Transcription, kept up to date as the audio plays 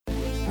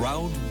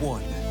Round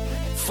one.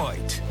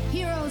 Fight.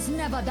 Heroes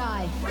never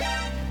die.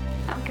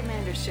 I'm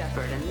Commander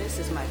Shepard, and this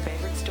is my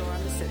favorite store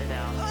on the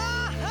Citadel.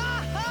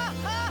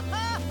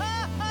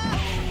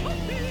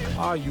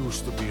 I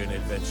used to be an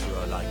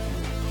adventurer like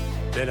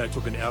you. Then I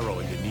took an arrow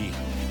in the knee.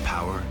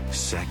 Power,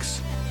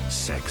 sex,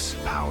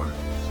 power.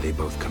 They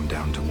both come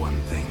down to one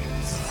thing.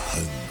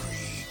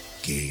 Hungry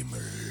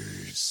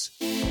gamers.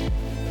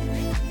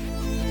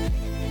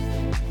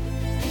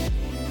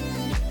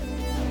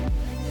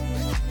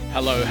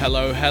 Hello,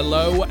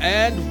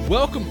 and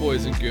welcome,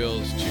 boys and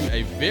girls, to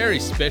a very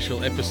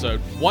special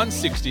episode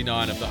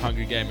 169 of the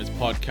Hungry Gamers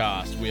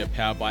podcast. We are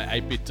powered by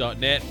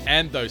 8bit.net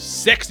and those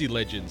sexy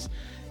legends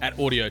at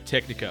Audio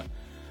Technica.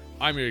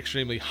 I'm your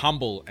extremely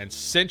humble and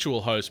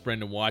sensual host,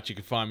 Brendan White. You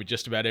can find me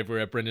just about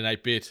everywhere at Brendan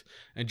 8bit.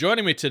 And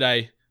joining me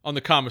today on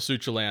the Kama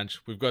Sutra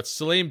Lounge, we've got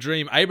Salim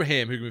Dream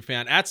Abraham, who can be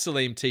found at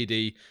Salim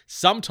TD,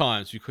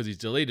 sometimes because he's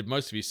deleted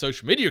most of his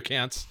social media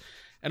accounts.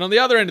 And on the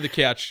other end of the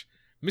couch,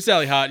 Miss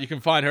Ali Hart. You can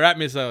find her at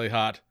Miss Ali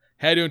Hart.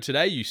 How are you doing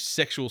today, you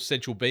sexual,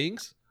 sensual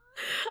beings?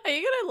 Are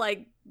you going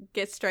to,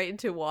 get straight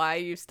into why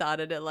you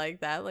started it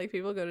like that?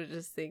 People are going to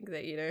just think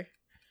that, you're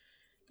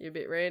a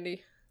bit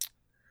randy.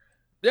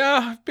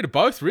 Yeah, a bit of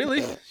both,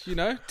 really.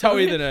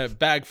 Toeier than a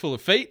bag full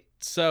of feet.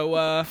 So,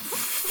 we're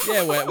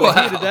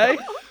here today.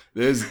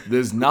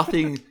 There's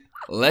nothing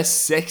less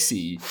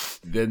sexy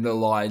than the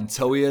line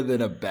 "toeier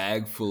than a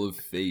bag full of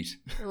feet."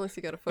 Unless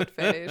you got a foot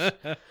fetish.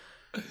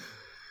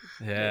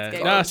 Yeah.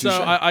 No, so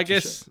I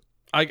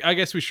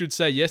guess we should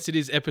say, yes, it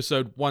is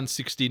episode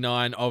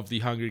 169 of the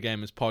Hungry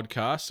Gamers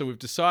podcast. So we've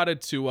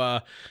decided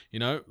to,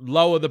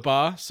 lower the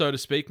bar, so to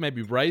speak,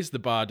 maybe raise the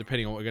bar,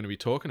 depending on what we're going to be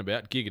talking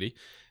about. Giggity.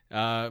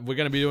 We're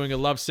going to be doing a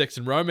love, sex,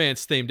 and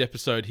romance themed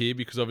episode here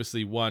because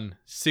obviously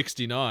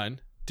 169,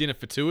 dinner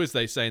for two, as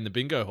they say in the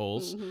bingo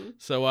halls. Mm-hmm.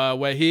 So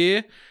we're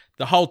here.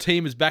 The whole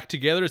team is back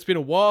together. It's been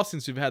a while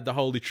since we've had the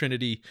Holy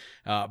Trinity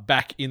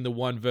back in the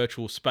one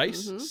virtual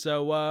space. Mm-hmm.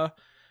 So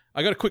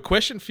I got a quick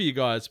question for you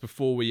guys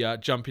before we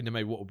jump into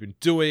maybe what we've been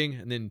doing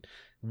and then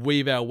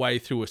weave our way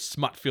through a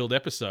smut-filled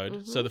episode.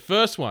 Mm-hmm. So the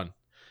first one,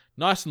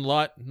 nice and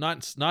light,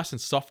 nice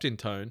and soft in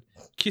tone,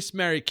 Kiss,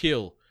 Marry,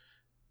 Kill,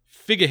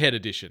 Figurehead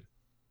Edition.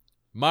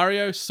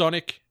 Mario,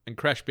 Sonic, and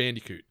Crash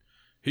Bandicoot.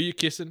 Who you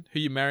kissing, who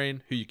you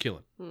marrying, who you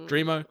killing?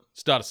 Dreamo,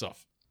 start us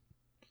off.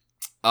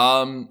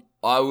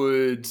 I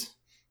would...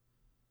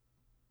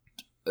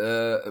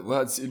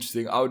 it's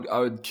interesting. I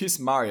would kiss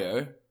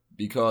Mario...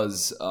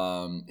 because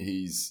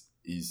he's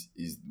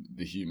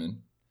the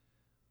human.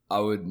 I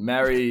would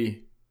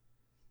marry...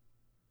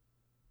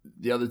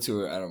 The other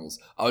two are animals.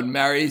 I would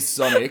marry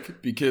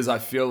Sonic because I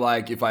feel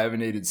like if I ever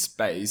needed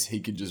space, he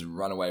could just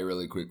run away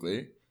really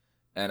quickly.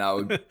 And I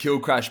would kill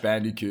Crash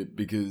Bandicoot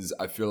because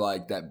I feel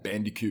like that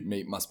Bandicoot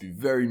meat must be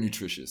very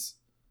nutritious.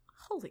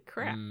 Holy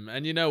crap.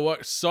 And you know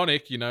what?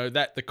 Sonic,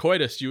 that the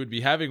coitus you would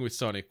be having with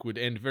Sonic would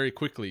end very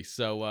quickly.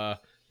 So...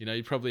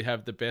 you probably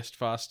have the best,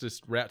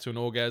 fastest route to an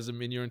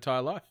orgasm in your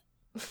entire life.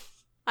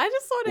 I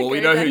just want to. Well,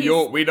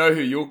 we know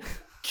who you're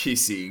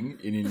kissing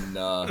in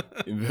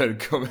inverted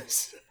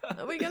commas.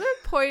 We're gonna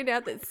point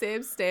out that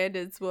Sam's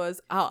standards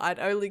was, I'd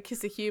only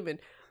kiss a human.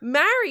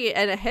 Marry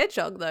and a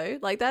hedgehog though,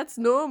 that's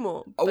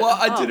normal. Well,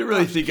 I didn't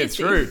really think it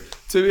through.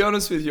 To be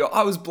honest with you,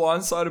 I was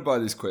blindsided by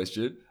this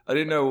question. I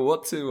didn't know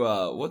what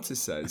to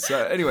say.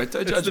 So anyway,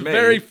 don't judge me. It's the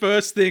very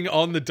first thing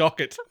on the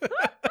docket.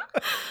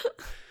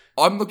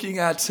 I'm looking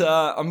at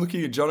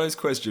Jono's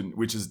question,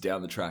 which is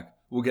down the track.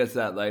 We'll get to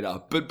that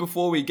later. But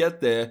before we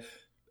get there,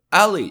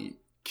 Ali,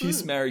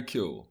 Kiss, Marry,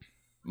 Kill,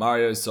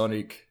 Mario,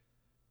 Sonic,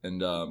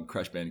 and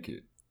Crash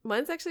Bandicoot.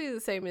 Mine's actually the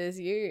same as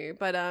you,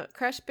 but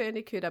Crash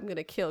Bandicoot I'm going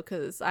to kill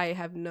because I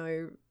have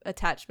no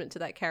attachment to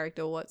that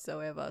character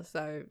whatsoever,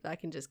 so I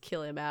can just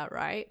kill him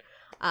outright.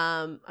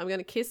 I'm going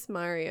to kiss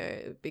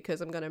Mario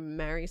because I'm going to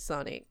marry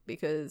Sonic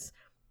because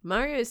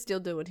Mario is still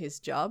doing his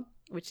job,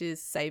 which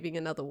is saving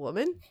another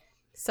woman.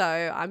 So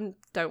I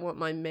don't want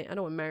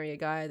to marry a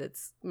guy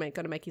that's going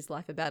to make his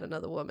life about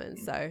another woman.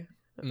 So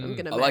I'm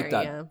going to marry. Like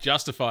that.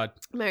 Justified.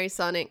 Marry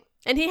Sonic,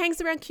 and he hangs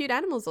around cute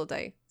animals all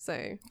day.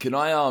 So can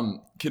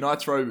I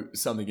throw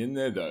something in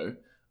there though?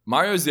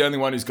 Mario's the only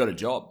one who's got a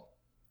job.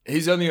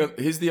 He's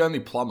the only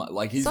plumber.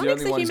 He's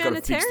Sonic's the only one who's got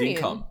a fixed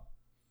income.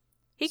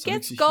 He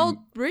gets gold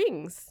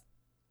rings.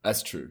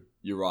 That's true.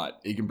 You're right.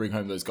 He can bring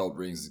home those gold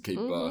rings to keep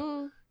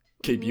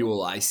you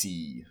all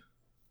icy.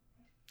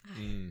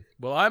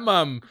 Well,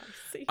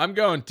 I'm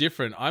going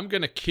different. I'm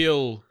going to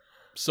kill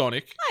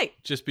Sonic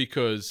just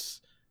because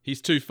he's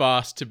too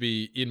fast to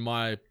be in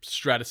my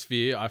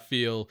stratosphere. I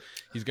feel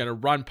he's going to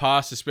run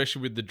past,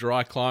 especially with the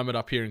dry climate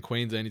up here in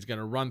Queensland. He's going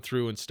to run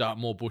through and start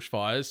more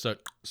bushfires. So,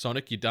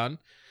 Sonic, you're done.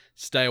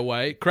 Stay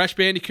away. Crash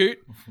Bandicoot,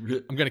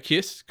 I'm going to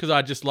kiss because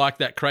I just like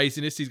that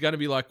craziness. He's going to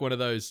be like one of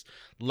those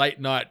late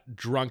night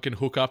drunken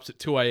hookups at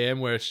 2 a.m.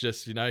 where it's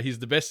just, he's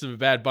the best of a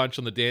bad bunch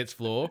on the dance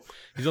floor.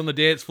 He's on the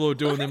dance floor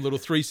doing them little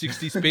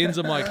 360 spins.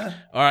 I'm like,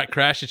 all right,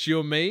 Crash, it's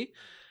you and me.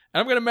 And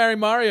I'm going to marry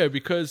Mario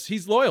because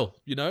he's loyal.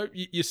 You know,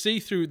 you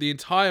see through the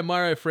entire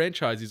Mario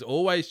franchise, he's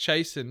always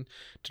chasing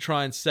to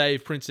try and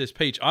save Princess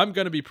Peach. I'm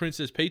going to be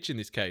Princess Peach in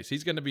this case.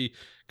 He's going to be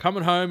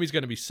coming home. He's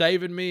going to be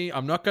saving me.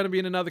 I'm not going to be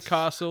in another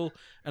castle.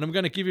 And I'm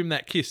going to give him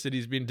that kiss that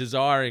he's been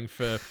desiring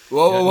for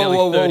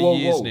nearly 30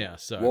 years now.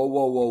 So.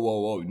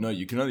 Whoa. No,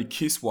 you can only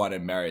kiss one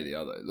and marry the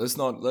other. Let's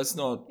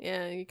not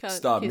Yeah, you can't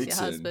start kiss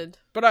mixing. your husband.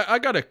 But I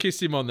got to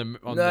kiss him on the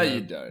you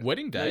don't.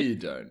 wedding day. No, you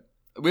don't.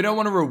 We don't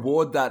want to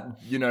reward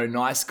that,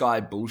 nice guy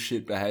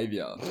bullshit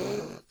behavior.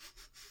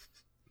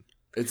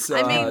 It's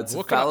it's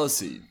a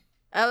fallacy.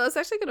 I was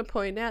actually going to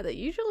point out that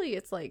usually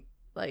it's like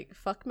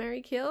fuck,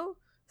 marry, kill.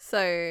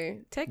 So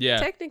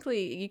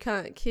technically you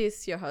can't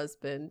kiss your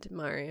husband,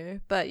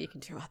 Mario, but you can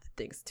do other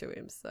things to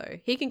him. So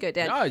he can go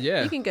down. Oh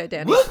yeah, he can go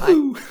down his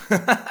pipe.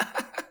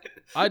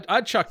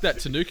 I'd chuck that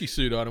Tanuki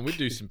suit on and we'd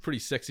do some pretty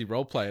sexy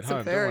roleplay at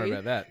home. Don't worry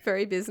about that.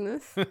 Very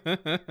business.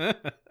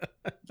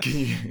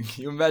 Can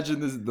you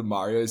imagine the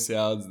Mario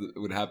sounds that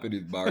would happen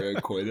if Mario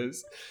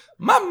coitus?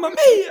 Mamma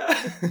mia!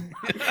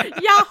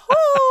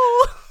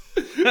 Yahoo!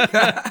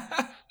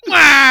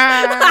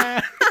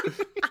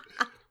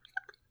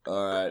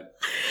 All right.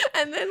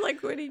 And then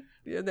when he...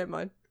 Yeah, never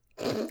mind.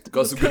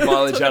 Got some good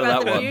mileage out of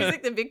that one.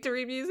 Music, the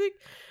victory music.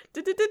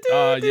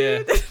 Oh,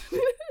 yeah.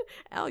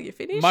 Al, you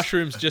finished?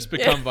 Mushrooms just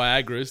become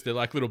Viagra's. They're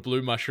like little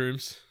blue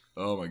mushrooms.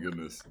 Oh, my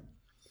goodness.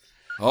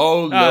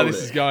 Oh, no.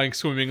 This is going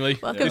swimmingly.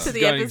 Welcome to the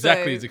going episode.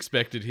 Exactly as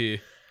expected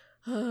here.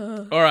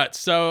 All right,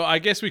 so I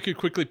guess we could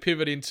quickly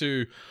pivot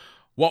into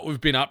what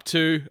we've been up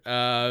to.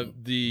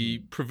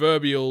 The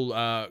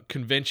proverbial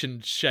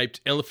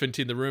convention-shaped elephant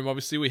in the room.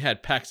 Obviously, we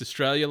had PAX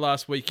Australia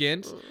last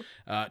weekend.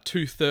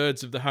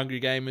 2/3 of the Hungry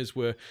Gamers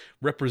were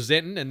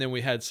representing, and then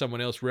we had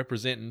someone else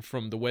representing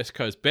from the West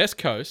Coast, Best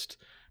Coast.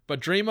 But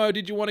Dreamo,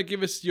 did you want to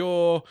give us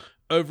your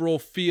overall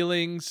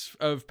feelings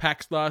of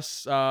PAX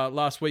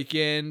last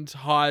weekend?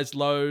 Highs,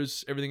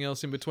 lows, everything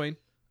else in between?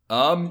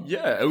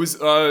 Yeah, it was.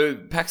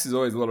 PAX is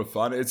always a lot of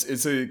fun.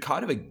 It's a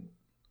kind of a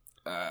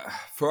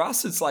for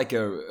us, it's like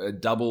a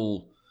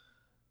double,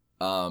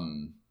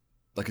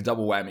 like a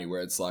double whammy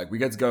where it's like we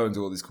get to go and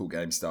do all this cool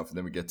game stuff, and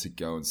then we get to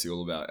go and see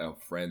all about our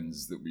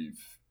friends that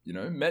we've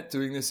met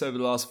doing this over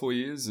the last 4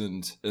 years,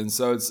 and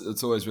so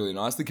it's always really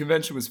nice. The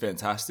convention was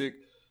fantastic,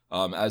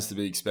 as to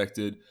be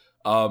expected.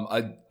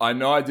 I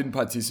know I didn't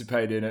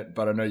participate in it,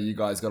 but I know you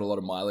guys got a lot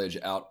of mileage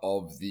out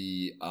of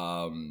the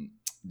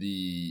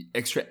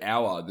extra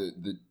hour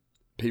that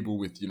people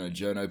with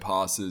journo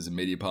passes and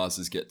media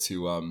passes get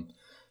to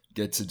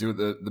do at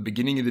the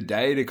beginning of the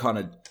day to kind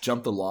of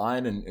jump the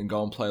line and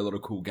go and play a lot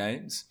of cool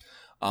games.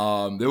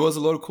 There was a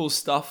lot of cool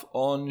stuff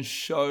on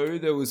show.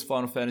 There was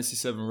Final Fantasy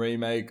VII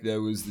Remake.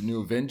 There was the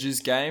new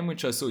Avengers game,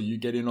 which I saw you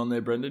get in on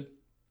there, Brendan.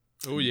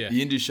 Oh yeah.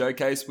 The Indie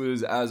Showcase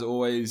was, as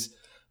always,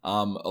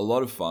 a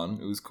lot of fun.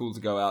 It was cool to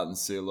go out and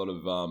see a lot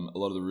of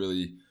the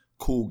really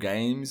cool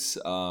games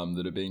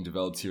that are being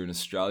developed here in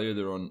Australia.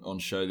 They're on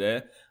show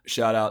there.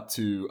 Shout out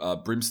to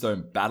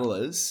Brimstone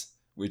Battlers,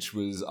 which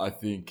was, I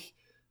think,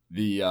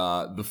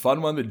 the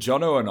fun one that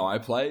Jono and I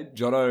played.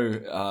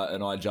 Jono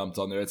and I jumped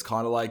on there. It's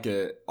kind of like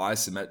a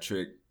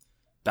isometric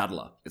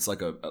battler. It's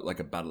like a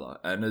battler,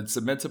 and it's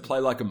meant to play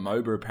like a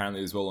MOBA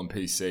apparently as well on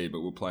PC.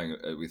 But we're playing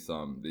it with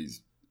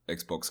these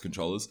Xbox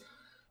controllers.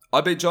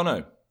 I beat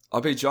Jono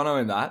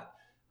in that,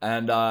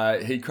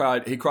 and he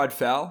cried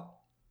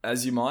foul,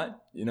 as you might,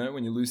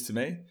 when you lose to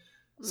me.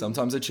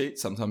 Sometimes I cheat,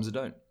 sometimes I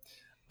don't.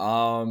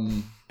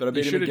 But I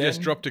beat him again. You should have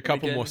just dropped a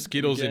couple more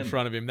Skittles in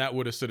front of him. That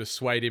would have sort of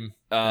swayed him,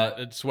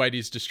 swayed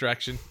his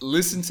distraction.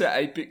 Listen to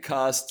 8-Bit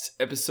Cast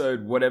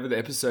episode, whatever the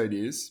episode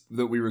is,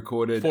 that we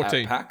recorded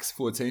 14. at PAX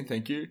 14,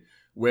 thank you,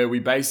 where we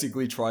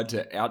basically tried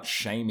to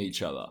out-shame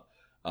each other.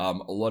 A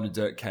lot of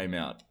dirt came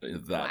out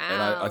of that.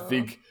 Wow.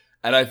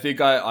 And I think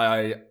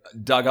I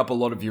dug up a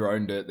lot of your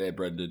own dirt there,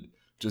 Brendan,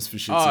 just for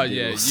shits and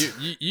giggles.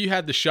 Yeah, you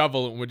had the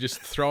shovel and were just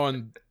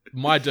throwing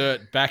my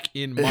dirt back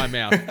in my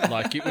mouth.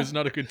 Like, it was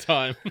not a good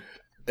time.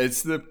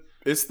 It's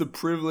the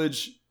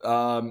privilege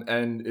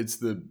and it's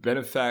the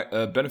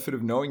benefit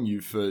of knowing you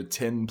for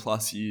 10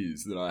 plus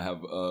years that I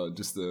have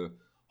just a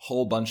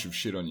whole bunch of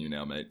shit on you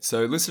now, mate.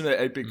 So listen to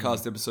 8-Bit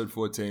Cast episode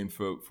 14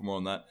 for more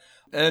on that.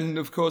 And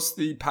of course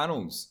the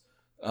panels.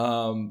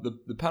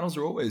 The panels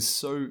are always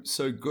so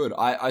good.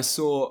 I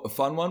saw a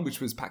fun one,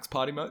 which was PAX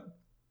Party Mode.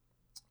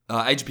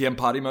 HPM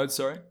Party Mode,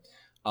 sorry.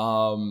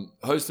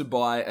 Hosted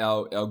by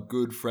our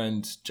good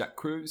friend Jack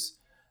Cruz,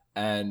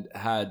 and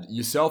had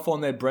yourself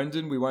on there,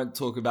 Brendan. We won't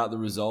talk about the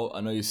result.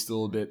 I know you're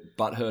still a bit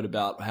butthurt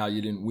about how you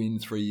didn't win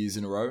 3 years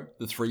in a row.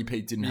 The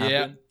three-peat didn't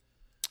happen.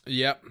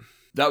 Yep.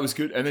 That was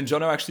good. And then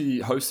Jono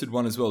actually hosted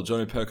one as well.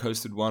 Jono Perk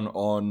hosted one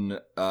on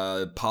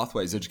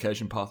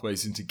education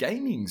pathways into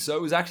gaming. So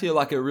it was actually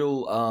like a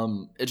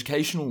real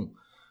educational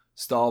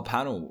style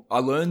panel. I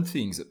learned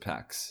things at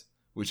PAX,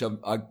 which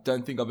I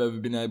don't think I've ever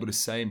been able to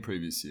say in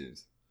previous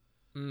years.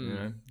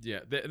 Yeah,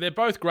 they're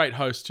both great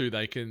hosts too.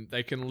 They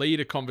can lead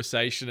a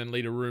conversation and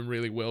lead a room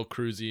really well,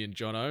 Cruzy and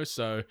Jono.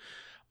 So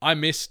I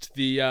missed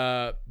the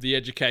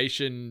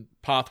education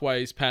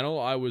pathways panel.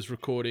 I was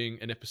recording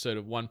an episode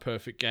of One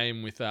Perfect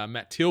Game with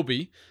Matt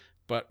Tilby,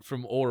 but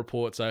from all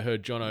reports, I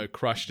heard Jono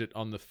crushed it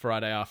on the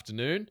Friday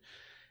afternoon.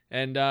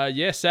 And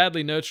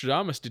sadly,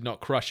 Nostradamus did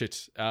not crush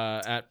it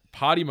at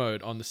party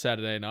mode on the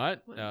Saturday night.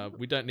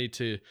 We don't need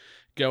to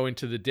go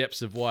into the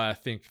depths of why I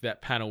think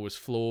that panel was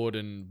flawed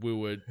and we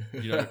were,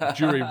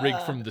 jury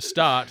rigged from the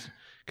start,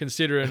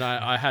 considering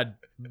I had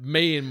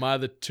me and my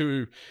other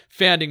two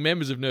founding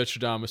members of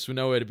Nostradamus were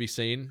nowhere to be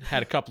seen.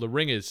 Had a couple of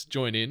ringers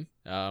join in.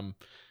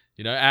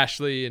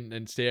 Ashley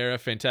and Sarah,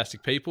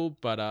 fantastic people,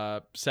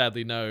 but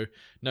sadly no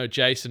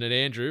Jason and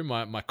Andrew,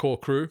 my core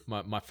crew,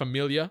 my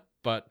familia.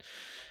 But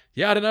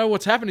yeah, I don't know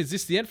what's happened. Is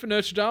this the end for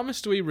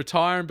Nostradamus? Do we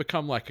retire and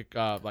become like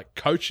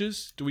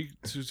coaches? Do we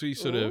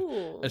sort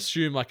of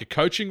assume like a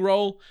coaching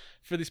role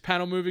for this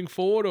panel moving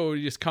forward, or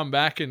we just come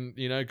back and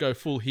go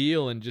full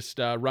heel and just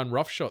run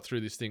roughshod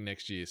through this thing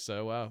next year?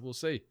 So we'll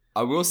see.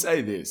 I will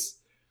say this.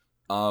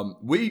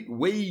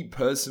 We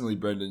personally,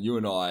 Brendan, you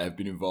and I have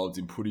been involved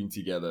in putting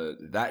together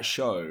that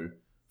show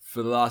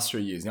for the last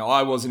 3 years. Now,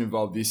 I wasn't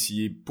involved this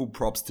year. Full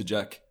props to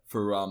Jack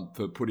for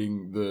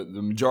putting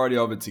the majority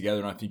of it together,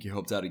 and I think you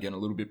helped out again a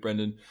little bit,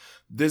 Brendan.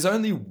 There's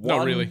only one.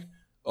 Not really.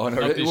 Oh,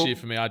 no, not this year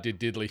for me. I did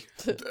diddly.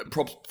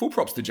 Full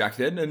props to Jack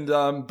then, and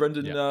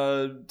Brendan,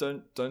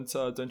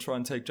 don't try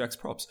and take Jack's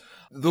props.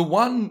 The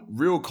one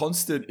real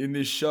constant in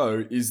this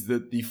show is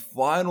that the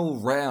final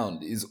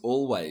round is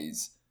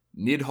always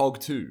Nidhogg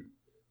 2.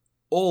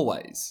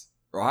 Always,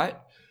 right?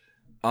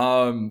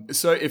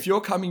 So if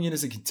you're coming in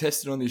as a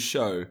contestant on this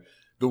show,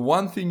 the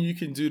one thing you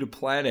can do to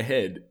plan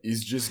ahead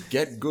is just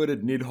get good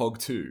at Nidhogg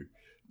 2.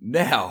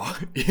 Now,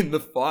 in the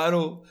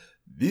final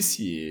this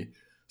year,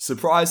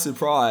 surprise,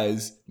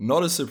 surprise,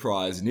 not a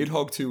surprise,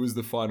 Nidhogg 2 was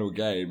the final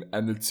game,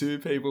 and the two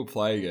people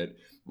playing it,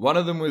 one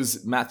of them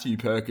was Matthew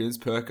Perkins,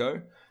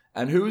 Perko,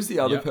 and who was the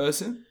other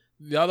person?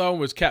 The other one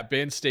was Kat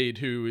Bensteed,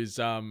 who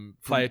is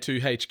Player 2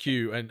 HQ,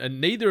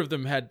 and neither of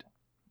them had,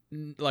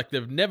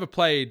 they've never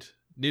played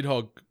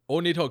Nidhogg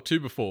or Nidhogg 2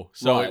 before,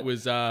 so right. It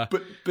was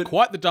but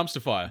quite the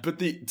dumpster fire. But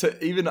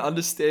to even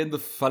understand the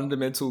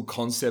fundamental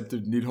concept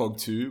of Nidhogg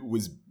 2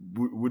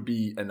 would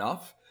be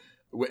enough.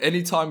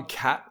 Anytime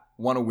Kat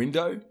won a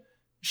window,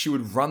 she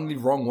would run the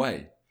wrong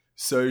way.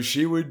 So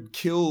she would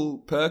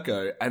kill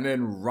Perko and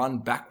then run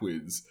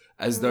backwards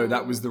as though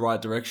that was the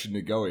right direction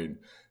to go in.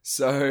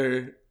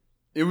 So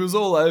it was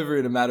all over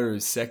in a matter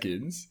of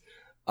seconds.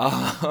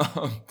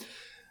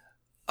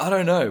 I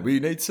don't know. We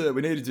need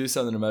to do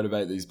something to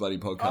motivate these bloody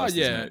podcasters. Oh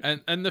yeah, mate.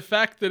 and the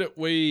fact that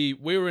we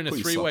were in a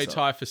three-way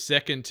tie for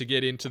second to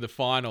get into the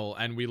final,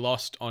 and we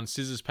lost on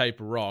scissors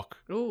paper rock.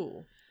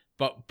 Ooh.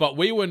 But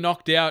we were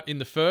knocked out in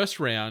the first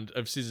round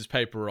of scissors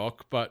paper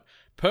rock. But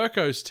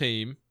Perko's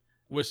team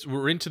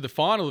were into the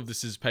final of the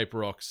scissors paper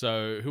rock.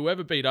 So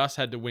whoever beat us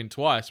had to win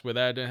twice, where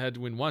they had to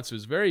win once. It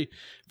was very,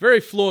 very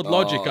flawed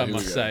logic, I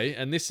must say.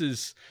 And this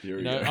is,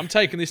 I'm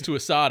taking this to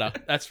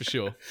Asada, that's for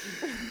sure.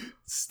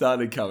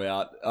 Starting to come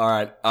out. All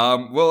right.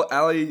 Well,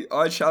 Ali,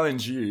 I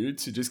challenge you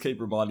to just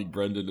keep reminding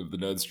Brendan of the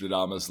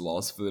Nostradamus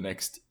loss for the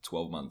next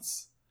 12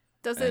 months.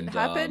 Does it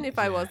happen if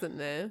I wasn't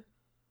there?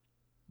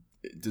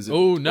 Does it?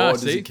 Oh, no.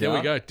 See, there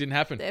we go. It didn't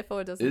happen.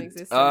 Therefore, it doesn't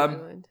exist in my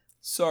mind.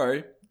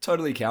 Sorry.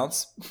 Totally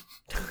counts.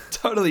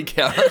 Totally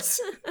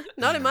counts.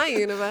 Not in my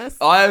universe.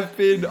 I have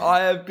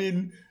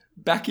been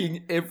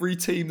backing every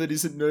team that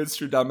isn't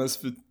Nostradamus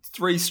for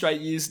 3 straight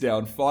years now,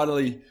 and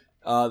finally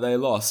they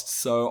lost.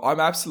 So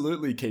I'm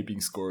absolutely keeping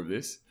score of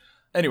this.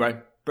 Anyway,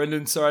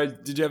 Brendan, sorry,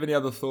 did you have any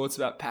other thoughts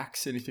about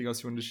PAX? Anything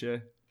else you wanted to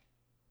share?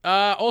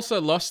 Also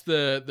lost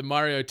the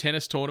Mario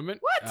Tennis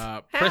tournament.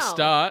 What? Press How?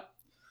 start.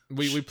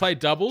 We played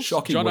doubles.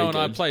 Shocking Jono weekend. and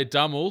I played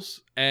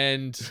doubles,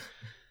 and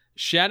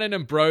Shannon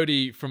and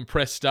Brody from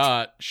Press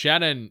Start.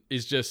 Shannon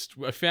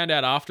I found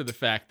out after the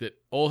fact that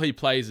all he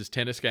plays is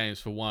tennis games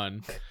for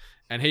one,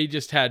 and he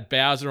just had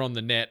Bowser on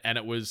the net, and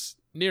it was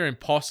near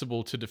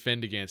impossible to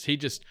defend against. He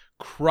just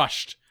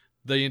crushed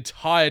the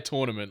entire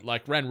tournament,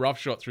 ran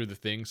roughshod through the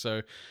thing.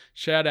 So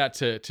shout out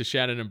to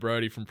Shannon and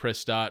Brody from Press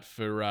Start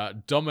for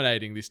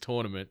dominating this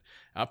tournament.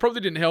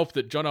 Probably didn't help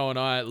that Jono and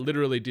I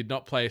literally did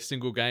not play a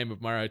single game of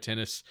Mario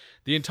Tennis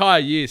the entire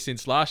year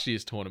since last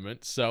year's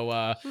tournament.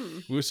 So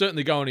we were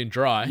certainly going in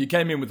dry. You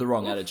came in with the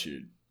wrong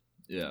attitude.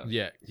 Yeah.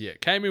 Yeah.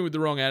 Came in with the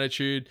wrong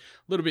attitude,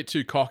 a little bit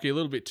too cocky, a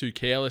little bit too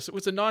careless. It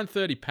was a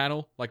 9:30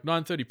 panel,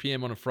 9:30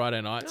 p.m. on a Friday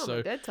night.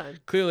 So dead time.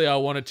 Clearly I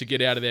wanted to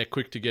get out of there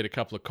quick to get a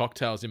couple of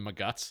cocktails in my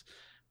guts.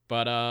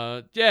 But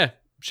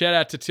shout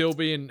out to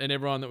Tilby and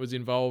everyone that was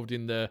involved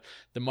in the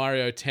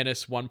Mario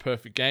Tennis One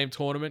Perfect Game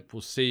tournament.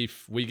 We'll see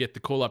if we get the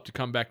call up to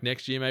come back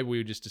next year. Maybe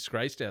we just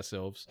disgraced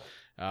ourselves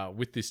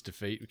with this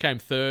defeat. We came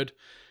third.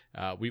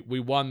 We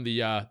won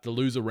the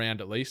loser round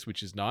at least,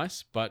 which is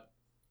nice. But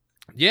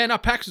yeah, no,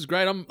 PAX was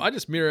great. I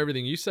just mirror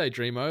everything you say,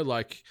 Dreamo.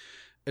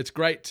 It's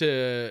great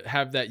to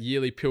have that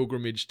yearly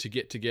pilgrimage to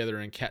get together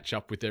and catch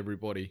up with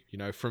everybody,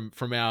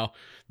 from our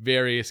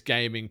various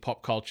gaming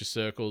pop culture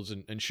circles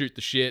and shoot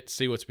the shit,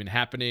 see what's been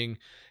happening,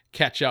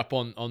 catch up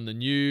on the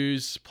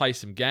news, play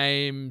some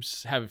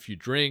games, have a few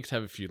drinks,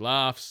 have a few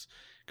laughs,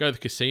 go to the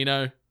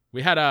casino.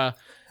 We had a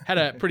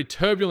pretty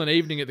turbulent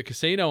evening at the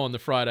casino on the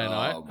Friday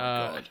night. Oh my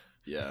god.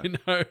 Yeah. You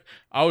know,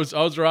 I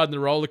was riding the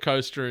roller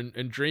coaster,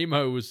 and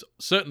Dreamo was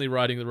certainly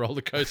riding the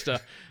roller coaster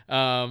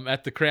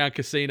at the Crown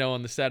Casino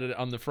on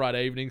the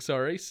Friday evening.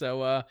 Sorry,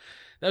 so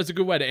that was a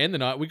good way to end the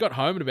night. We got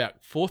home at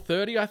about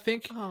 4:30, I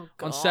think,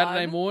 on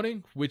Saturday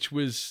morning, which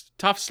was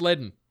tough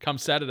sledding come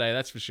Saturday.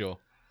 That's for sure.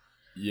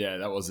 Yeah,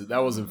 that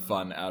wasn't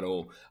fun at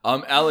all.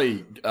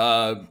 Ali,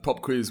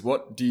 pop quiz.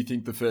 What do you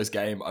think the first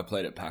game I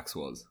played at PAX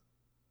was?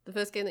 The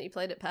first game that you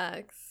played at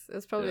PAX, it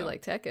was probably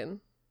like Tekken.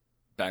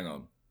 Bang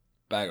on.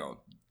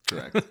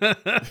 Correct.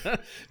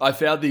 I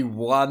found the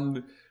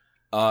one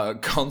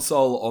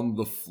console on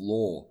the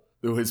floor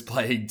that was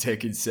playing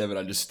Tekken 7.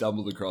 I just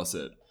stumbled across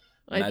it.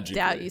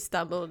 Magically. I doubt you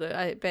stumbled.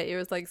 I bet it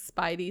was like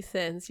Spidey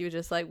sense. You were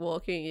just like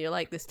walking. You're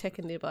like, this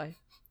Tekken nearby.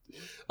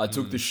 I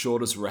took the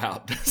shortest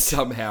route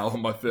somehow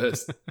on my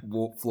first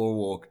floor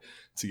walk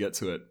to get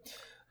to it.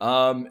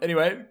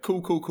 Anyway,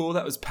 cool.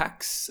 That was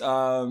PAX.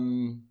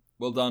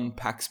 Well done,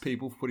 PAX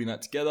people, for putting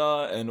that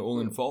together and all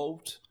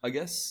involved, I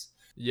guess.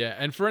 Yeah,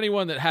 and for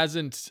anyone that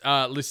hasn't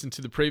listened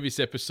to the previous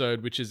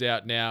episode, which is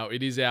out now,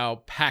 it is our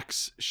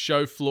PAX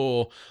show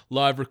floor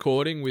live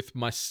recording with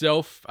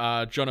myself,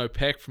 John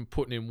O'Peck from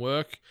Putting In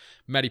Work,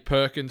 Matty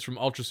Perkins from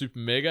Ultra Super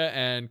Mega,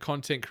 and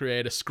content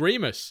creator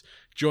Screamus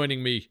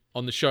joining me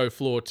on the show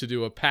floor to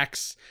do a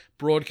PAX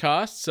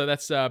broadcast. So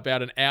that's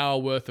about an hour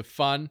worth of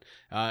fun.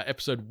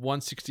 Episode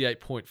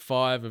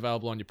 168.5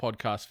 available on your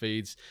podcast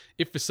feeds.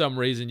 If for some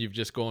reason you've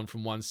just gone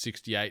from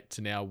 168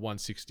 to now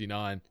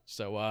 169.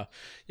 So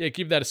yeah,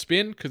 give that a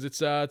spin because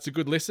it's a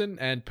good listen.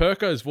 And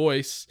Perko's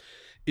voice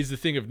is the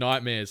thing of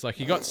nightmares. Like,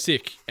 he got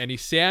sick and he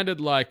sounded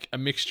like a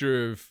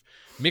mixture of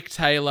Mick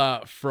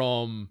Taylor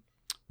from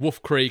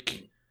Wolf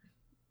Creek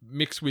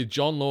mixed with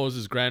John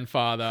Laws'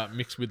 grandfather,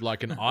 mixed with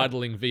like an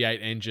idling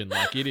V8 engine.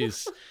 Like, it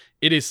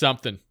is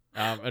something.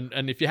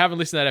 And if you haven't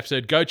listened to that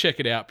episode, go check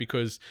it out,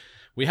 because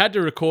we had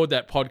to record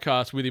that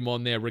podcast with him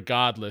on there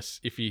regardless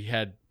if he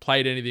had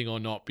played anything or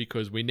not,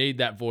 because we need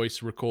that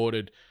voice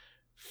recorded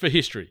for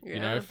history, you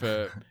know,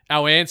 for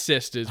our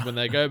ancestors when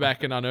they go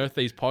back and unearth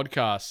these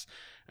podcasts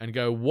and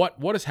go, what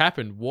has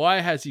happened?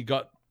 Why has he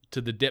got to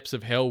the depths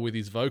of hell with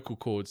his vocal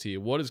cords here?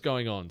 What is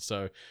going on?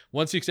 So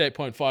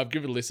 168.5,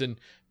 give it a listen.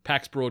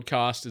 PAX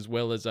broadcast, as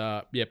well as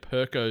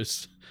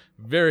Perko's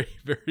very,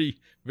 very,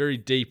 very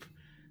deep,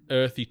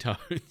 earthy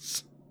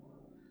tones.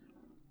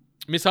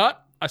 Miss Hart,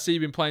 I see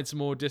you've been playing some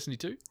more Destiny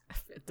 2.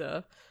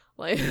 Duh.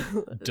 Like,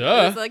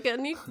 Duh. It's like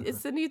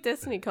it's the new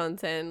Destiny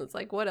content. It's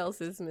like, what else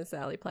is Miss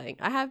Allie playing?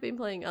 I have been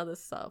playing other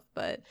stuff,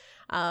 but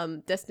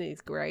Destiny's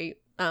great.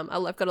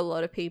 I've got a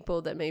lot of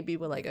people that maybe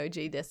were like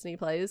OG Destiny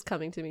players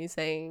coming to me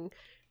saying,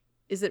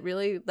 is it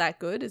really that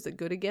good? Is it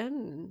good again?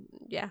 And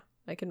yeah,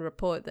 I can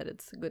report that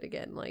it's good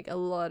again. Like, a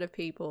lot of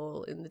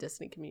people in the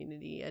Destiny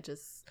community are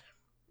just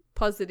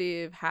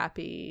positive,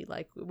 happy.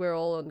 Like, we're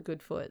all on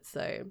good foot.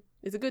 So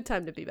it's a good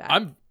time to be back.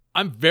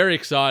 I'm very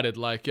excited.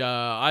 Like,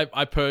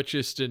 I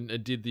purchased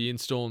and did the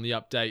install and the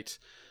update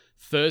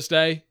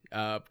Thursday.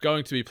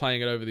 Going to be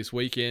playing it over this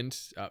weekend.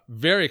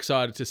 Very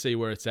excited to see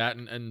where it's at,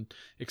 and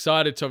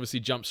excited to obviously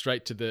jump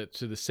straight to the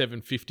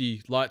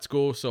 750 light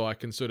score, so I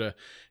can sort of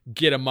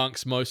get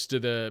amongst most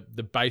of the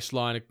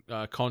baseline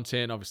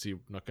content. Obviously,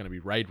 not going to be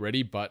raid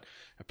ready, but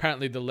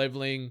apparently the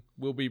leveling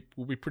will be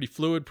pretty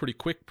fluid, pretty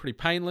quick, pretty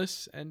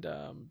painless, and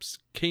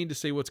keen to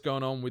see what's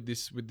going on with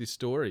this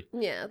story.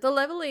 Yeah, the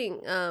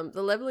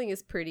leveling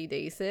is pretty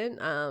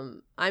decent.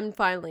 I'm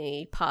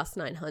finally past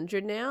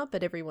 900 now,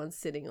 but everyone's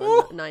sitting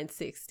on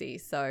 960.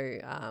 So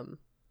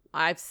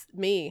I've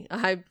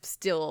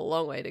still a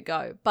long way to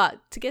go, but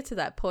to get to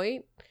that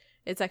point,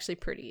 it's actually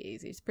pretty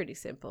easy. It's pretty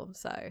simple.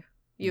 So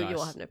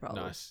you'll have no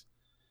problem. Nice.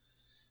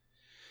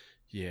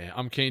 Yeah,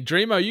 I'm keen.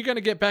 Dreamo, are you going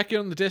to get back in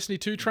on the Destiny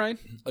 2 train?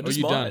 I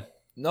just might. Done?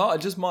 No, I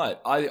just might.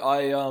 I've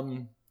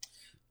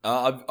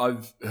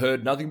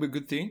heard nothing but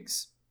good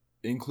things,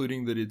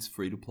 including that it's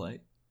free to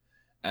play,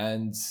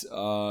 and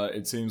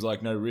it seems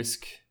like no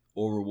risk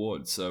or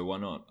reward, so why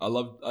not?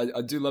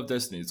 I do love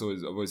Destiny.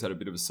 I've always had a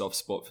bit of a soft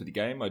spot for the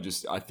game. I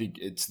think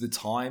it's the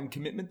time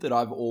commitment that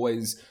I've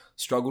always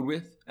struggled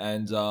with,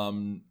 and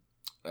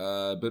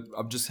but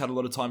I've just had a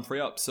lot of time free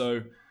up,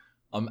 so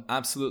I'm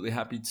absolutely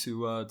happy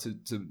to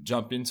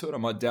jump into it. I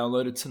might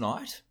download it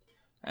tonight,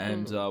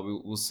 and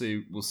we'll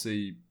see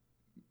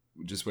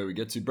just where we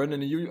get to.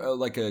 Brendan, are you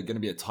going to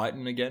be a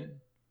Titan again?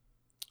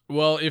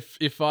 Well,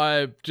 if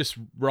I just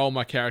roll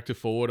my character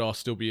forward, I'll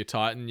still be a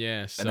Titan,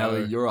 yeah. So. And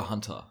Ali, you're a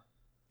hunter.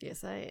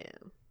 Yes, I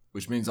am.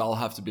 Which means I'll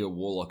have to be a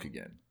warlock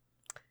again.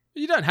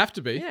 You don't have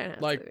to be. You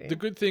don't have to be. The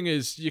good thing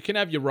is you can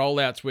have your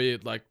rollouts where,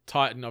 like,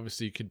 Titan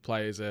obviously you could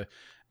play as a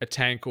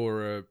tank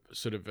or a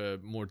sort of a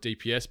more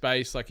DPS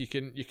base. Like, you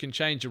can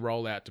change your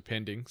rollout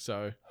depending.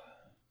 So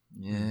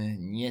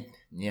yeah.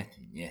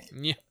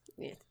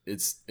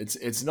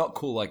 It's not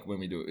cool like when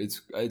we do it.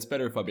 It's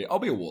better if I'll be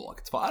a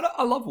warlock. It's fine.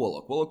 I love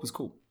warlock. Warlock was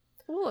cool.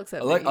 Warlock's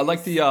I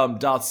like the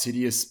Darth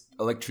Sidious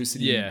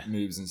electricity Yeah.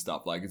 moves and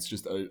stuff. Like it's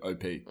just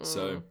OP.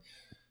 So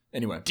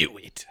anyway, Do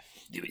it.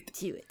 Do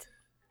it.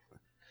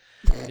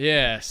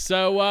 Yeah.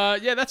 So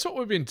that's what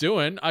we've been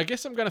doing. I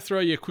guess I'm going to throw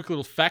you a quick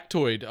little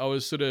factoid. I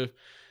was sort of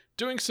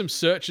doing some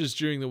searches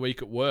during the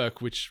week at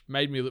work, which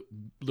made me a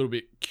little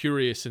bit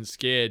curious and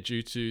scared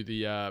due to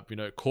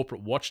the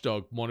corporate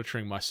watchdog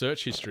monitoring my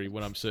search history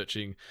when I'm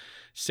searching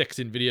sex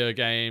in video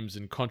games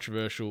and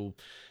controversial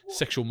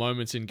sexual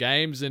moments in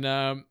games.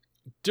 And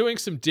doing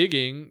some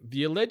digging,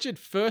 the alleged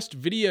first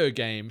video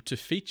game to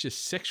feature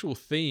sexual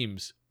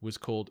themes was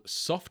called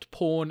Soft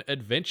Porn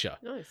Adventure,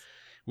 Nice.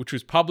 which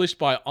was published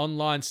by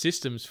Online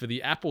Systems for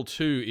the Apple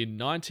II in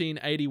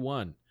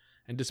 1981.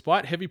 And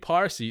despite heavy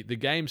piracy, the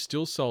game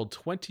still sold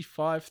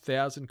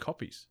 25,000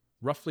 copies,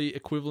 roughly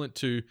equivalent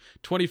to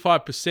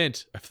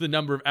 25% of the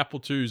number of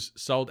Apple IIs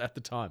sold at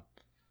the time.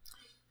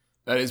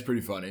 that is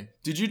pretty funny.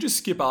 Did you just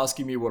skip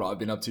asking me what I've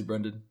been up to,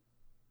 Brendan?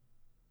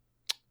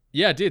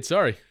 Yeah, I did.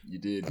 Sorry. You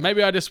did.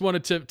 Maybe I just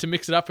wanted to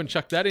mix it up and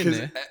chuck that in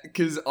there.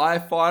 Because I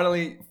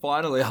finally,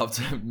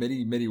 after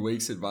many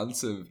weeks and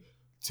months of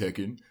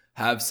Tekken,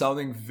 have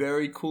something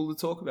very cool to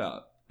talk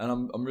about.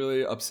 And I'm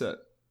really upset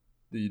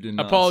that you didn't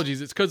ask. Apologies.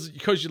 It's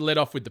because you let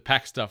off with the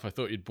pack stuff. I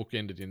thought you'd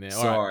bookend it in there.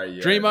 All right. Sorry,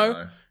 yeah. Dreamo,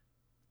 no.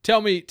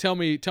 tell me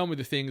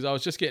the things. I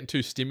was just getting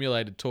too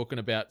stimulated talking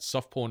about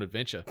soft porn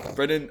adventure.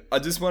 Brendan, I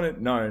just want it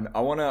known.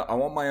 I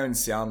want my own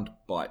sound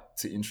bite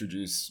to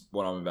introduce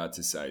what I'm about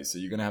to say. So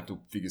you're gonna have to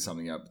figure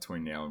something out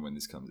between now and when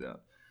this comes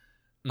out.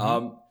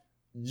 Mhm.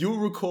 You'll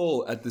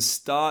recall at the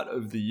start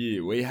of the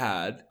year we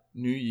had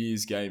New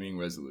Year's gaming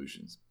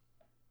resolutions.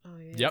 Oh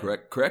yeah.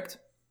 Yep. Correct?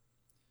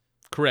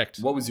 Correct.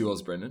 What was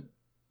yours, Brendan?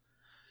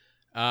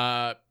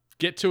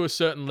 Get to a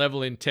certain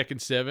level in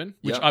Tekken 7,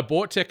 which Yep. I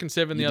bought Tekken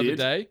 7 the You other did?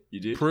 day. You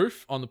did?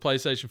 Proof on the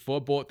PlayStation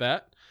 4. Bought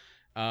that.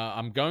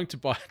 I'm going to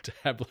buy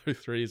Diablo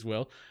 3 as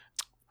well.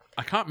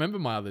 I can't remember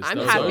my others. I'm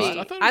though. happy.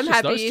 I thought it was I'm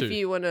just those happy two. if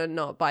you want to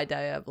not buy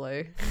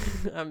Diablo.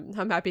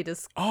 I'm happy to.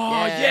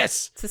 Oh,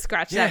 yes! To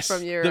scratch Yes, that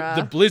from your.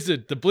 the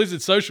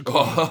Blizzard social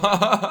club.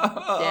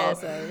 Yeah.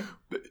 So.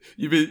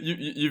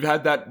 You've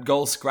had that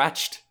goal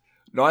scratched.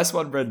 Nice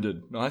one,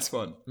 Brendan. Nice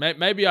one.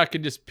 Maybe I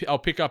can I'll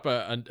pick up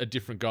a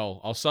different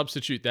goal. I'll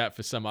substitute that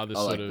for some other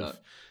I like sort of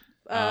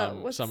that.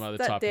 What's some other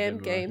that type damn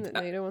of game that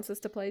Nino wants us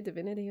to play?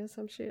 Divinity or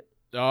some shit.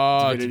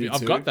 Oh, Divinity I've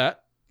 2? got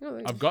that. Oh,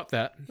 I've got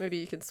that. Maybe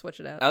you can switch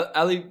it out.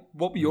 Ali,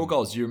 what were your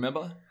goals? Do you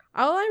remember?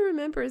 All I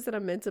remember is that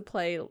I'm meant to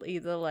play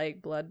either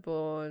like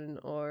Bloodborne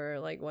or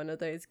like one of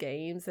those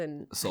games,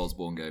 and A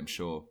Soulsborne game,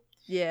 sure.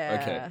 yeah.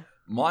 Okay.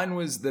 Mine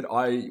was that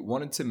I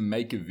wanted to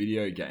make a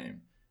video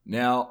game.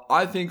 Now,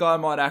 I think I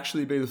might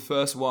actually be the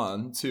first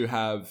one to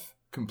have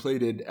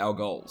completed our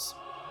goals.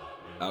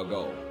 Our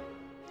goal.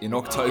 In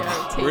October.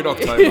 Guarantee We're in you.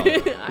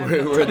 October. I'm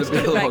We're in the not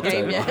middle of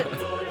touching that game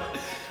October.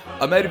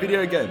 I made a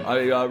video game.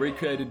 I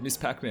recreated Miss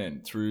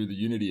Pac-Man through the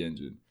Unity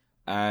engine.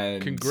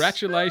 And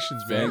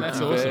Congratulations, man. Thank That's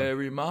you awesome.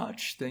 very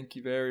much. Thank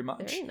you very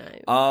much. Very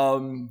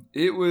nice.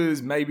 It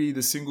was maybe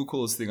the single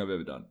coolest thing I've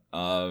ever done.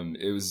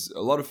 It was a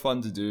lot of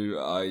fun to do.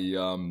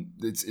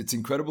 It's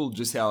incredible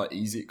just how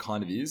easy it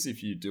kind of is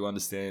if you do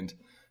understand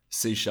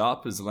C#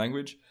 as a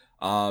language.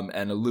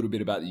 And a little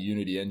bit about the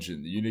Unity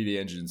engine. The Unity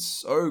engine's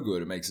so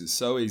good; it makes it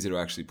so easy to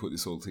actually put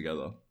this all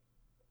together.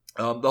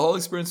 The whole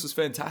experience was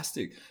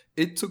fantastic.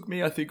 It took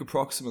me, I think,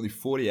 approximately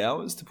 40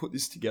 hours to put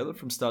this together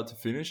from start to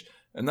finish.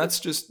 And that's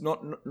just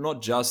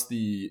not just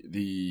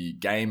the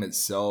game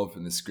itself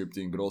and the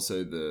scripting, but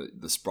also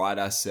the sprite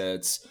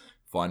assets,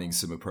 finding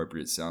some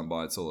appropriate sound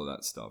bites, all of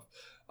that stuff.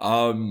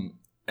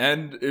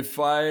 And if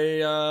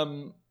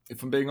I'm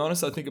being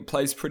honest, I think it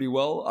plays pretty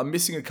well. I'm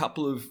missing a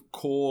couple of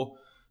core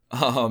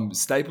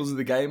staples of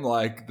the game,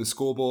 like the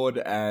scoreboard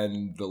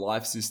and the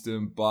life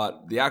system,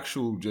 but the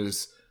actual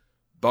just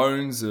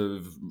bones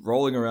of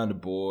rolling around a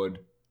board,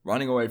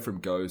 running away from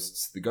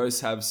ghosts. The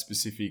ghosts have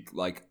specific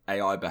like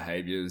AI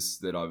behaviors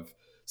that I've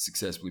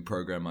successfully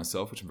programmed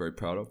myself, which I'm very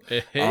proud of.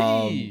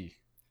 Hey.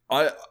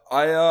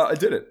 I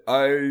did it.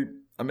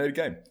 I made a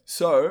game.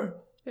 So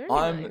Very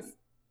I'm nice.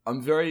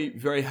 I'm very,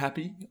 very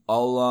happy.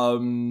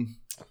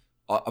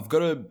 I've got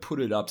to put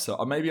it up. So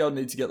maybe I'll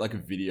need to get like a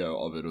video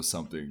of it or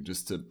something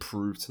just to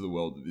prove to the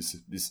world that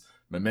this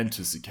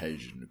momentous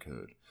occasion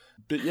occurred.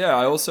 But yeah,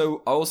 I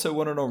also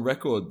want it on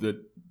record that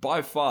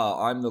by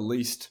far I'm the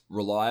least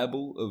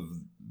reliable of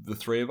the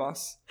three of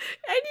us.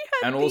 And you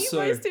had And the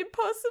also- most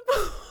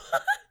impossible.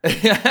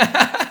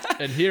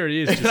 And here it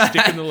is, just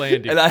sticking the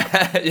landing. And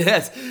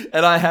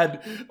I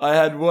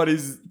had what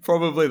is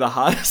probably the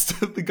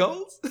hardest of the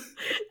goals.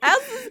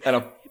 And I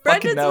fucking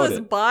Brendan's nailed was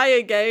it. buy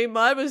a game,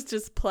 mine was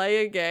just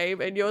play a game,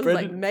 and yours was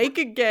like Brendan- make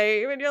a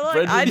game, and you're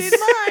like, I did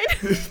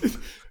mine.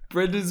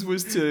 Brendan's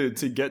was to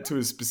get to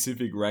a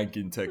specific rank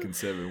in Tekken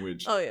 7,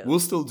 which Oh, yeah. we'll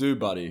still do,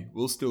 buddy.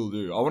 We'll still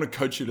do. I want to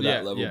coach you to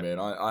that Yeah, level, yeah. man.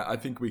 I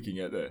think we can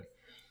get there.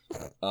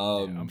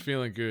 I'm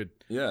feeling good.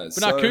 Yeah.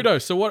 But no,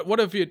 kudos. So what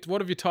have you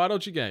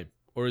titled your game?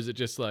 Or is it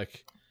just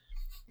like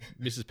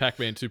Mrs.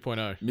 Pac-Man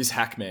 2.0? Miss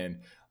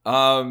Hackman.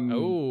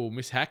 Oh,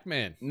 Miss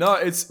Hackman. No,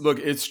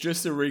 it's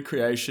just a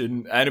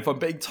recreation, and if I'm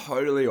being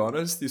totally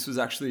honest, this was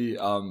actually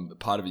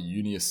part of a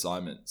uni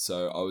assignment,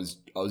 so I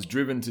was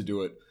driven to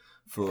do it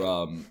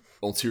for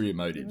ulterior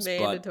motives.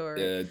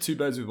 Mandatory. But two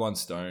birds with one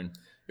stone.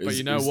 But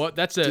you know what?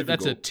 That's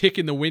a tick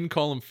in the win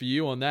column for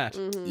you on that.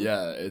 Mm-hmm.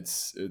 Yeah,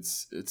 it's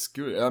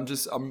good.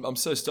 I'm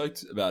so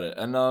stoked about it,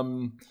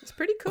 and It's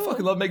pretty cool. I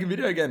fucking love making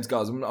video games,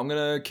 guys. I'm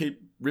gonna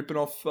keep ripping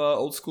off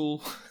old school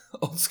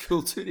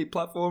 2D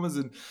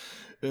platformers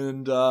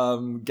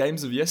and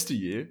games of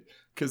yesteryear,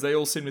 because they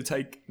all seem to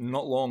take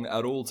not long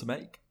at all to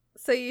make.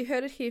 So you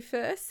heard it here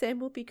first. Sam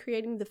will be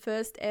creating the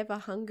first ever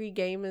Hungry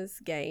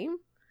Gamers game.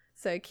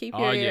 So keep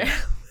your ear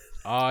out.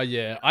 Oh,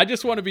 yeah. I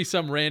just want to be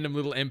some random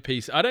little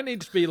NPC. I don't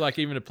need to be like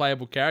even a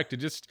playable character,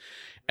 just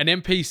an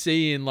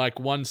NPC in like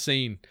one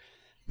scene.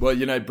 Well,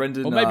 you know,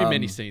 Brendan... Or maybe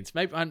many scenes.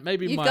 Maybe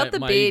You've my, got the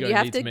my beard. ego You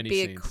have needs to many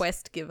be scenes. a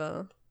quest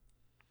giver.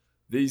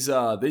 These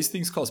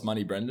things cost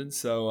money, Brendan.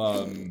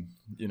 So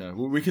you know,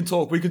 we can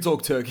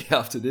talk turkey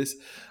after this.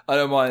 I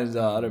don't mind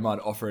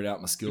offering out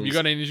my skills. Have you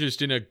got any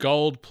interest in a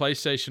gold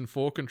PlayStation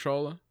 4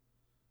 controller?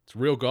 It's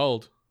real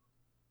gold.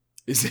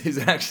 Is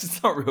it actually?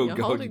 It's not real You're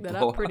gold. holding that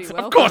up pretty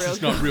well. Of course, for real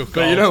it's not real gold.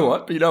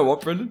 But you know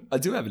what, Brendan? I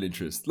do have an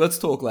interest. Let's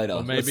talk later.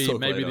 Or maybe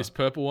later. this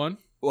purple one.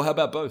 Or how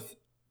about both?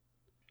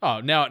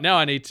 Oh, now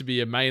I need to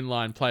be a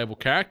mainline playable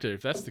character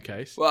if that's the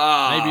case.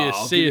 Wow, Maybe a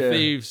Sea of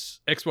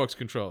Thieves Xbox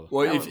controller.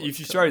 Well, if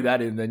you throw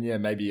that in, then yeah,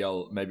 maybe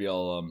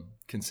I'll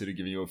consider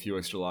giving you a few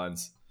extra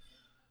lines.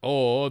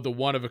 Or the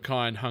one of a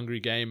kind Hungry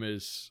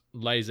Gamers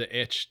laser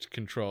etched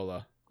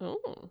controller.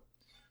 Oh.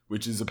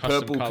 Which is a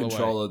Custom purple colorway.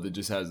 controller that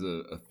just has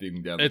a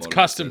thing down the It's bottom.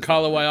 custom that says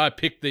colorway. I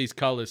picked these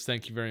colors.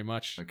 Thank you very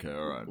much. Okay,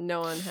 all right.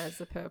 No one has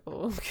the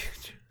purple.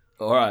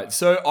 All right,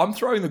 so I'm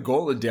throwing the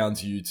gauntlet down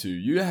to you two.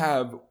 You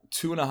have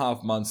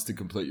 2.5 months to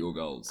complete your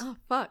goals. Oh,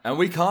 fuck. And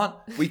we can't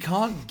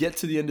get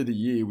to the end of the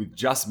year with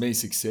just me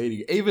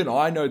succeeding. Even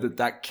I know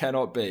that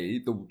cannot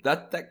be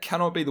that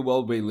cannot be the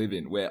world we live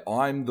in, where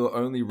I'm the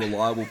only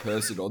reliable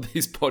person on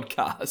this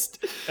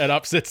podcast. It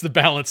upsets the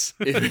balance.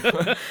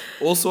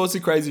 All sorts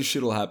of crazy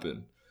shit will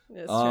happen.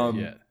 That's true.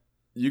 Yeah.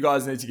 You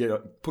guys need to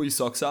pull your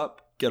socks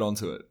up, get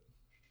onto it.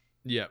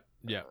 Yeah.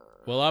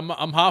 Well,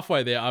 I'm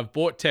halfway there. I've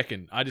bought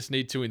Tekken. I just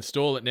need to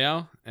install it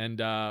now and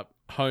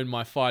hone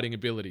my fighting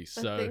abilities.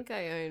 So I think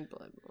I own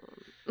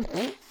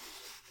Bloodborne.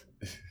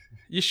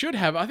 you should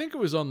have. I think it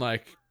was on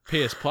like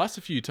PS Plus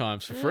a few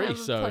times for free. I don't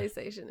have So a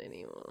PlayStation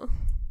anymore.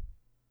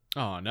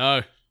 oh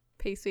no.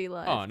 PC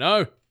Live. Oh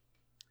no.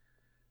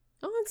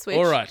 Oh, on Switch.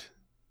 All right.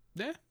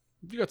 Yeah,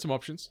 you got some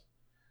options.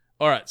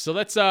 All right, so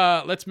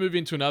let's move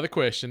into another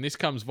question. This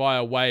comes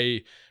via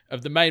way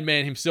of the main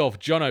man himself,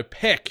 Jono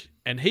Peck,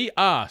 and he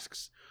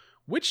asks,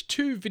 which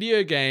two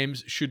video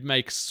games should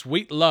make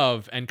sweet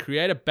love and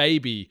create a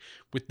baby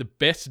with the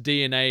best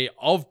DNA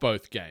of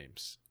both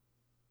games?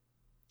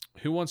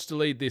 Who wants to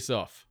lead this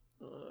off?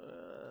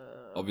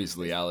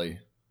 Obviously, Ali.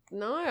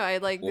 No, I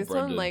like Or this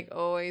Brendan. one. Like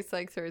always,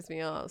 like throws me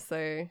off.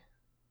 So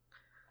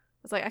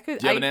it's like I could.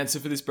 Do you have an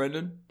answer for this,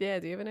 Brendan? Yeah.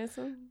 Do you have an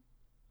answer?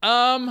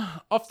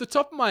 Off the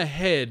top of my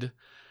head,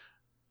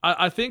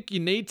 I think you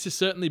need to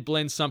certainly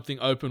blend something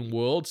open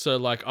world. So,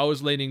 like, I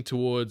was leaning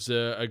towards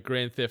a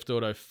Grand Theft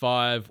Auto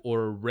 5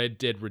 or a Red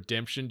Dead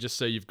Redemption, just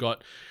so you've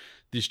got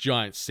this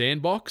giant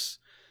sandbox.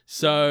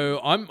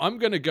 So, I'm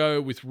going to go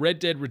with Red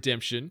Dead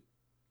Redemption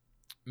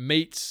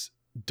meets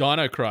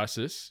Dino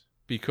Crisis,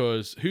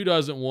 because who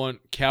doesn't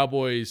want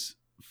cowboys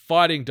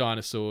fighting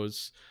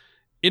dinosaurs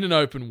in an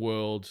open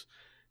world?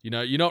 You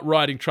know, you're not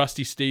riding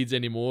trusty steeds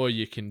anymore.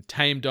 You can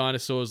tame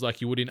dinosaurs like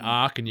you would in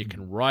Ark, and you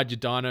can ride your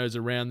dinos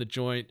around the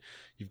joint.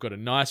 You've got a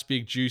nice,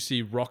 big,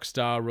 juicy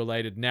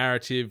Rockstar-related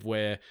narrative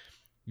where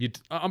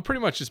I'm pretty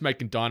much just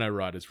making Dino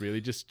Riders,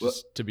 really, just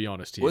to be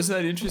honest here. Wasn't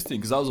that interesting?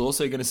 Because I was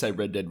also going to say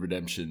Red Dead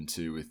Redemption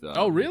 2 with...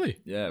 oh, really?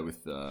 Yeah,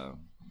 with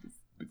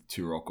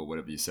Turok or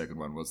whatever your second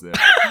one was there.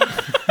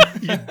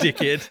 You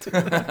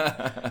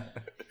dickhead.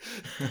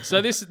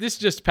 So this is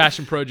just a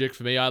passion project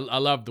for me. I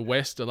love the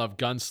West. I love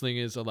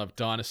gunslingers. I love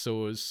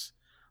dinosaurs.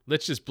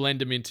 Let's just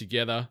blend them in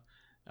together.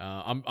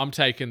 I'm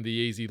taking the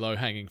easy,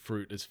 low-hanging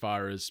fruit as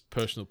far as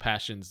personal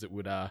passions that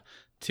would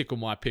tickle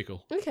my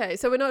pickle. Okay,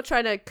 so we're not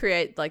trying to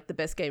create like the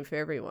best game for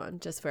everyone,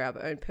 just for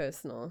our own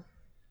personal.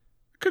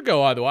 Could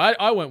go either way.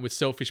 I went with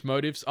selfish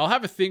motives. I'll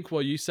have a think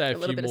while you say a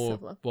little few bit of more.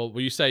 self-love. Well,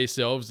 will you say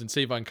yourselves and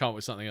see if I can come up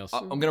with something else?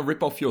 I'm going to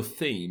rip off your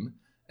theme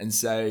and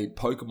say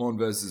Pokemon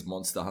versus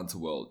Monster Hunter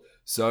World.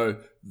 So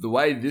the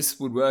way this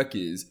would work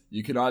is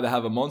you can either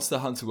have a Monster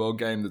Hunter World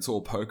game that's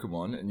all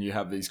Pokemon, and you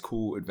have these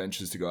cool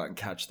adventures to go out and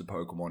catch the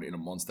Pokemon in a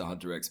Monster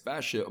Hunter X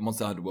fashion, a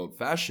Monster Hunter World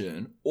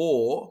fashion,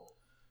 or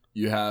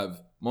you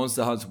have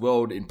Monster Hunter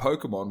World in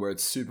Pokemon, where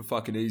it's super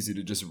fucking easy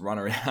to just run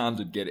around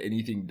and get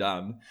anything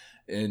done,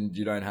 and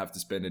you don't have to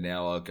spend an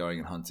hour going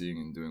and hunting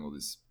and doing all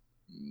this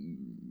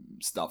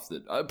stuff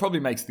that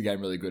probably makes the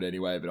game really good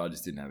anyway, but I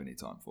just didn't have any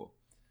time for.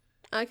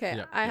 Okay,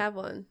 Yeah, I yeah. have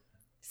one.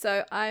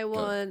 So I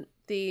want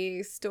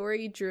the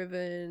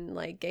story-driven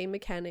like game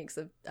mechanics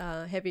of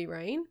Heavy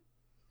Rain.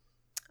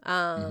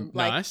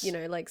 Nice.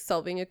 Like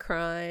solving a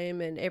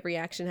crime and every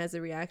action has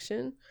a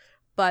reaction.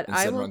 But And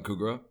I Senran want.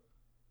 Kugura.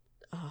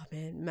 Oh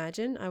man,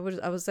 imagine I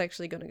was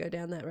actually going to go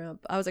down that route.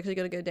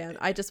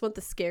 I just want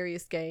the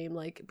scariest game,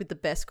 like with the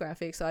best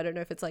graphics. So I don't know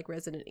if it's like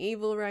Resident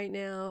Evil right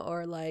now,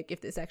 or like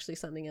if there's actually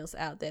something else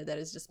out there that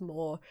is just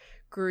more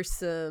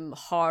gruesome,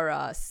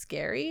 horror,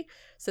 scary.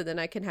 So then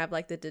I can have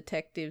like the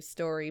detective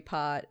story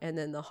part and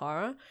then the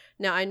horror.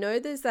 Now I know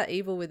there's that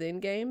Evil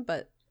Within game,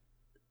 but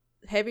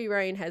Heavy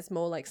Rain has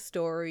more like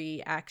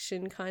story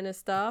action kind of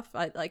stuff.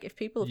 Like if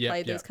people have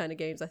played those kind of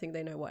games, I think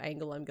they know what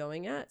angle I'm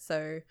going at.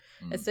 So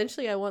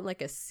essentially I want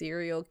like a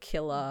serial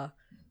killer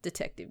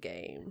detective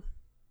game,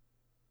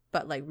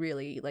 but like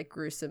really like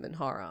gruesome and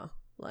horror,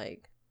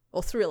 like,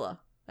 or thriller,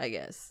 I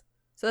guess.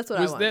 So that's what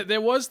I want.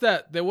 There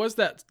was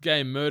that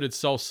game Murdered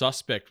Soul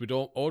Suspect, which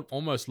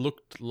almost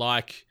looked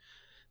like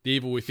The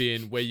Evil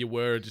Within, where you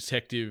were a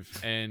detective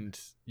and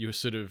you were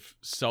sort of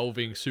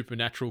solving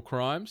supernatural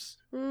crimes,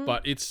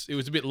 but it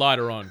was a bit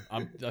lighter on.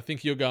 I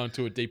think you're going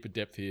to a deeper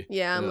depth here.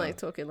 Yeah, I'm like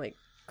talking like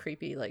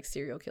creepy, like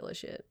serial killer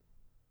shit.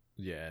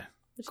 Yeah.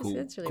 Which Cool.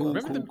 is really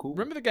Cool.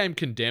 Remember the game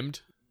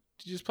Condemned?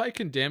 Did you just play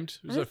Condemned?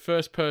 It was a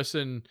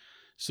first-person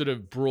sort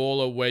of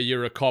brawler where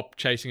you're a cop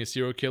chasing a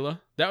serial killer.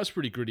 That was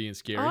pretty gritty and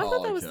scary. Oh, I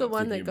thought that was okay, the I'm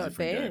one thinking that of a got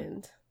different game.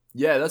 banned.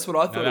 Yeah, that's what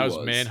I thought No, that it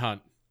was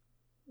Manhunt.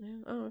 Yeah.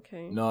 Oh,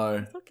 okay. No.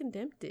 I thought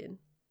Condemned did.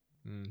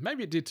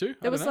 Maybe it did too.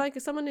 There was like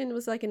someone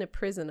was like in a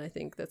prison. I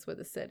think that's where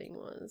the setting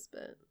was.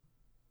 But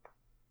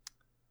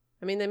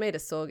I mean, they made a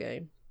Saw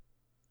game,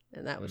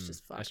 and that was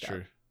just fucked That's up.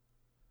 true.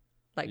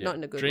 Like Yeah. not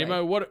in a good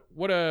Dreamo, way.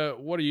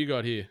 what do you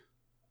got here?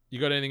 You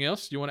got anything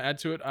else you want to add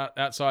to it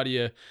outside of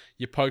your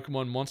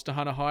Pokemon Monster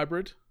Hunter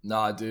hybrid?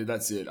 Nah, dude,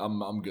 that's it.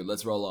 I'm good.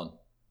 Let's roll on.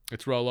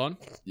 Let's roll on.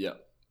 Yeah.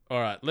 All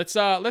right, let's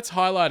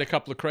highlight a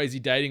couple of crazy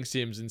dating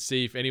sims and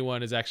see if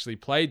anyone has actually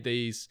played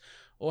these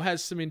or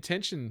has some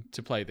intention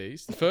to play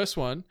these. The first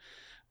one,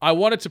 I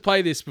wanted to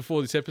play this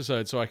before this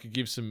episode so I could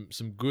give some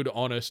good,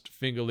 honest,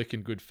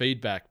 finger-licking good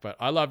feedback, but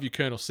I Love You,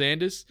 Colonel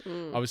Sanders.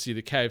 Obviously,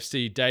 the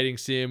KFC dating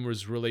sim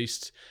was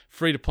released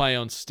free to play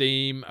on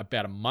Steam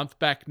about a month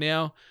back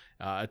now.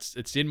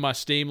 It's in my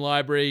Steam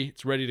library.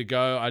 It's ready to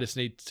go. I just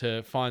need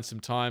to find some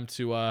time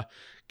to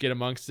get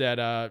amongst that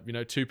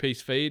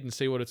 2-piece feed and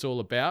see what it's all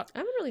about. I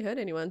haven't really heard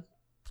anyone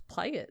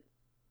play it.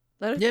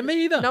 Yeah,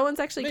 me either. No one's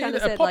actually kind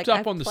of said it popped like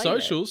up on the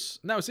socials,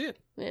 and that was it.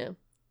 Yeah,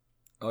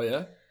 Oh,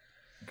 yeah?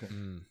 Okay.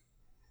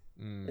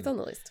 it's on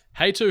the list.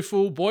 Hey to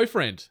Fool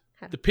Boyfriend,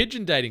 the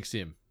pigeon dating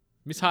sim.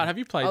 Miss Hart, have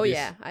you played Oh this?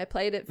 yeah, I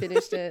played it,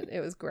 finished it.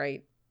 It was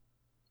great.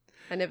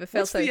 I never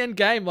felt What's the end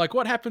game? Like,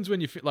 what happens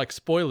when you like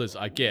spoilers?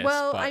 I guess.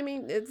 Well, but... I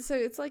mean,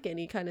 it's like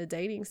any kind of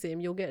dating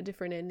sim. You'll get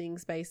different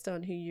endings based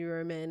on who you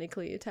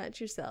romantically attach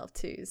yourself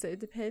to. So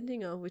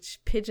depending on which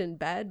pigeon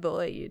bad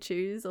boy you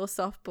choose or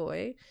soft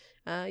boy,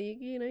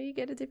 you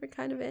get a different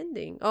kind of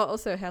ending. Oh,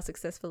 also how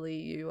successfly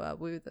you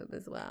woo them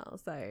as well.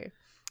 So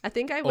I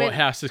think I went. Or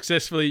how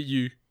successfully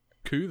you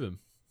coo them.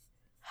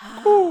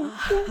 Yeah,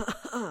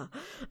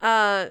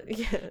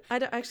 I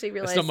don't actually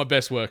realize. That's not my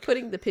best work.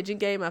 Putting the pigeon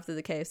game after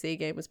the KFC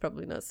game was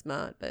probably not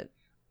smart, but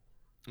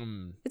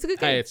it's a good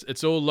game. Hey,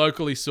 it's all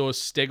locally sourced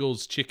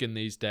Steggles chicken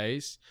these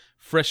days,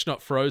 fresh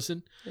not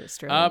frozen.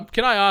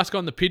 Can I ask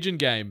on the pigeon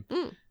game?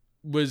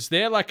 Was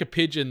there like a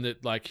pigeon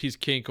that like his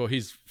kink or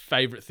his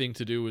favorite thing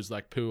to do was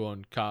like poo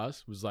on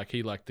cars? Was like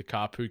he like the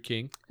car poo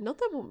king? Not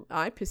that one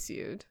I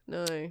pursued.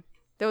 No,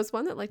 there was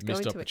one that liked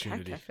Missed going to a cat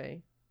opportunity.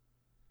 cafe,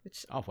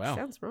 which wow.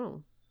 sounds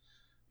wrong.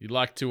 You'd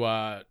like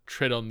to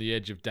tread on the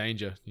edge of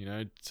danger,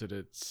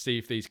 to see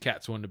if these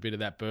cats want a bit of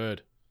that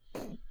bird.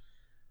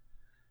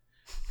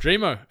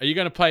 Dreamo, are you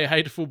going to play a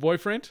hateful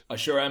boyfriend? I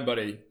sure am,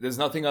 buddy. There's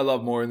nothing I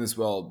love more in this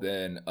world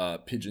than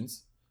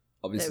pigeons,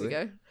 obviously.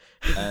 There we go.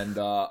 And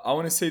I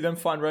want to see them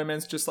find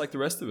romance just like the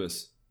rest of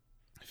us.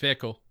 Fair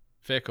call.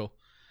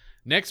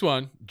 Next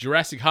one,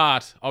 Jurassic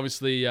Heart.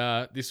 Obviously,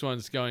 this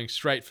one's going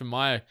straight for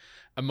my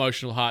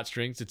emotional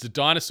heartstrings. It's a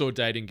dinosaur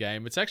dating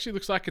game. It actually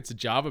looks like it's a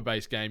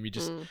Java-based game. You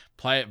just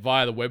play it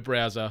via the web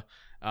browser.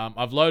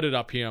 I've loaded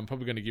up here. I'm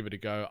probably going to give it a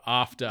go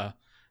after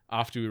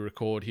we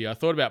record here. I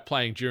thought about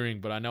playing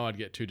during, but I know I'd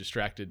get too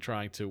distracted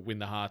trying to win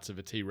the hearts of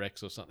a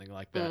T-Rex or something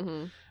like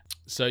that.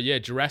 So yeah,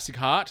 Jurassic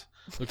Heart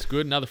looks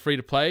good. Another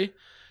free-to-play.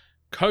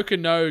 Kokoro,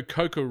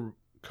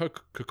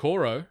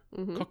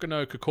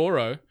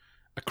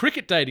 a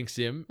cricket dating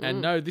sim.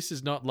 And no, this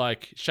is not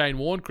like Shane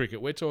Warne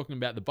cricket. We're talking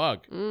about the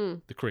bug,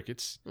 the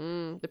crickets.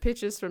 The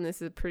pictures from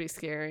this are pretty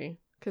scary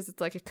because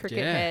it's like a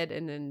cricket head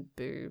and then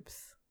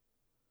boobs.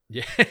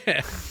 Yeah,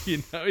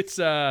 it's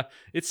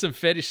some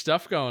fetish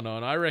stuff going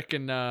on. I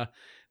reckon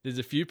there's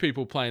a few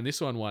people playing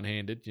this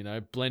one-handed.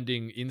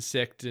 Blending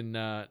insect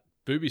and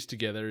boobies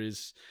together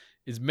is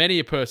many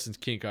a person's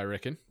kink, I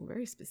reckon.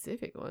 Very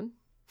specific one.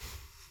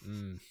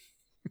 You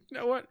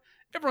know what?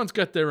 Everyone's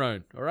got their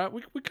own, all right?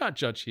 We can't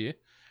judge here.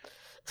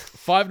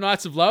 Five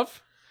Nights of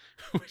Love,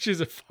 which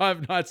is a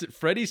Five Nights at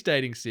Freddy's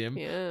dating sim.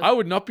 Yeah. I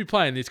would not be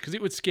playing this because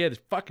it would scare the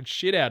fucking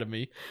shit out of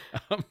me.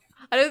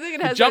 I don't think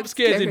it has the jump that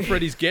scares scary. in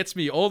Freddy's gets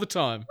me all the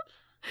time.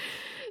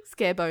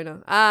 Scare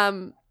boner.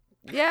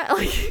 yeah,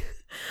 like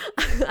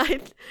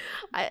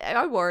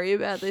I worry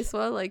about this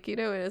one, like, you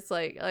know, and it's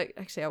like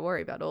actually I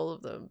worry about all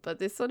of them, but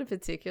this one in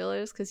particular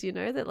is because you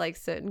know that like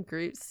certain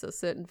groups or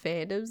certain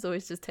fandoms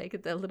always just take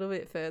it a little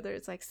bit further.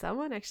 It's like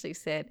someone actually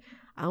said,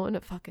 I want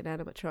a fucking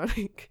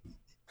animatronic.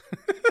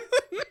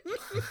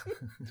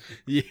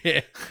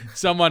 Yeah,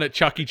 someone at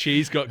Chuck E.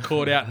 Cheese got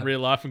caught out in real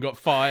life and got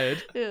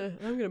fired. Yeah,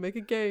 I'm gonna make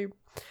a game.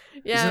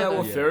 Yeah, Isn't that but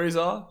what fairies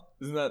are?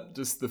 Isn't that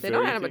just the they're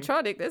fairy not thing?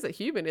 animatronic. There's a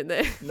human in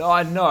there. No,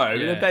 I know. But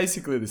Yeah. they're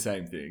basically the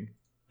same thing.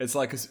 It's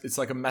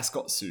like a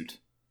mascot suit.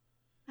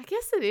 I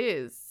guess it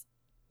is.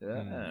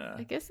 Yeah.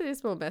 I guess it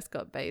is more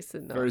mascot based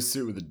than not. Fairy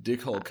suit with a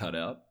dick hole cut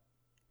out.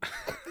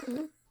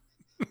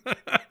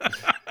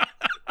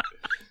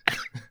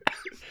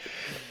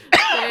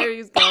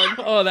 Fairy's gone.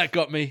 Oh, that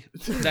got me.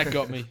 That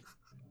got me.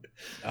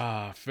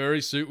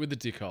 Furry suit with the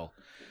dick hole.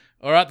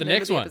 All right, the Name of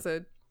next the one.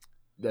 episode.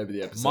 Name of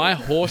the episode. My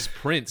Horse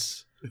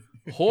Prince.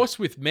 Horse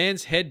with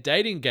man's head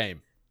dating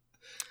game.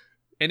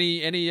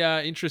 Any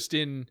interest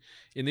in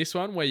this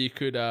one where you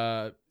could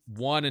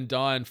wine and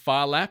dine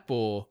Far Lap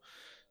or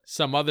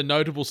some other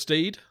notable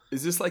steed?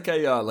 Is this like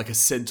a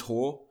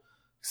centaur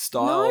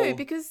style? No,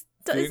 because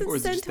thing, isn't or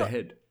is it just the centaur?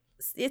 head?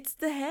 It's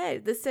the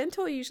head. The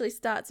centaur usually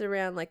starts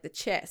around like the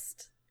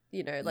chest.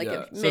 You know, like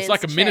Yeah. a So it's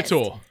like a man's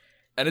minotaur. chest.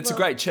 And it's a Well-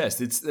 great chest.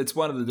 It's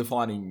one of the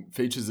defining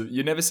features of.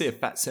 You never see a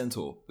fat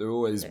centaur. They're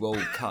always well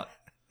cut.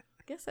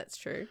 I guess that's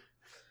true.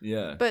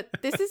 Yeah. But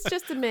this is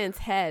just a man's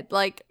head.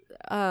 Like,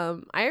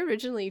 I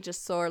originally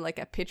just saw like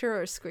a picture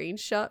or a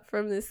screenshot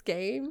from this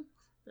game,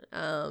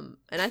 and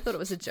I thought it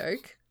was a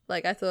joke.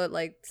 Like, I thought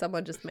like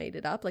someone just made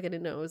it up. Like, I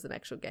didn't know it was an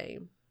actual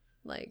game.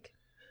 Like,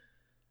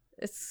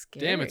 it's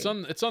scary. Damn, it's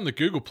on the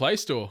Google Play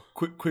Store.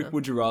 Quick.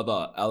 Would you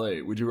rather,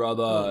 Ali? Would you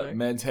rather Oh, no.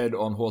 man's head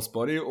on horse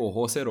body or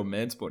horse head on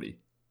man's body?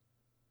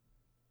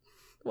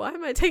 Why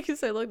am I taking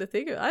so long to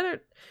think of it? I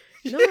don't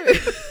know.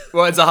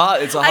 Well, it's a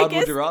hard I would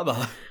guess- you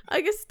rather. I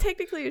guess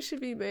technically it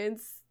should be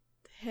man's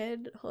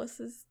head,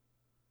 horse's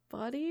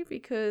body,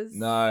 because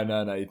No.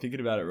 You're thinking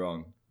about it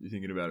wrong. You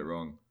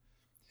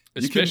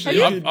can- Especially,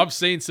 you can- I've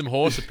seen some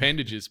horse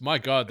appendages. My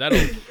God,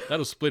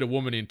 that'll split a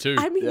woman in two.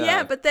 I mean, Yeah.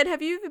 yeah, but then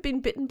have you ever been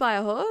bitten by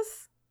a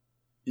horse?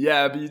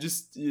 Yeah, but you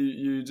just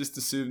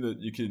assume that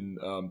you can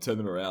turn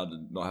them around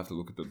and not have to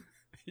look at them.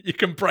 You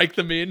can break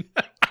them in.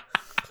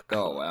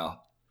 Oh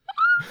wow.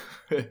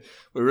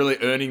 We're really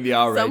earning the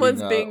R rating.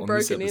 Someone's being on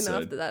this broken in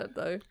episode. after that,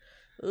 though.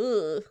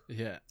 Ugh.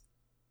 Yeah.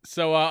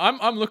 So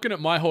I'm looking at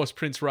My Horse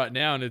Prince right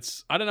now, and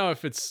I don't know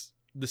if it's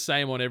the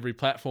same on every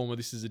platform or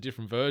this is a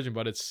different version,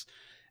 but it's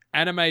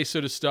anime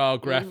sort of style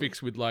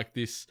graphics with like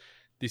this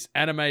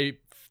anime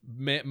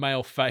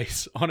male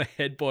face on a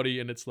head body,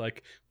 and it's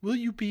like, will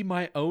you be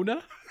my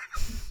owner?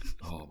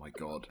 Oh my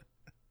god.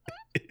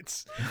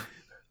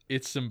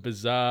 It's some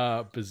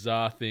bizarre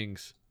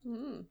things.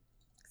 Mm.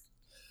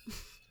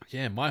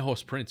 Yeah, My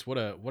Horse Prince. What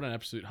an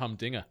absolute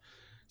humdinger.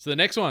 So the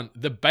next one,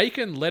 the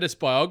Bacon Lettuce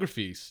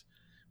Biographies,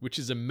 which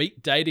is a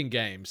meat dating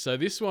game. So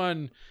this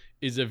one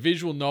is a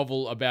visual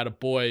novel about a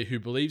boy who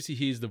believes he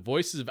hears the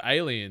voices of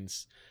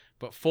aliens,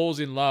 but falls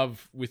in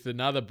love with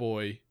another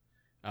boy.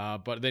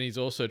 But then he's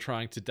also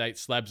trying to date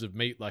slabs of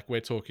meat, like we're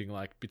talking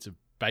like bits of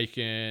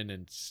bacon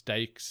and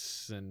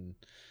steaks, and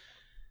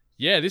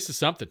yeah, this is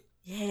something.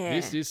 Yeah.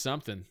 This is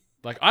something.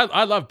 Like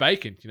I love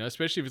bacon,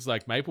 especially if it's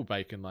like maple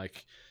bacon.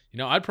 Like,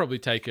 I'd probably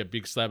take a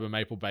big slab of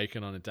maple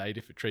bacon on a date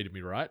if it treated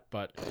me right.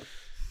 But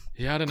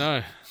yeah, I don't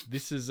know.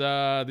 This is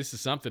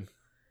something.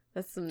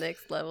 That's some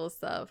next level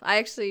stuff. I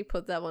actually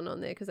put that one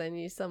on there because I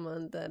knew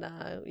someone that,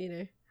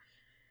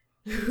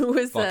 who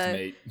was Fucked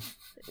meat.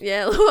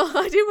 Yeah, well,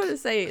 I didn't want to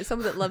say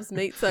someone that loves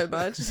meat so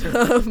much.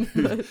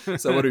 But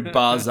Someone who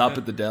bars up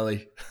at the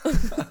deli.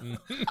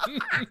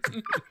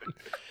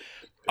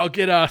 I'll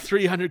get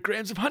 300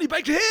 grams of honey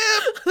baked ham.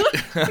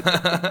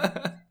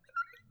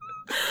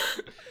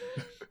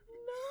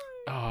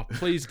 Oh,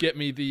 please get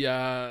me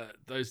the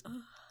those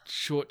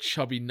short,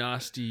 chubby,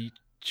 nasty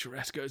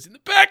churrascos in the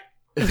back.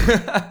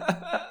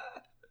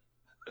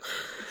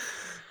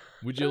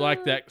 Would you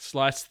like that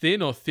sliced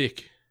thin or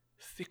thick?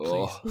 Thick, please.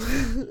 Oh.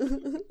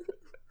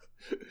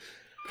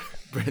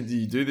 Brendan,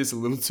 you do this a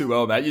little too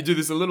well,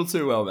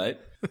 mate.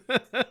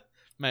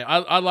 Mate,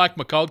 I like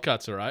my cold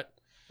cuts, all right?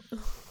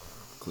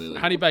 Clearly.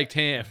 Honey baked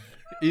ham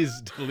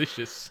is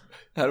delicious.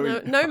 How do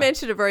we? no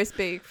mention of roast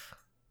beef.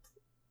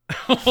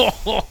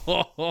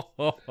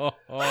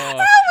 Oh,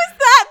 Was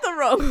that the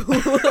wrong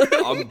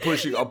one? I'm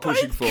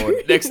pushing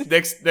forward.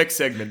 Next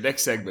segment.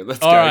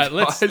 Let's All go. right,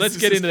 let's guys.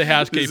 get into the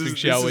housekeeping,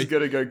 shall This we? is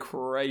gonna go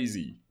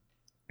crazy.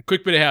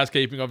 Quick bit of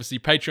housekeeping, obviously,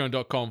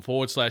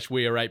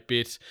 patreon.com/we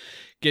are8bit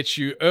gets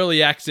you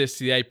early access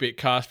to the 8-bit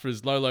cast for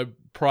as low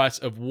price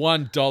of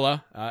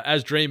 $1.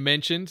 As Dream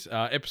mentioned,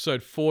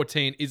 episode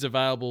 14 is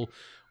available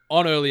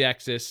on early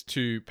access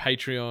to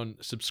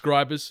Patreon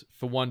subscribers.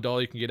 For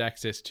 $1, you can get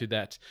access to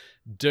that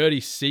dirty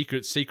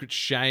secret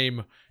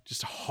shame,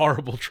 just a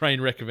horrible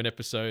train wreck of an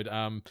episode.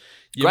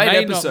 You Great may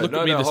episode. not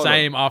look at me the hold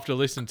same after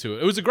listening to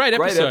it. It was a great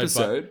Great episode.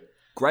 episode.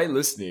 Great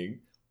listening.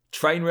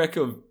 train wreck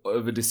of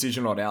a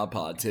decision on our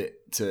part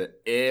to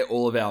air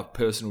all of our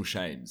personal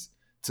shames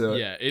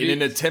in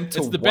an attempt to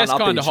it's the best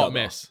kind of hot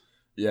mess.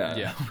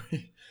 Yeah.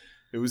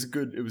 It was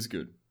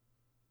good.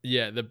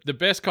 Yeah, the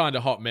best kind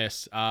of hot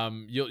mess.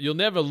 You'll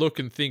never look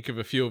and think of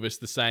a few of us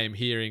the same,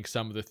 hearing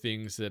some of the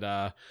things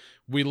that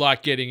we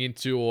like getting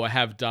into or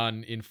have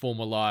done in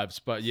former lives.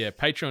 But yeah,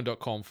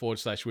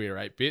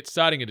 patreon.com/weare8bit.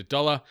 Starting at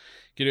 $1,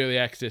 get early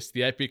access to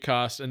the 8-Bit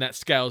Cast, and that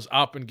scales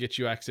up and gets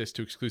you access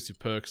to exclusive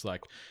perks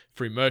like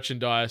free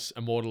merchandise,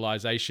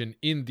 immortalization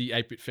in the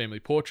 8-Bit Family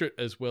Portrait,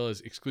 as well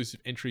as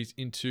exclusive entries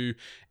into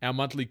our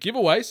monthly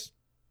giveaways.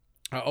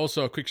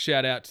 Also, a quick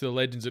shout out to the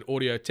legends at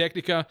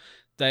Audio-Technica.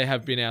 They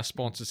have been our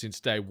sponsor since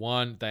day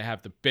one. They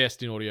have the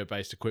best in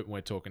audio-based equipment.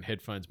 We're talking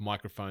headphones,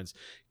 microphones,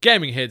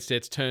 gaming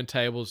headsets,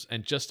 turntables,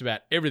 and just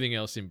about everything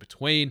else in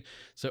between.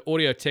 So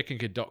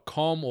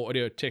audiotechnica.com or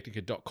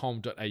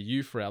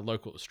audiotechnica.com.au for our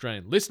local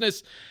Australian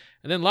listeners.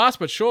 And then last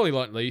but surely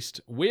not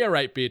least,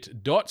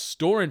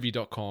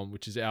 weare8bit.storeenvy.com,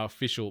 which is our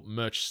official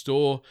merch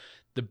store.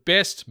 The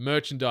best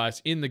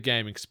merchandise in the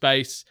gaming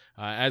space.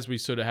 As we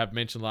sort of have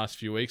mentioned last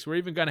few weeks, we're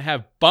even going to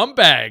have bum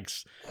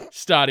bags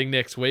starting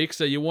next week.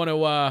 So you want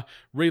to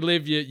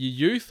relive your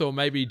youth or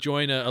maybe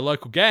join a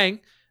local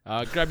gang,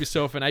 grab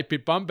yourself an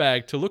 8-bit bum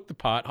bag to look the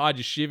part, hide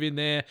your Shiv in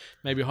there,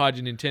 maybe hide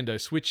your Nintendo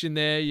Switch in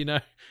there,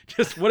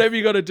 just whatever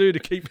you got to do to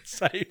keep it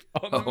safe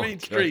on the mean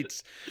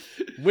streets.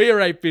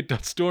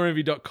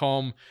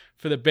 Weare8bit.storeenvy.com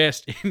for the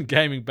best in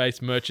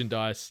gaming-based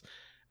merchandise.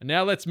 And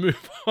now let's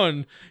move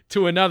on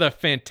to another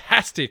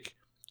fantastic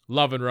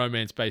love and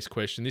romance-based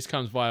question. This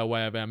comes via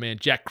way of our man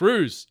Jack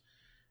Cruz.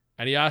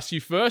 And he asks you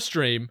first,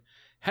 Dream,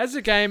 has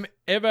a game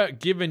ever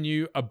given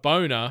you a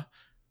boner,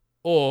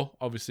 or,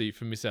 obviously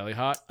for Miss Ellie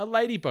Hart, a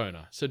lady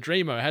boner? So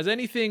Dreamo, has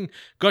anything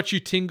got you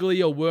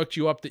tingly or worked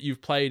you up that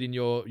you've played in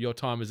your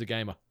time as a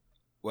gamer?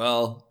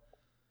 Well,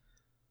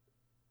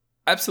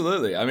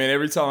 absolutely. I mean,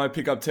 every time I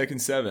pick up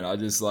Tekken 7,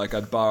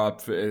 I'd bar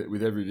up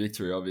with every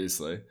victory,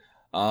 obviously.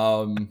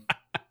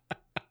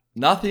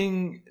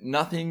 Nothing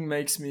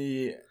makes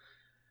me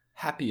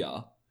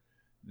happier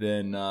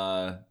than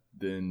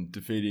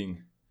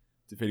defeating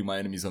my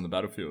enemies on the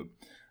battlefield.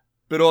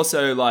 But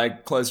also,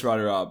 close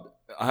runner-up,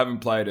 I haven't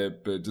played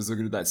it, but just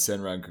looking at that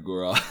Senran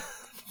Kagura.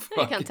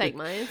 You can't take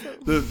my answer.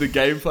 The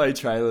gameplay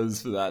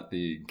trailers for that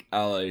thing,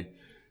 Ali,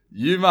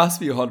 you must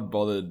be hot and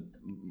bothered,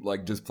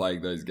 just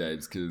playing those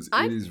games, because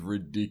it is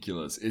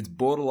ridiculous. It's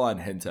borderline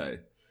hentai.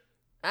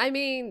 I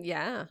mean,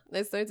 yeah,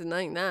 there's no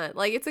denying that.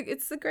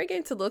 It's a great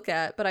game to look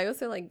at, but I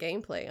also like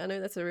gameplay. I know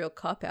that's a real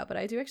cop-out, but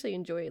I do actually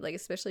enjoy it,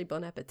 especially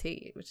Bon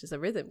Appetit, which is a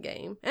rhythm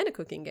game and a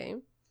cooking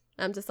game.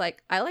 I'm just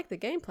I like the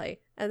gameplay,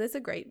 and there's a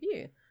great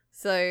view.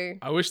 So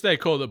I wish they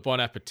called it Bon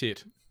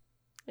Appetit.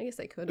 I guess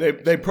they could.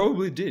 They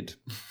probably did.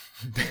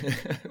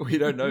 We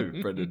don't know,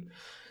 Brendan.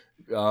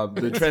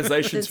 The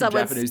translations from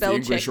Japanese to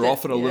English are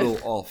often a little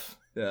off.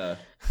 Yeah.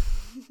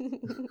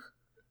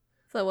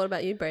 So what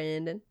about you,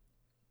 Brandon?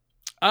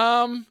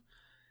 Yeah,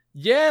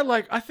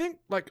 I think,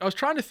 I was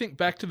trying to think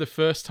back to the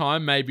first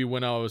time maybe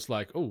when I was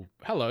oh,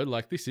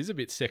 hello, this is a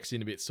bit sexy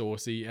and a bit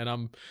saucy, and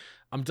I'm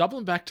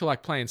doubling back to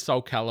playing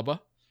Soul Calibur.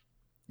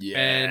 Yeah.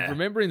 And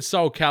remember in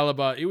Soul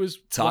Calibur, it was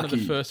one of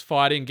the first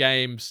fighting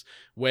games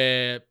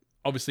where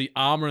obviously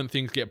armor and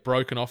things get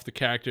broken off the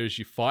character as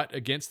you fight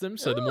against them.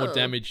 So the more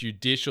damage you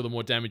dish or the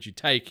more damage you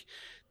take,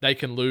 they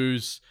can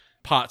lose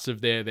parts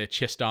of their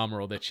chest armor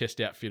or their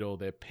chest outfit or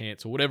their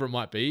pants or whatever it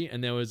might be.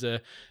 And there was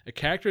a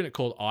character in it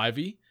called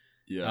Ivy.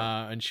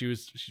 Yeah. And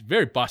she's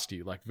very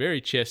busty, very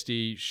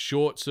chesty,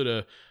 short, sort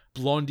of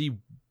blondie,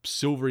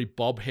 silvery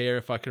bob hair,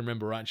 if I can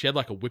remember right. And she had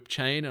a whip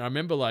chain. And I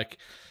remember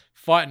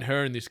fighting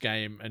her in this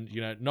game and,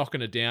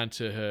 knocking her down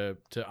to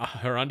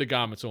her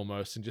undergarments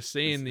almost, and just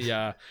seeing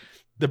the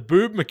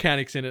boob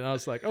mechanics in it. And I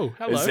was like, oh,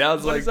 hello. It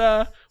sounds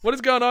what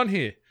is going on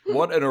here?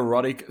 What an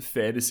erotic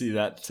fantasy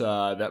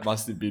that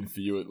must have been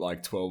for you at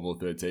 12 or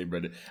 13,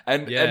 Brendan.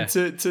 And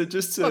to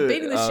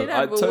beating the shit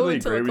out of a totally woman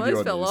agree with you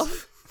on fell this.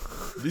 off.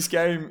 This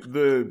game,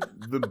 the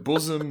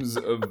bosoms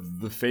of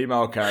the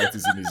female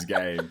characters in this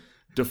game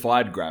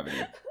defied gravity.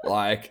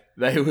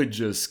 They would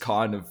just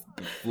kind of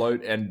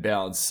float and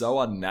bounce so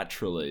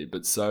unnaturally,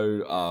 but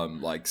so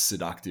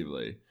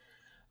seductively.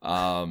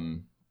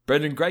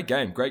 Brendan, great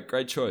game,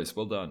 great choice,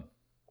 well done.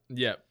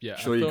 Yeah.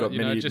 Sure, you got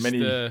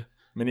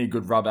many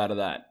good rub out of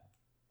that.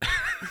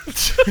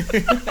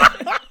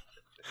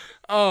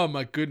 Oh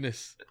my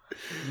goodness.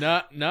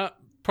 No.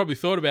 Probably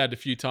thought about it a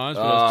few times,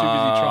 but I was too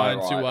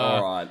busy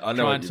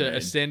trying to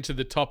ascend to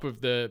the top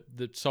of the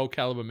Soul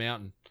Calibur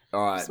mountain.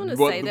 All right. I just want to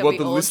What say that the we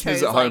all listeners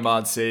chose, at home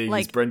aren't seeing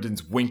is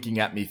Brendan's winking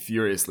at me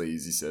furiously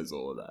as he says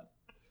all of that.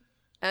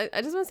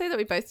 I just want to say that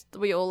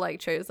we all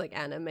chose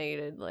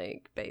animated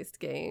based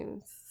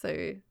games.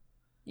 So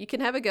you can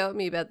have a go at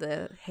me about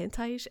the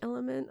hentai-ish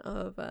element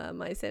of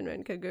my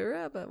Senran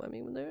Kagura, but I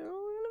mean they're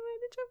all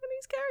animated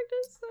Japanese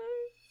characters. So.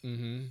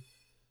 Mm-hmm.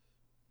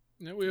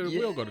 Yeah,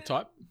 we all got a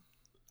type.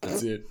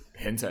 That's it.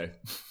 Hentai.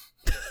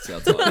 It's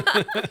our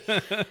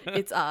type.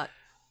 It's art.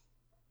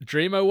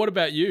 Dreamo, what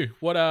about you?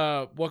 What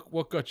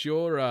got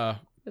your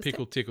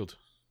pickle tickled?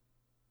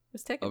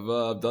 Was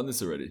Tekken? I've done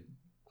this already.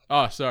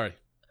 Oh, sorry.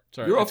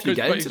 You're off your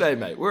game today,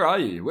 mate. Where are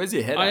you? Where's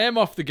your head? I am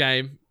off the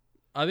game.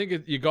 I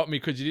think you got me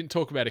because you didn't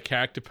talk about a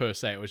character per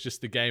se. It was just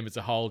the game as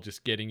a whole,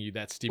 just getting you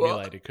that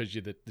stimulated because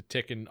you're the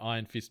Tekken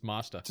Iron Fist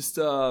master. Just,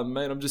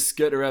 mate, I'm just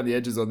skirting around the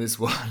edges on this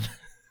one.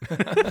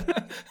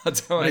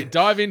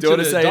 Dive into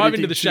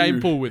the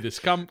shame pool with us.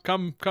 Come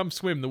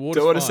swim. The water's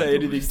Don't want to fine. say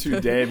anything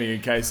too damning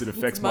in case it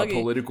affects my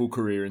political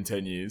career in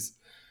 10 years.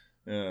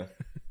 Yeah.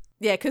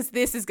 Yeah, because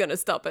this is going to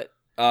stop it.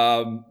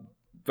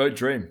 Vote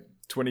Dream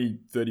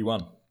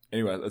 2031.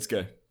 Anyway, let's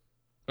go.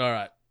 All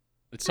right.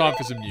 It's time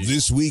for some news.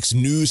 This week's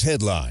news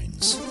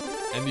headlines.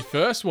 And the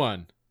first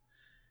one.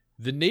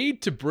 The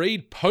need to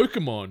breed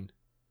Pokemon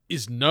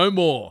is no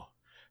more.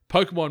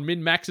 Pokemon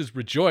min-maxers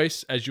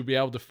rejoice as you'll be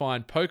able to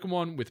find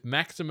Pokemon with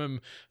maximum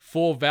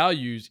 4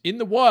 values in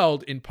the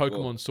wild in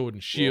Pokemon Sword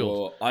and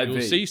Shield.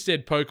 You'll see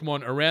said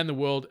Pokemon around the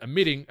world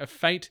emitting a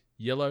faint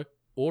yellow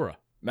aura.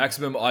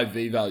 Maximum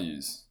IV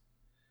values.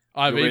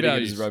 IV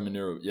values. Roman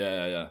numeral.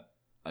 Yeah.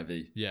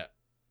 IV. Yeah.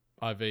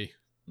 IV.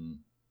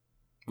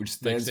 Which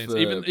stands for...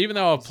 Even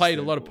though I've played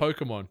a lot of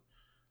Pokemon.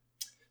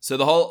 So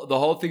the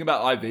whole thing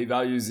about IV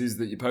values is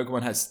that your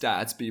Pokemon has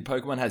stats, but your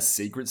Pokemon has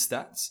secret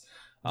stats.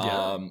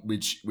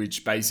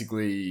 Which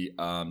basically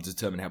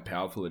determine how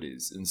powerful it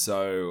is. And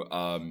so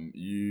a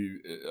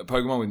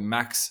Pokemon with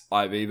max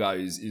IV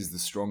values is the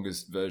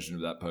strongest version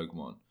of that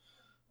Pokemon.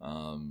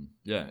 And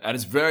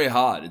it's very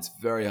hard. It's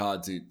very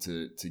hard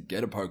to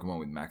get a Pokemon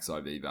with max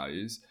IV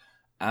values.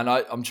 And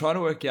I'm trying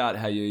to work out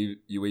how you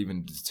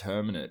even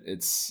determine it.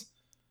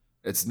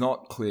 It's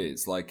not clear.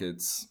 It's like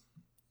it's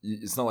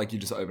not like you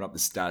just open up the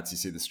stats, you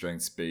see the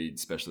strength, speed,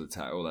 special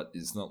attack, all that.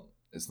 It's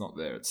not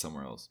there. It's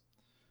somewhere else.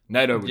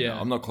 NATO would know.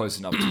 I'm not close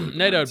enough to it.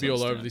 NATO would be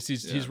all over this.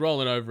 He's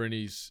rolling over in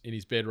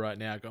his bed right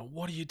now going,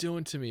 what are you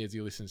doing to me as he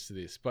listens to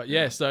this? But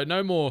so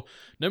no more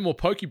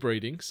Poke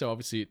breeding. So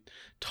obviously it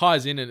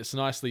ties in and it's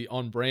nicely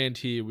on brand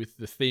here with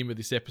the theme of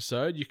this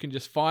episode. You can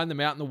just find them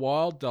out in the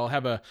wild. They'll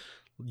have a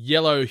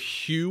yellow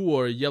hue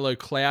or a yellow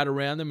cloud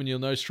around them and you'll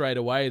know straight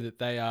away that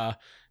they are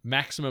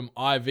maximum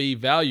IV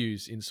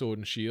values in Sword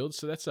and Shield.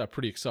 So that's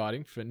pretty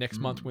exciting for next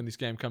month when this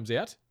game comes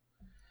out.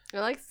 I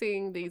like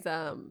seeing these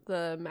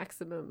the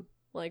maximum,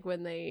 like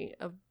when they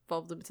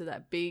evolve them to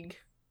that big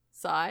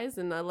size,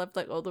 and I love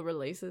like all the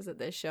releases that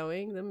they're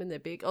showing them and they're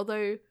big.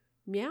 Although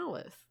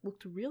Meowth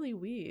looked really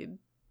weird.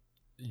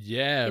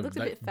 Yeah, he looked a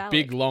bit phallic.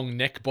 Big long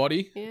neck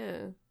body.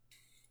 Yeah,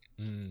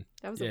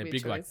 that was a weird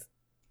big choice. like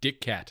Dick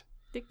Cat.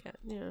 Dick Cat,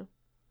 yeah.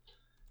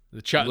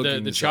 The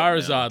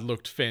Charizard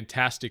looked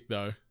fantastic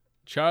though.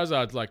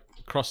 Charizard's like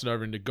crossing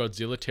over into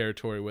Godzilla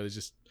territory where there's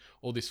just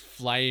all this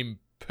flame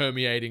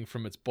permeating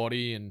from its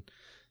body and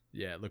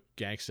look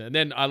gangster. And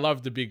then I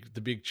love the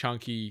big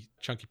chunky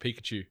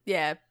Pikachu.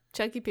 Yeah,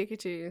 chunky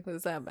Pikachu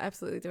was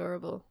absolutely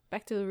adorable.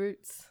 Back to the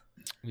roots.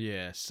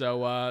 Yeah.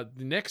 So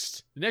the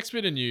next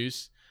bit of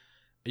news.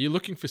 Are you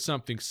looking for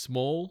something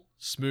small,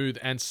 smooth,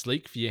 and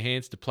sleek for your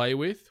hands to play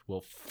with?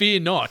 Well, fear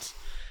not,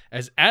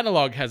 as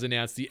Analog has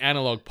announced the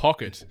Analog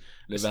Pocket,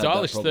 a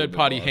stylish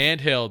third-party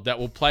handheld that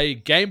will play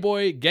Game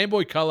Boy, Game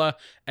Boy Color,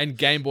 and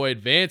Game Boy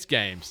Advance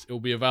games. It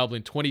will be available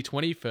in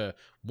 2020 for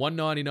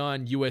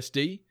 $199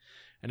 USD,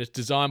 and it's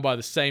designed by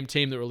the same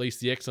team that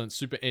released the excellent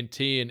Super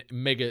NT and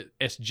Mega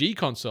SG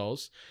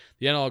consoles.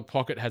 The Analog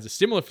Pocket has a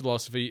similar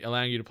philosophy,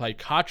 allowing you to play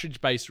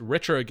cartridge-based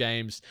retro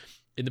games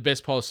in the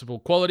best possible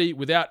quality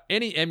without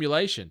any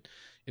emulation.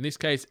 In this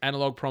case,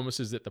 Analog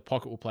promises that the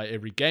Pocket will play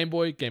every Game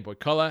Boy, Game Boy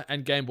Color,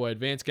 and Game Boy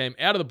Advance game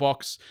out of the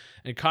box,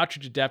 and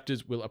cartridge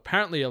adapters will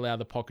apparently allow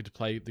the Pocket to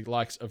play the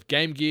likes of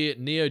Game Gear,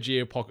 Neo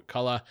Geo Pocket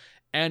Color,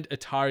 and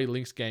Atari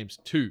Lynx games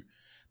too.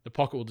 The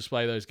Pocket will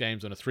display those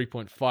games on a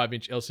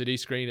 3.5-inch LCD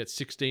screen at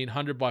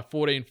 1600 by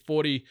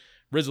 1440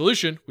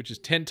 resolution, which is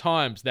 10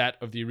 times that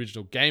of the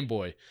original Game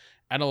Boy.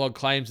 Analog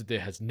claims that there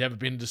has never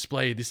been a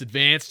display this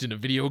advanced in a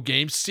video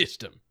game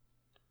system.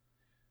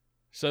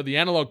 So the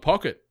Analog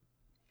Pocket,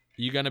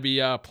 are you going to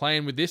be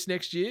playing with this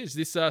next year? Is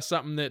this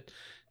something that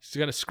is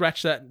going to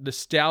scratch that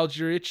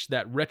nostalgia itch,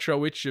 that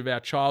retro itch of our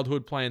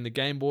childhood playing the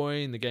Game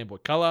Boy and the Game Boy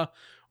Color?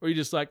 Or are you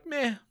just like,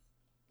 meh,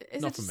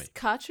 Is not it for me? just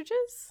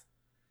cartridges?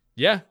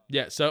 Yeah.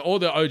 So all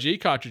the OG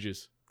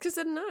cartridges. Because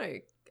no,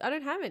 I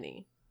don't have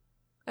any.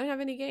 I don't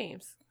have any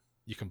games.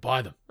 You can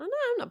buy them. Oh, no,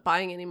 I'm not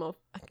buying any more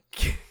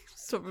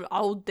sort of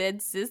old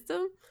dead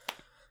system.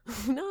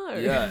 No.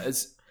 Yeah,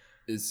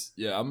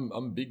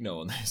 I'm big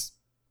no on this.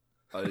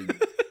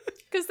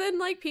 Because then,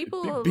 like,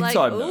 people are big like,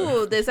 time, "Oh,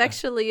 no." there's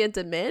actually a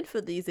demand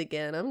for these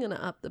again. I'm gonna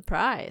up the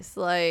price."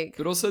 Like,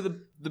 But also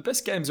the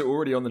best games are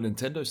already on the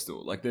Nintendo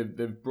store. Like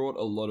they've brought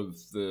a lot of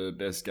the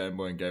best Game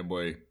Boy and Game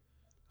Boy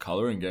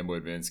Color and Game Boy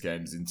Advance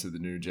games into the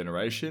new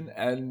generation,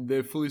 and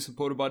they're fully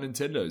supported by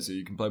Nintendo. So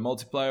you can play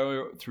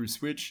multiplayer through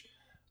Switch.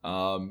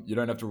 You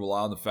don't have to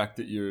rely on the fact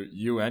that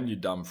you and your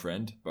dumb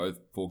friend both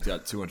forked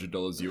out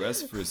 $200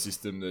 US for a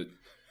system that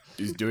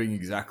is doing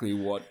exactly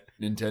what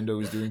Nintendo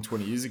was doing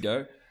 20 years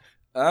ago.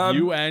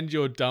 You and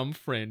your dumb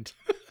friend.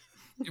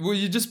 Well,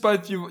 you just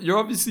both you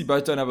obviously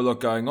both don't have a lot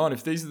going on.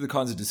 If these are the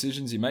kinds of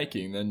decisions you're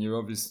making, then you're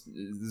obviously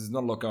there's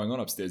not a lot going on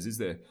upstairs, is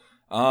there?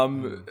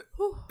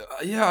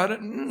 Yeah, I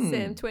don't.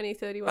 Sam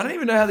 2031. I don't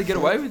even know how they get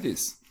away with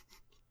this.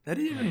 How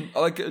do you even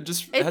how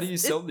do you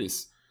sell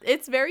this?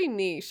 It's very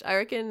niche. I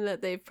reckon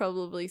that they've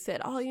probably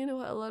said, oh, you know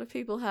what? A lot of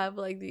people have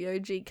like the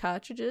OG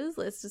cartridges.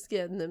 Let's just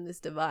get them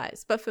this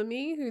device. But for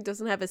me, who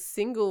doesn't have a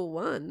single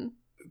one.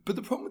 But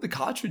the problem with the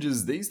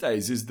cartridges these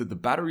days is that the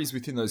batteries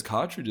within those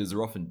cartridges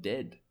are often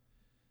dead.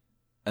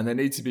 And they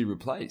need to be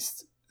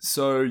replaced.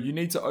 So you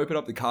need to open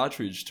up the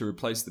cartridge to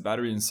replace the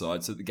battery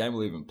inside so that the game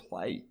will even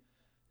play.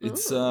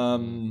 What are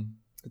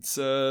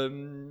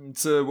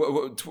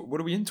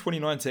we in,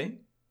 2019?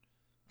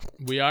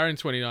 We are in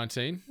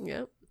 2019.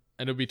 Yep.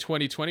 And it'll be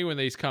 2020 when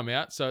these come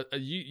out. So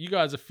you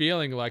guys are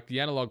feeling like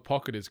the analog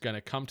pocket is going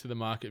to come to the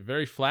market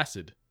very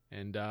flaccid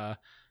and,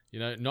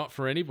 not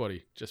for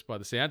anybody, just by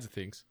the sounds of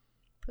things.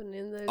 Putting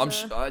in those.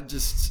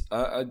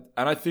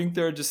 I think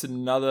there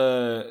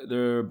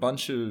are a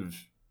bunch of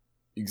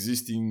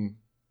existing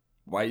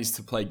ways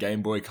to play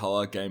Game Boy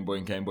Color, Game Boy,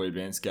 and Game Boy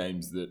Advance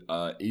games that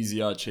are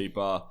easier,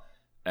 cheaper,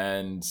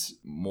 and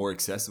more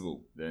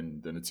accessible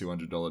than a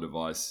 $200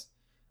 device.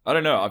 I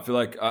don't know. I feel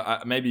like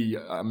maybe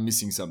I'm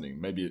missing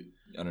something. Maybe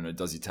I don't know.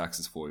 Does your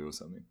taxes for you or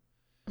something?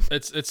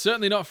 It's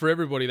certainly not for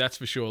everybody. That's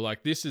for sure.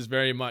 Like this is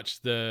very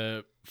much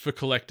for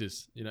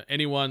collectors.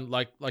 Anyone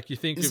like you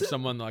think of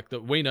someone like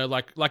that we know,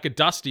 like a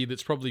Dusty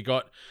that's probably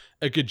got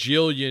a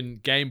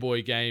gajillion Game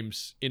Boy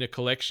games in a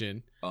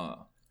collection,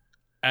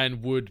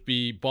 and would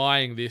be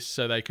buying this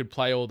so they could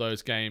play all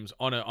those games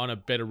on a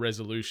better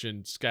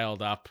resolution,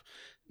 scaled up,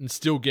 and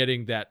still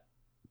getting that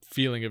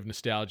feeling of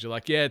nostalgia.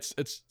 Like, yeah,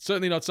 it's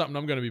certainly not something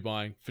I'm going to be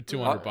buying for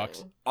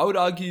 $200. I would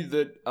argue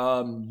that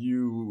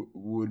you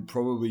would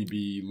probably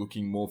be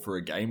looking more for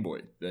a Game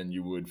Boy than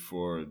you would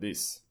for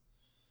this.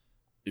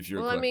 If you're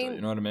a collector,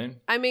 you know what I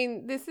mean? I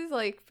mean, this is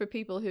like for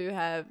people who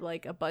have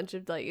like a bunch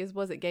of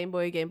was it Game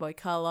Boy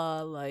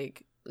Color,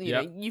 like you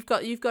know, you've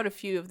got a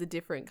few of the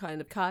different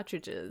kind of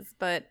cartridges,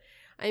 but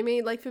I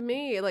mean, like for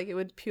me, like it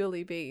would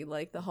purely be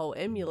like the whole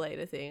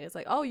emulator thing. It's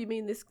like, oh, you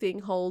mean this thing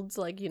holds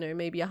like,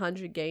 maybe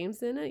 100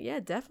 games in it? Yeah,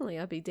 definitely,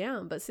 I'd be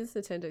down. But since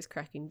Nintendo's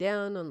cracking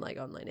down on like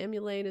online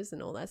emulators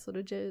and all that sort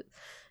of jizz,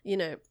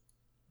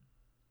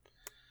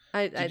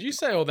 Did you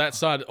say all that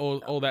sort of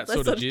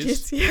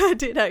jizz? Yeah, I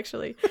did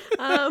actually.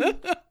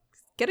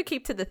 Gotta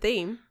keep to the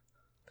theme.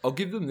 I'll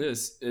give them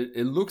this.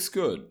 It looks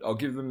good. I'll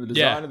give them the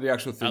design of the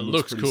actual thing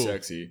looks pretty cool.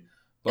 Sexy.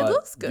 But it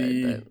looks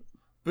good.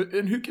 But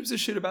who gives a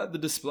shit about the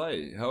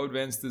display? How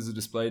advanced does a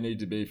display need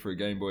to be for a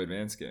Game Boy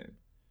Advance game?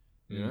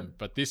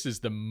 But this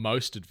is the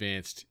most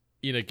advanced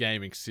in a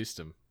gaming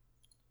system.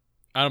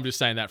 And I'm just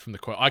saying that from the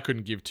quote. I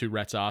couldn't give two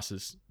rats'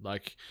 asses.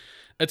 Like,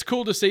 it's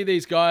cool to see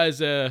these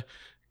guys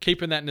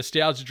keeping that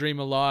nostalgia dream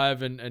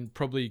alive and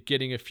probably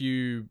getting a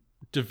few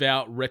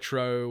devout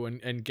retro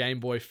and Game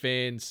Boy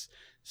fans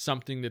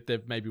something that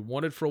they've maybe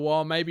wanted for a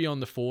while. Maybe on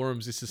the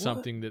forums, this is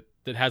something that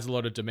has a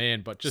lot of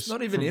demand, but just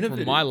not even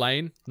from my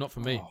lane, not for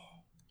me.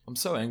 I'm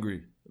so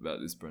angry about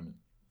this, Brendan.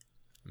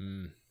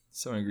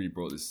 So angry you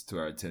brought this to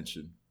our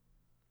attention.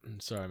 I'm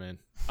sorry, man.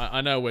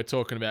 I know we're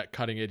talking about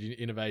cutting edge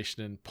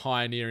innovation and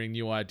pioneering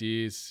new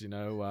ideas.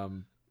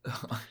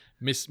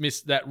 Miss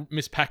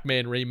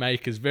Pac-Man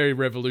remake is very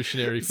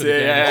revolutionary for the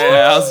game.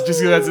 Yeah, I was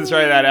just about to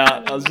throw that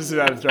out.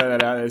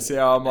 there. See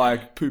how I'm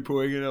like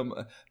poo-pooing it.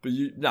 But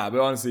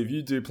honestly, if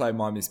you do play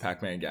my Miss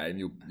Pac-Man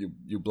game,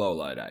 you'll blow a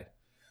load, eh?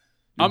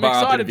 I'm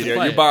excited to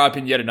play. You'll bar up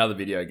in yet another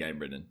video game,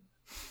 Brendan.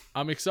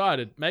 I'm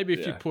excited. Maybe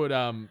if you put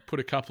a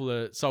couple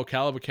of Soul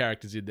Calibur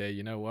characters in there,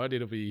 you know what?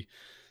 It'll be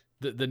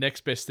the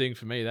next best thing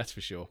for me. That's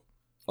for sure.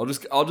 I'll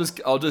cut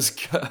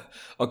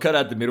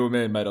out the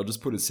middleman, mate. I'll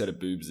just put a set of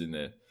boobs in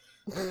there.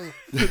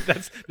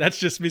 that's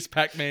just Miss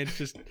Pac-Man.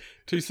 Just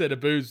two set of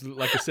boobs,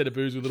 like a set of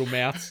boobs with little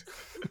mouths.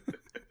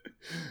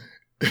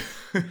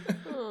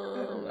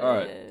 Oh, all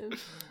right.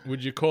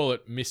 Would you call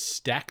it Miss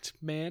Stacked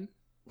Man?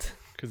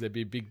 Because there'd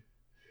be big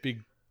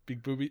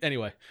boobies.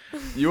 Anyway,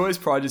 you always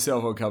pride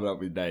yourself on coming up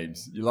with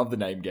names. You love the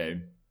name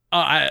game.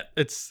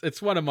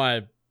 It's one of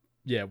my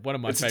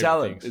favorite it's a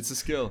talent. things. It's a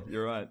skill.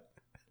 You're right.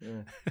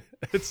 Yeah.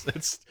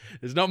 it's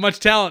there's not much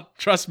talent.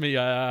 Trust me.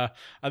 I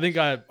think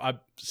I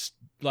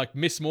like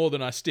miss more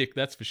than I stick.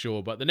 That's for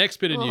sure. But the next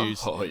bit of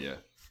news. Oh yeah.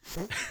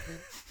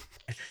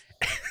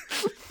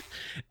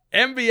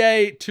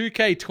 NBA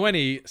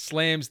 2K20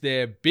 slams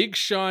their big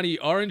shiny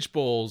orange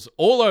balls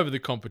all over the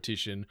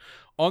competition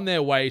on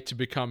their way to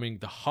becoming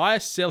the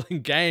highest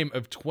selling game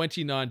of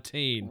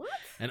 2019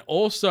 and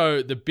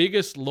also the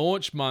biggest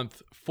launch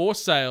month for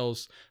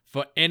sales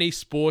for any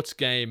sports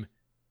game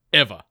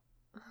ever.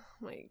 Oh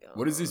my God.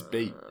 What does this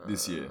beat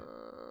this year?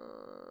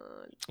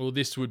 Well,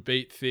 this would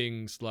beat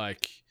things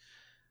like,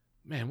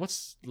 man,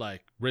 what's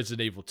like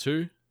Resident Evil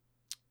 2,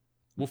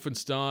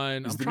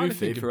 Wolfenstein. I'm trying to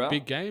think of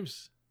big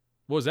games.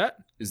 What was that?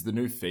 Is the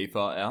new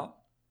FIFA out?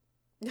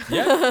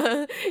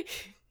 Yeah.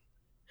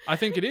 I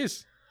think it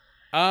is.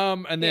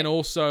 And then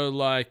also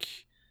like,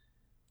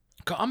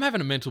 God, I'm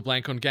having a mental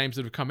blank on games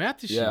that have come out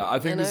this year. Yeah, I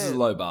think this is a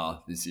low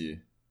bar this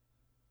year.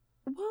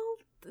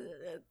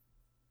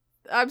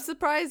 I'm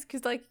surprised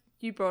because, like,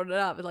 you brought it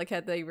up, like,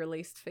 had they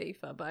released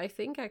FIFA? But I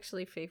think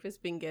actually FIFA's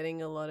been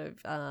getting a lot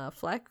of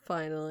flack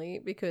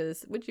finally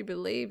because, would you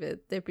believe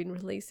it, they've been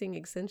releasing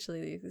essentially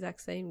the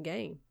exact same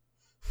game.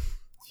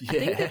 Yeah. I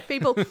think that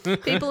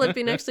people have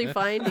been actually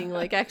finding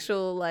like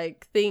actual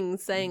like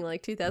things saying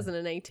like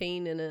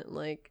 2018 in it,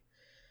 like,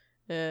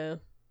 yeah.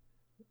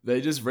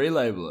 They just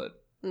relabel it.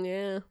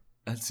 Yeah.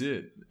 That's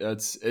it.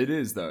 It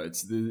is though.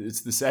 It's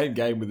the same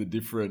game with a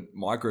different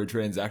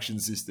microtransaction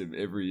system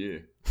every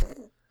year.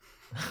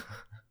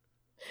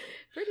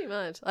 Pretty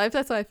much.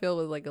 That's how I feel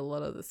with like a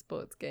lot of the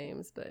sports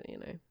games, but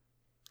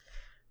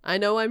I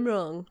know I'm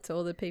wrong to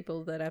all the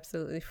people that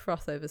absolutely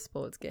froth over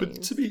sports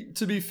games. But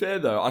to be fair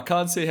though, I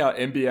can't see how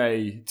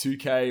NBA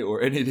 2K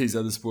or any of these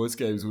other sports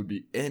games would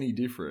be any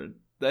different.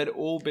 They'd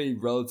all be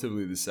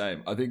relatively the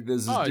same. I think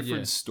there's a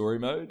different story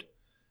mode.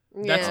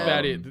 That's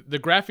about it. The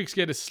graphics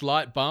get a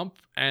slight bump,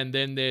 and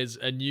then there's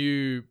a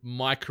new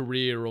My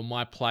Career or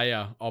My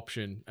Player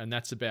option, and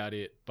that's about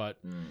it. But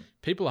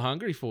people are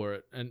hungry for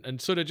it. And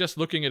sort of just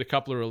looking at a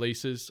couple of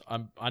releases,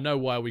 I know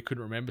why we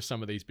couldn't remember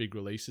some of these big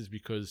releases,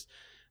 because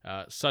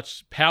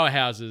such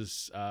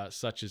powerhouses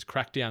such as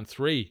Crackdown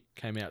 3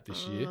 came out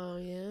this year. Oh,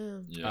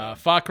 yeah.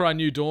 Far Cry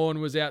New Dawn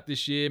was out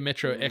this year.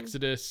 Metro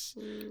Exodus,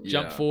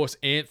 Jump Force,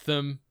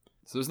 Anthem.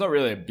 So it's not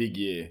really a big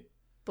year.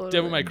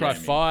 Devil May Cry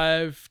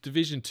 5,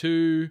 Division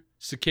 2,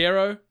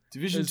 Sekiro.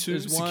 Division 2,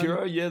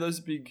 Sekiro, yeah, those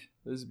are big.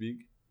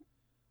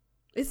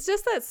 It's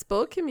just that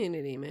sport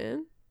community,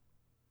 man.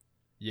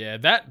 Yeah,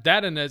 that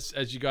and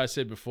as you guys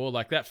said before,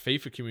 like that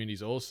FIFA community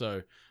is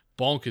also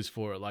bonkers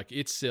for it. Like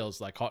it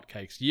sells like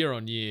hotcakes year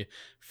on year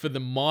for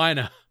the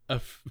minor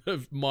of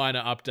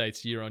minor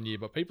updates year on year,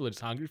 but people are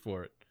just hungry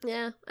for it.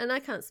 Yeah, and I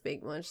can't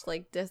speak much.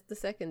 Like the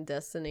second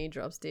Destiny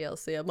drops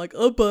DLC, I'm like,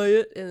 I'll buy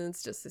it, and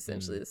it's just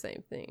essentially the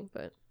same thing,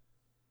 but...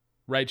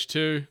 Rage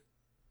 2.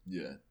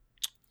 Yeah.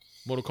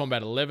 Mortal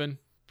Kombat 11.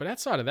 But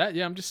outside of that,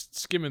 I'm just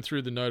skimming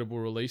through the notable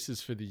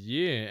releases for the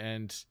year,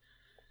 and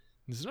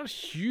there's not a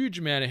huge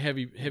amount of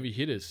heavy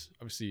hitters.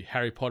 Obviously,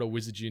 Harry Potter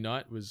Wizards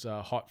Unite was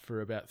hot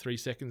for about 3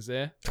 seconds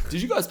there.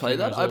 Did you guys play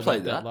that? I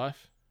played that.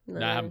 Life.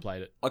 No, I haven't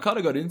played it. I kind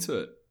of got into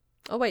it.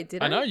 Oh, wait,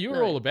 did I? I know, you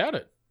were all about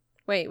it.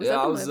 Wait, was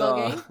that the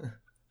mobile game?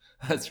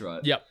 That's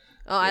right. Yep.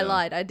 Oh, I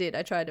lied. I did.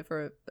 I tried it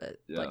for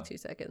like 2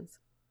 seconds.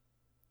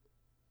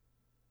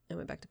 And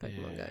went back to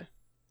Pokemon Go.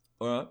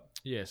 All right.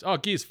 Yes. Oh,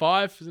 Gears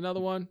 5 is another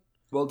one.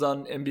 Well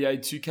done, NBA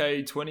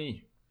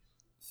 2K20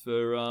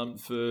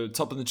 for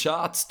top of the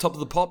charts, top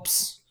of the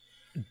pops.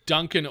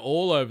 Dunking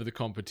all over the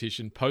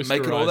competition,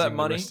 posterizing all that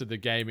money. The rest of the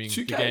gaming 2K.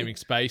 the gaming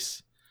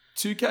space.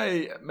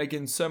 2K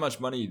making so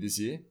much money this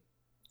year.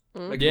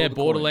 Yeah,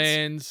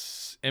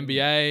 Borderlands,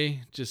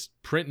 NBA, just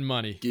printing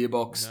money.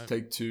 Gearbox,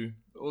 Take-Two,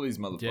 all these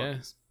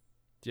motherfuckers.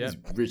 Yeah. These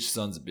rich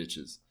sons of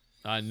bitches.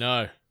 I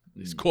know.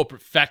 These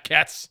corporate fat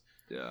cats.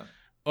 Yeah.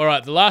 All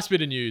right, the last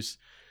bit of news.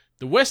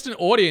 The Western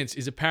audience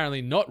is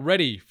apparently not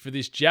ready for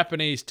this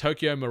Japanese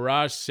Tokyo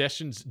Mirage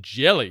Sessions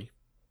jelly.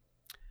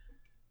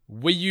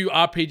 Wii U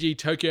RPG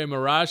Tokyo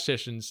Mirage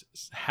Sessions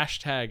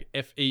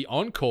 #FE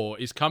Encore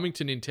is coming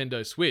to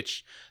Nintendo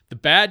Switch. The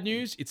bad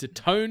news, it's a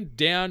toned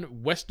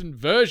down Western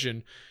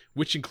version,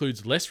 which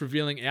includes less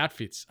revealing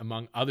outfits,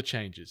 among other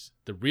changes.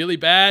 The really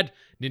bad,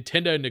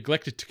 Nintendo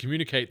neglected to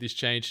communicate this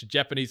change to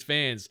Japanese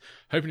fans,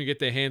 hoping to get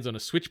their hands on a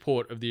Switch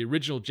port of the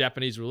original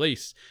Japanese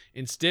release,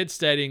 instead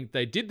stating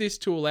they did this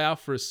to allow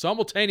for a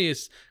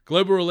simultaneous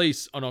global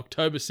release on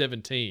October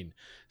 17.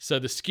 So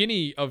the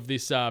skinny of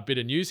this bit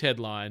of news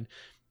headline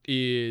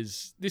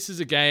is, this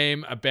is a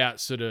game about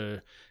sort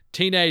of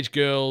teenage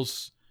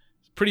girls,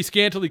 pretty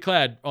scantily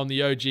clad on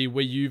the OG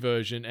Wii U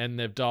version, and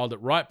they've dialed it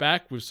right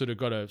back. We've sort of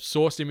got a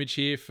source image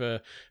here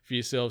for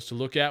yourselves to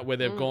look at, where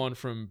they've gone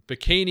from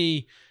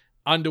bikini,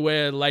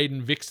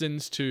 underwear-laden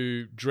vixens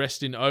to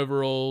dressed in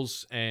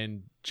overalls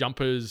and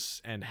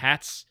jumpers and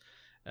hats.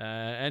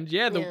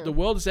 The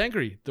world is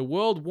angry. The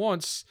world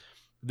wants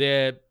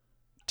their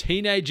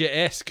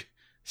teenager-esque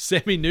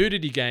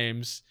semi-nudity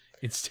games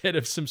instead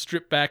of some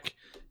stripped-back,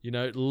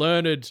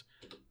 learned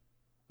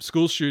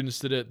school students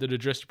that are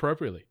dressed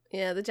appropriately.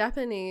 Yeah, the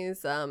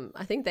Japanese,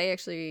 I think they're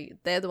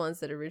the ones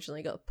that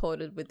originally got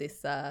ported with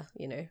this,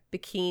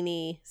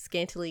 bikini,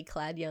 scantily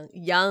clad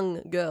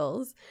young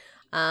girls.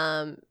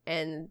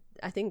 And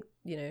I think,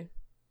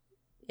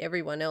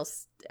 everyone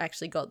else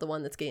actually got the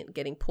one that's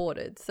getting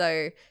ported.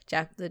 So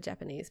the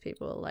Japanese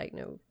people are like,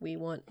 no, we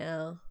want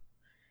our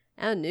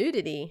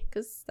nudity,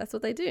 because that's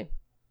what they do.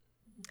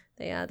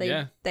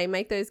 They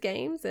make those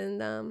games,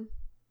 and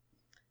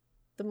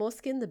the more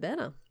skin, the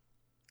better.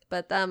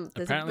 But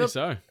apparently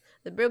so.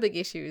 The real big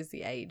issue is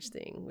the age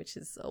thing, which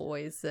is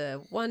always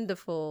a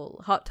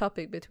wonderful hot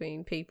topic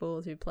between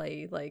people who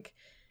play like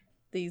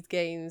these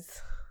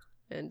games.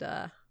 And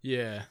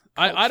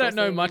I don't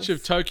know much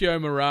of Tokyo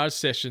Mirage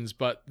Sessions,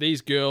 but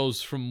these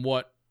girls, from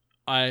what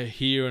I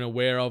hear and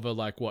aware of, are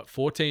like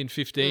 14,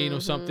 15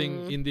 or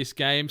something in this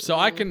game. So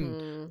I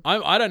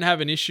don't have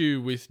an issue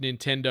with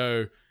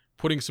Nintendo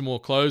putting some more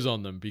clothes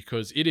on them,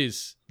 because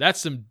that's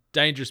some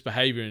dangerous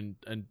behavior,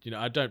 and you know,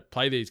 I don't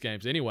play these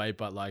games anyway,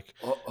 but like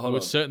it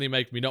would certainly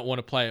make me not want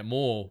to play it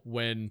more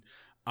when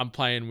I'm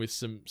playing with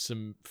some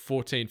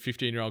 14,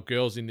 15-year-old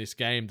girls in this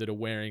game that are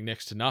wearing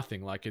next to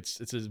nothing. Like it's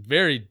a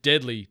very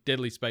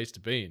deadly space to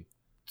be in.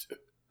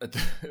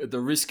 At the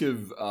risk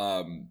of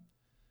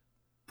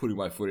putting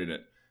my foot in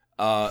it,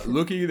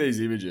 looking at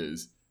these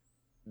images,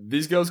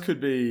 these girls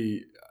could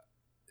be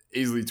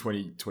easily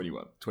 20,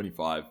 21,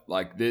 25.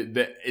 Like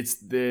it's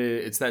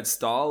that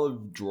style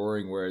of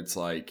drawing where it's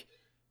like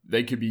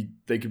they could be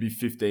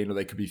 15 or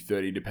they could be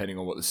 30 depending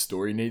on what the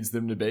story needs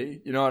them to be.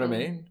 You know what I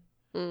mean?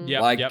 Yeah.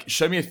 Like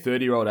show me a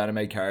 30-year-old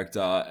anime character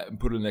and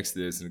put it next to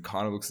this and it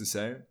kind of looks the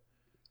same.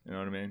 You know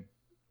what I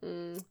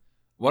mean?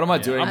 What am I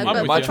doing?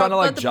 Am I trying to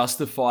like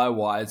justify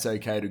why it's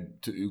okay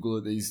to oogle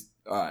at these?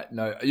 All right,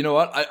 no. You know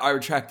what? I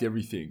retract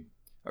everything.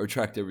 I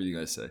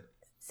say.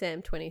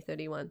 Sam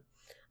 2031.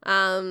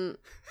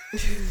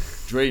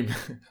 Dream.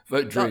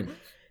 Vote dream.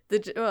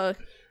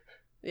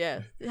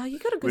 Yeah. Oh, you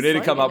got a good We need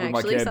to come up with my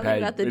actually, campaign.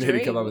 About the we dream. need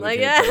to come up with like,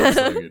 a campaign.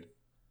 Slogan.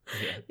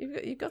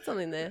 You've got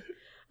something there.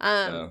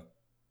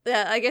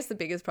 Yeah, I guess the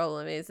biggest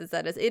problem is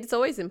that it's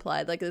always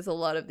implied. Like, there's a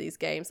lot of these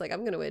games. Like,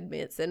 I'm going to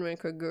admit, Senran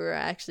Kagura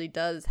actually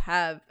does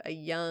have a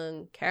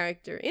young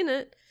character in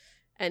it,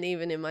 and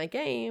even in my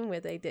game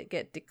where they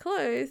get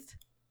declothed,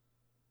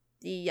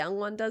 the young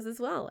one does as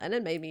well, and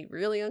it made me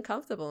really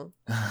uncomfortable.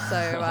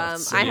 So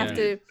I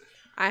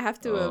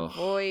have to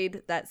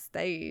avoid that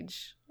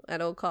stage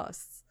at all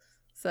costs.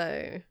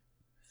 So,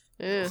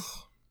 yeah.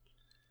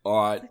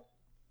 All right.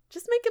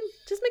 Just make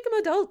them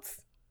adults.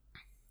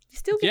 You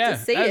still get to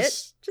see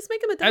it. Just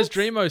make them adults. As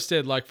Dreamo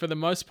said, like for the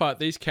most part,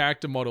 these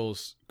character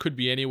models could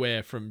be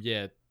anywhere from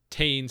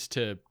teens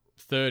to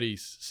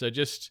 30s. So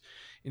just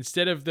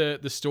instead of the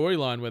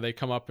storyline where they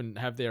come up and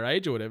have their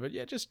age or whatever,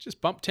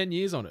 just bump 10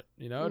 years on it.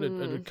 You know, it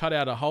would cut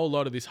out a whole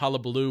lot of this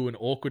hullabaloo and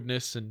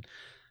awkwardness and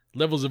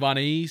levels of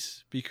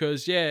unease.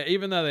 Because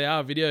even though they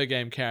are video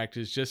game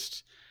characters,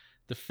 just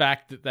the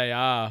fact that they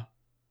are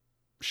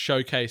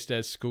showcased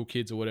as school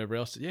kids or whatever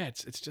else,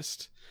 it's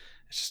just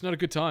not a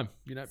good time.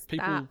 You know,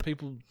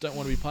 people don't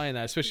want to be playing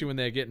that, especially when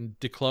they're getting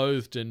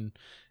declothed and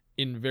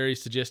in very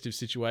suggestive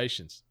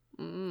situations.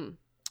 Yeah.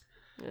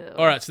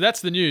 All right, so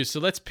that's the news.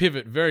 So let's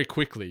pivot very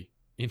quickly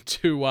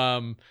into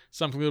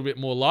something a little bit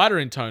more lighter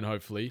in tone,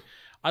 hopefully.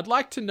 I'd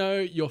like to know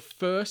your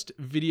first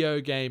video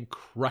game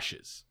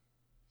crushes.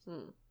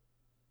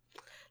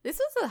 This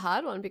was a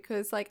hard one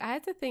because, like, I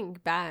had to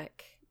think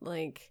back.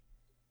 Like,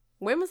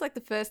 when was, like,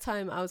 the first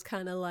time I was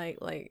kind of like,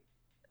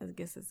 I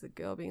guess as a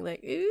girl being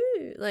like,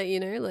 ooh, like, you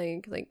know,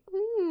 like,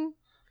 ooh.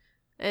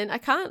 And I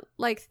can't,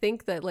 like,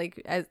 think that,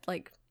 like,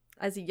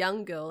 as a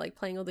young girl, like,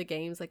 playing all the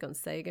games, like, on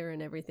Sega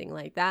and everything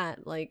like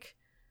that, like,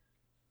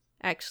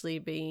 actually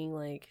being,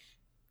 like,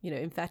 you know,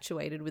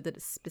 infatuated with a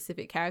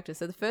specific character.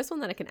 So the first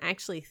one that I can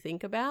actually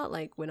think about,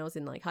 like, when I was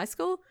in, like, high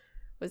school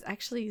was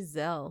actually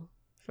Zell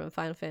from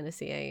Final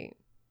Fantasy VIII.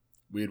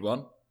 Weird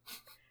one.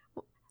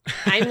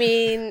 I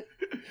mean...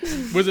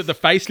 Was it the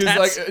face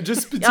tats? Like,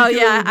 just particularly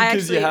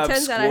because you have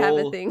turns Squall. out I have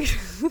a thing.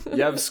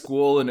 You have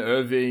Squall and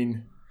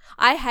Irvine.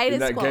 I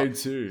hated that Squall. Game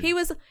too. He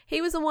was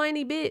a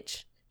whiny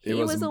bitch. He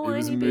was a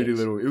moody bitch.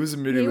 little. It was a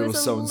moody little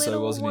so and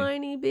so, wasn't he?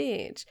 Whiny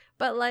bitch.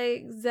 But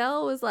like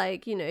Zell was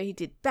like, you know, he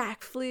did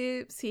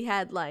backflips. He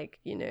had like,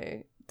 you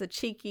know, the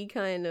cheeky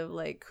kind of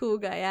like cool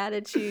guy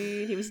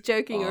attitude. He was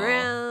joking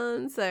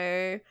around.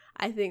 So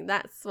I think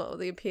that's what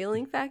the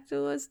appealing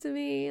factor was to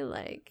me.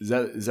 Like, is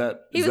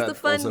that he was the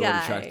fun also guy.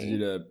 What attracted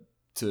you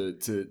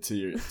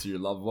to your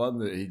loved one,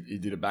 that he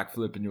did a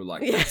backflip and you were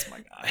like, that's my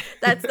guy.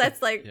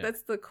 That's like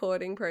that's the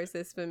courting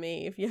process for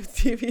me. If you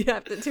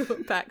have to do a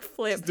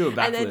backflip, just do a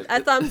backflip. And then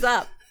a thumbs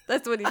up.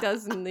 That's what he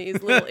does in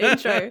these little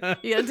intro.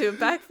 You gotta do a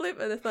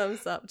backflip and a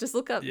thumbs up. Just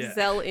look up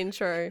Zell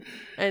intro,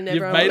 and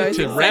everyone made knows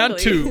it to round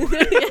 2.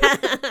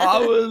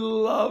 I would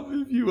love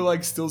if you were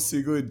like still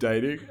single and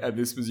dating, and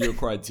this was your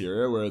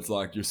criteria, where it's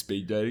like you're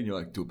speed dating. You're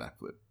like, do a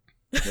backflip.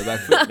 No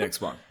backflip. Next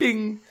one.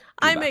 Bing.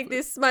 I make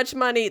this much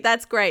money.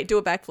 That's great. Do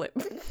a backflip.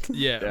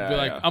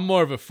 I'm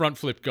more of a front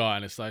flip guy,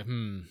 and it's like,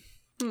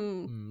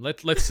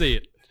 let's see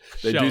it.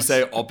 They do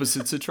say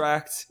opposites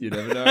attract. You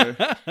never know.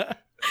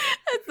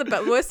 That's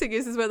the worst thing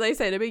is when they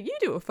say to me, "You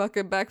do a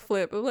fucking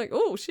backflip." I'm like,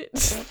 "Oh shit,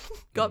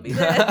 got me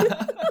there."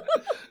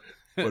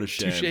 What a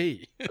sham!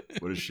 Touché.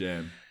 What a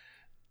sham!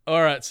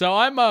 All right, so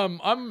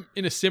I'm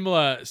in a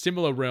similar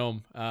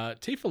realm.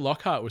 Tifa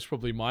Lockhart was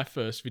probably my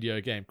first video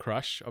game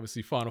crush.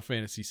 Obviously, Final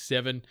Fantasy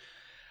VII.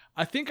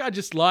 I think I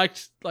just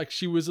liked, like,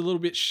 she was a little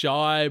bit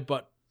shy,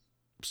 but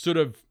sort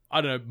of,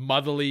 I don't know,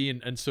 motherly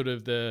and sort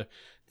of the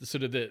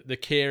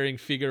caring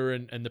figure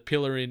and the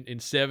pillar in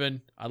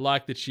 7. I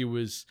liked that she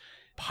was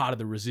part of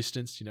the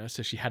resistance, you know,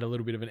 so she had a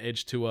little bit of an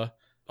edge to her.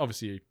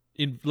 Obviously,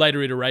 in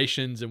later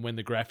iterations and when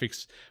the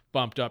graphics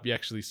bumped up, you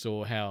actually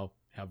saw how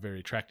very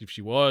attractive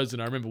she was.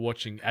 And I remember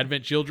watching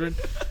Advent Children.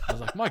 I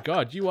was like, my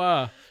God,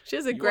 she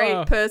has a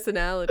great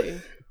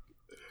personality.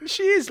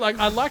 She is. Like,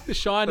 I like the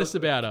shyness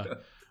about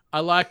her. I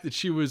like that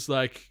she was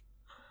like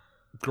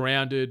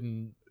grounded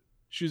and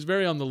She was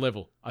very on the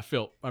level. I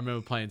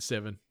remember playing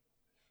 7.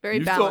 Very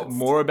You've balanced. thought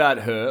more about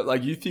her.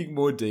 Like, you think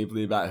more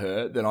deeply about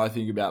her than I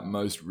think about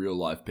most real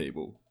life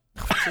people.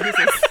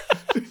 Jesus.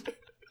 Do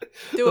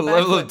The a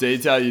level of backflip.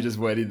 detail you just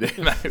went in there,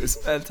 mate, was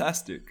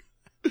fantastic.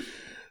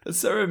 It's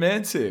so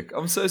romantic.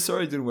 I'm so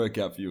sorry it didn't work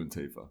out for you and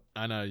Tifa.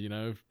 I know,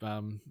 yeah,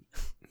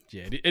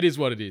 it is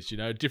what it is.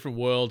 Different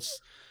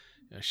worlds.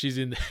 She's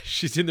in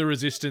the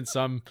Resistance.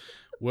 I'm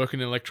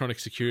working in electronic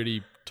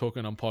security,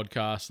 talking on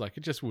podcasts. Like,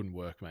 it just wouldn't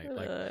work, mate.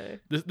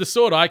 Like, the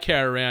sword I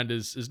carry around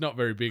is not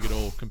very big at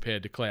all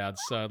compared to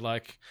Cloud's. So,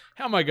 like,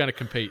 how am I going to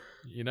compete?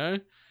 Yeah.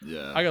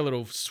 I got a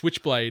little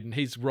switchblade, and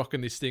he's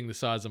rocking this thing the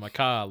size of my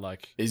car.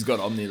 Like, He's got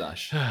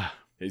Omnilash.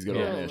 He's got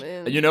Omnilash.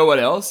 man. And you know what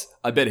else?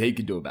 I bet he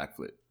could do a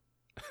backflip.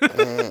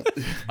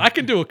 I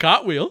can do a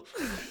cartwheel.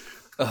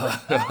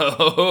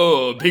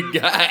 Oh, big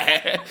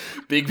guy.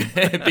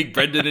 Big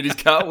Brendan and his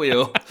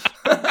cartwheel.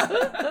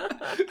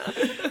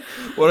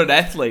 What an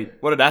athlete.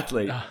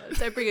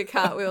 Don't bring a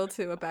cartwheel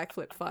to a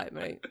backflip fight,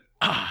 mate.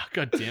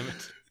 God damn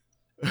it.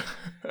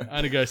 I'm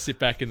going to go sit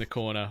back in the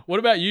corner. What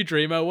about you,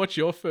 Dreamo? What's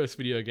your first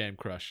video game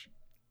crush?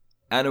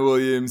 Anna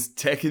Williams,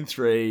 Tekken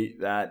 3,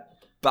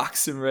 that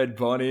buxom red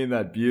Bonnie in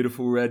that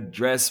beautiful red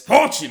dress.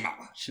 Porchima!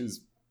 She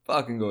was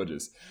fucking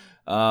gorgeous.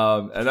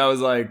 And I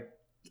was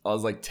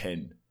like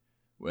 10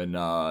 when,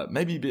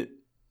 maybe a bit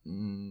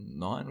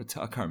 9 or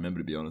 10. I can't remember,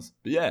 to be honest.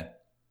 But yeah,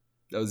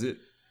 that was it.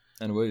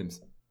 Anna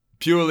Williams.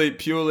 Purely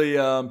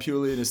an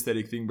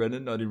aesthetic thing,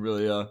 Brendan. I didn't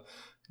really,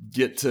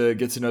 get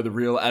to know the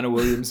real Anna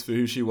Williams for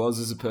who she was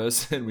as a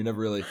person. We never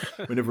really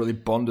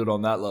bonded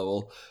on that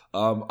level.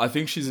 I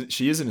think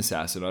she is an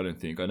assassin.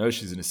 I know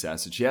she's an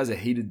assassin. She has a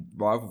heated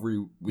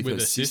rivalry with her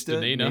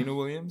sister Nina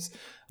Williams.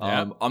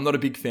 Yeah. I'm not a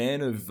big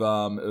fan of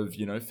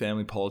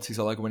family politics.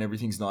 I like it when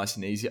everything's nice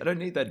and easy. I don't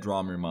need that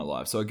drama in my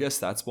life. So I guess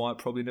that's why it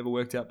probably never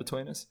worked out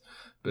between us.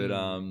 But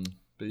yeah.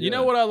 You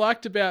know what I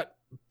liked about,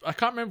 I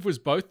can't remember if it was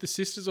both the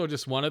sisters or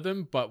just one of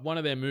them, but one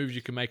of their moves,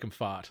 you can make them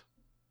fart.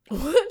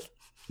 What?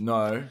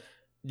 No.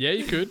 Yeah,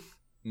 you could.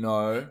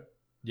 No.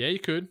 Yeah, you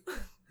could.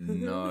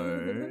 No.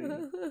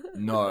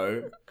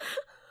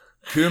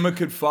 Kuma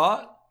could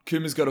fart.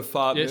 Kuma's got a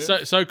fart Yeah,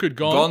 move. so could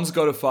Gon. Gon's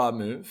got a fart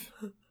move.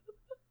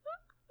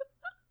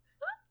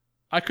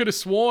 I could have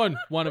sworn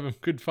one of them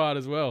could fart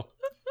as well.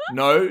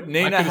 No,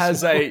 Nina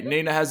has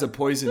a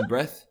poison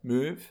breath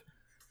move.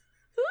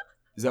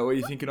 Is that what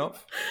you're thinking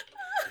of?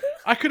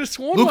 I could have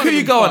sworn. Look one who of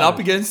you're them going farted. up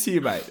against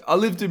here, mate. I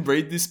lived and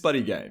breathed this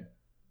bloody game.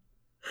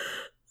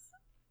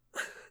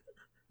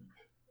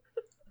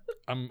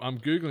 I'm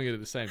googling it at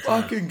the same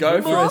time. Fucking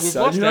go for it,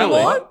 son. lost You know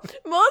Ali. what?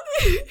 Mom,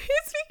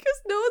 it's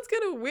because no one's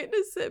going to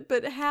witness it,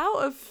 but how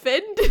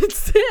offended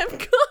Sam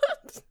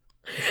got.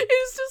 It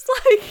was just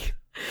like,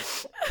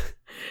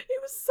 he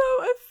was so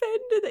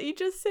offended that you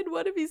just said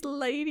one of his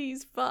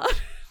ladies farted.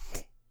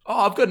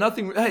 Oh, I've got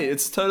nothing. Hey,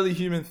 it's a totally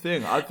human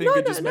thing. I think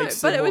it just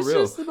makes but it it more was real.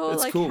 just more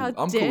It's like, cool. how I'm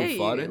cool dare with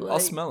farting. you, I'll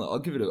like- smell it. I'll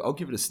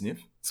give it a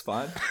sniff. It's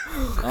fine.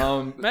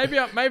 Maybe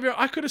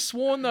I could have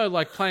sworn though,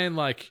 like playing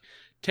like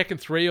Tekken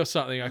 3 or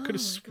something. I could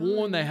have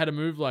sworn they had a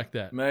move like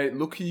that. Mate,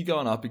 look who you're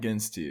going up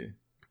against here.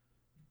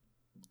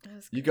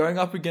 You're going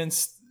up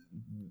against...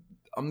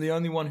 I'm the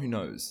only one who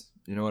knows.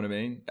 You know what I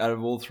mean? Out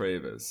of all three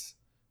of us.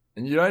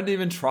 And you don't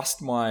even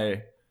trust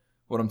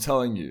what I'm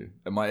telling you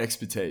and my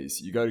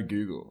expertise. You go to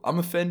Google. I'm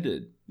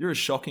offended. You're a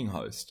shocking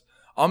host.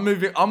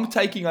 I'm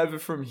taking over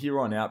from here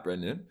on out,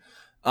 Brendan.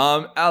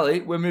 Ali,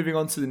 we're moving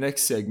on to the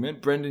next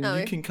segment. Brendan,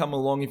 you can come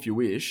along if you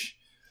wish.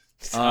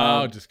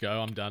 I'll just go.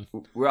 I'm done.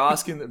 We're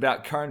asking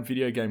about current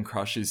video game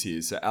crushes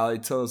here. So, Ali,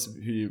 tell us who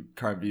your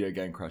current video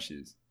game crush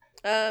is.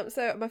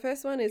 So my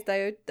first one is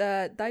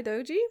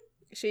Daidoji.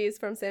 She is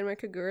from Senran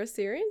Kagura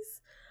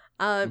series.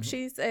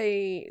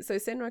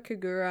 Senran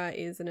Kagura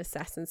is an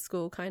assassin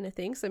school kind of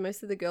thing. So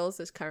most of the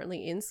girls are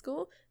currently in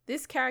school.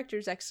 This character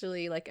is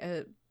actually like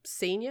a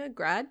senior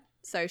grad.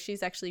 So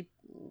she's actually,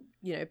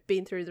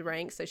 been through the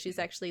ranks. So she's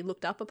actually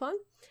looked up upon,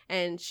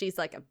 and she's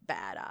like a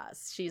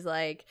badass. She's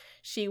like,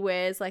 she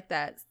wears like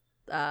that,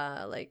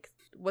 like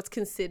what's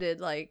considered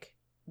like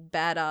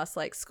badass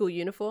like school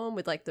uniform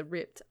with like the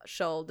ripped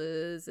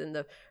shoulders and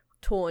the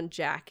torn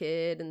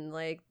jacket, and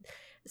like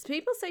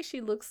people say she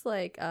looks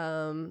like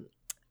a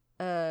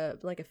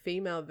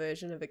female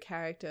version of a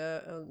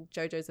character on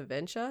JoJo's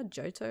Adventure,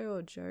 Johto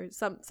or Jo,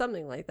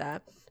 something like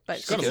that. But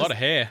She's got a lot of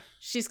hair.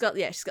 She's got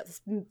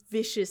this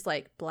vicious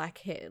like black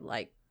hair,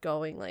 like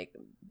going like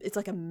it's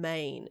like a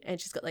mane,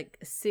 and she's got like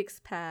a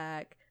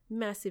 6-pack,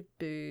 massive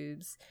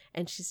boobs,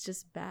 and she's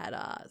just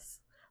badass.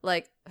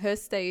 Like her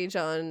stage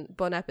on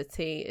Bon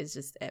Appetit is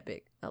just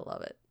epic. I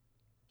love it.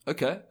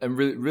 Okay, and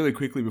really, really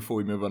quickly before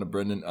we move on to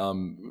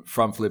Brendan,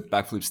 front flip,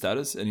 back flip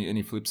status.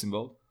 Any flips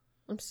involved?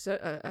 I'm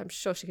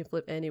sure she can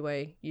flip any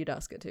way you'd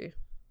ask her to.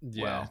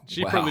 Yeah, Wow.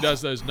 she Wow. probably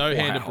does those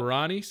no-handed Wow.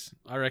 Baranis.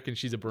 I reckon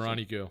she's a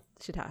Barani girl.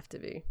 She'd have to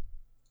be.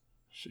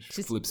 She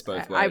She's- flips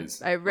both I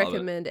ways. I Love it.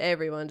 recommend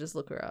everyone just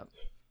look her up.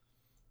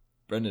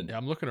 Brendan. Yeah,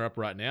 I'm looking her up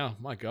right now.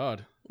 My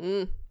God.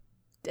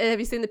 Have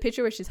you seen the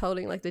picture where she's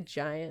holding like the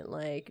giant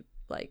like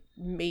like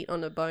meat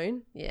on a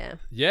bone. Yeah.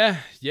 Yeah,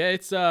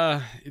 it's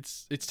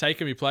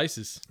taken me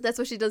places. That's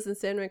what she does in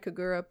Senran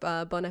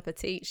Kagura Bon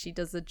Appetit. She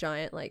does a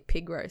giant like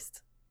pig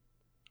roast.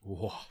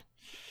 Whoa.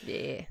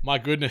 Yeah. My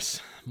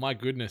goodness.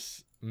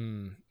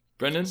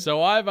 Brendan?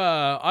 So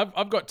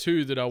I've got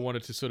two that I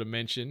wanted to sort of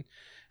mention.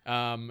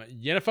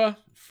 Yennefer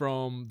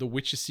from the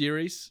Witcher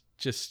series.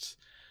 Just,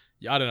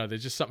 I don't know.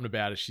 There's just something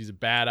about her. She's a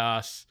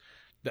badass.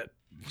 That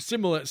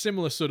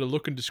similar sort of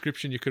look and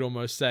description, you could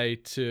almost say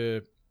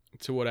to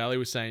what Ali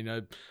was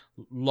saying.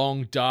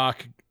 Long,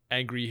 dark,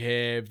 angry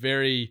hair,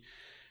 very,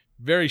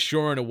 very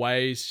sure in her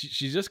ways.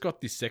 She's just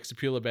got this sex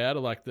appeal about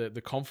her, like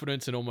the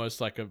confidence and almost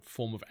like a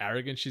form of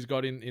arrogance she's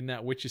got in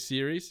that Witcher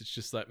series. It's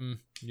just like,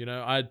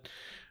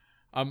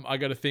 I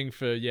got a thing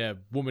for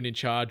woman in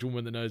charge,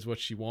 woman that knows what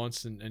she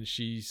wants, and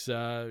she's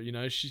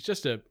she's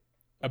just a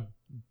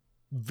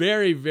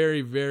very,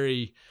 very,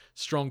 very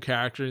strong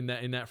character in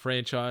that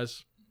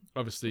franchise.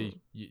 Obviously,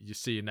 you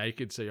see her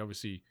naked, so you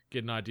obviously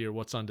get an idea of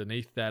what's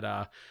underneath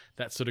that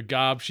sort of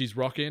garb she's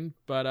rocking.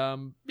 But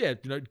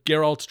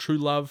Geralt's true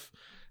love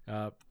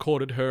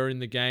courted her in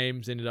the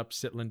games, ended up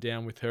settling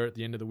down with her at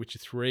the end of The Witcher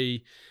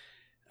 3.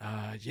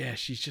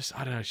 She's just,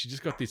 I don't know, she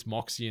just got this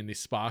moxie and this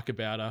spark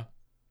about her.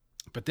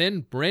 But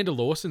then Miranda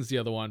Lawson's the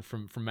other one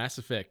from Mass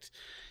Effect.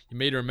 You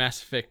meet her in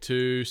Mass Effect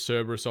 2,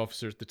 Cerberus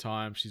officer at the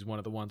time. She's one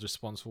of the ones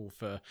responsible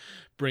for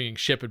bringing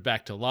Shepard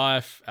back to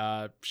life.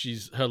 Her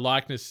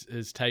likeness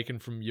is taken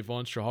from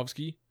Yvonne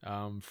Strahovski,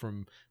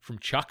 from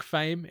Chuck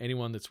fame.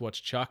 Anyone that's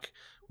watched Chuck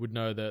would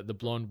know the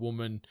blonde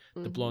woman,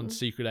 the blonde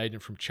secret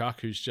agent from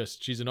Chuck,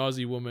 she's an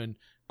Aussie woman,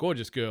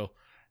 gorgeous girl.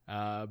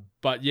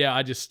 But yeah,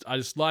 I just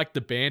like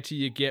the banter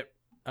you get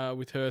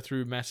with her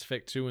through Mass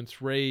Effect 2 and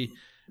 3.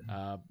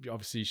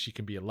 Obviously she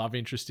can be a love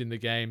interest in the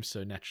game,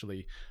 so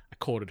naturally I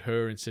courted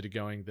her instead of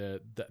going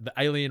the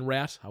alien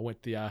route. I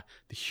went the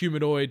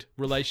humanoid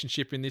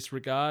relationship in this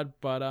regard.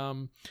 But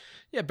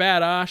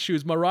badass. She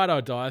was my ride or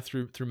die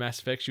through Mass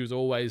Effect. She was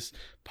always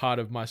part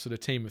of my sort of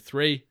team of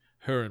 3,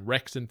 her and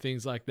Rex and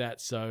things like that.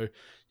 So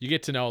you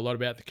get to know a lot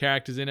about the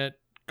characters in it.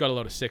 Got a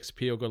lot of sex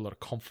appeal, got a lot of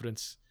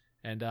confidence.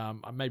 And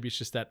maybe it's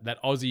just that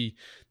Aussie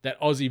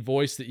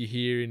voice that you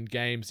hear in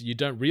games that you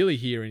don't really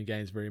hear in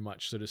games very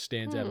much, sort of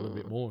stands out a little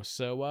bit more.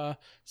 So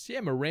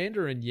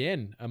Miranda and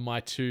Yen are my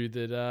two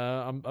that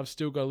I've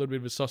still got a little bit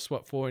of a soft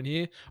spot for in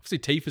here. Obviously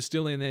Tifa's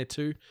still in there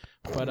too,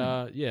 but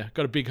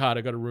got a big heart.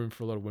 I got a room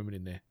for a lot of women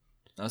in there.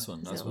 Nice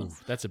one.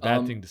 That's a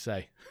bad thing to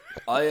say.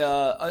 I'm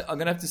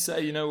gonna have to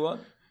say, you know what?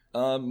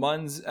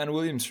 Mine's Anna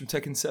Williams from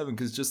Tekken 7,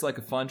 because just like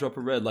a fine drop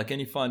of red, like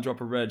any fine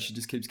drop of red, she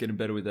just keeps getting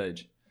better with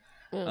age.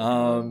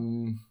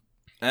 And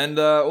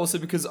also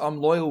because I'm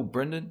loyal,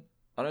 Brendan.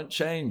 I don't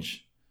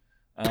change.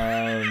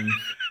 I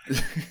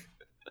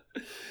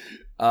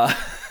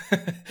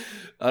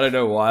don't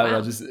know why. Wow.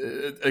 I just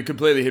a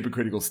completely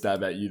hypocritical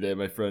stab at you there,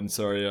 my friend.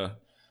 Sorry. I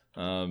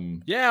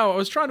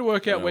was trying to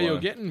work out where you were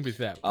getting with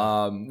that.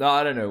 No,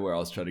 I don't know where I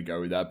was trying to go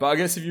with that. But I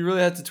guess if you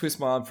really had to twist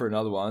my arm for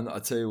another one,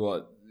 I'll tell you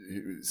what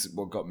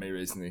got me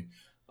recently.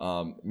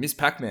 Miss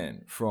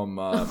Pac-Man from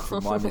my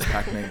Miss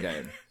Pac-Man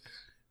game.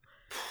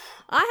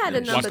 I had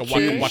a number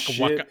two.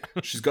 Waka.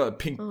 She's got a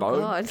pink bow.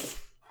 God.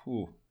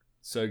 Ooh,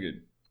 so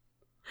good.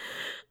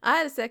 I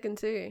had a second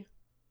too,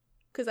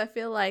 because I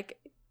feel like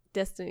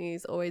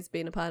Destiny's always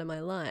been a part of my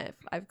life.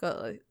 I've got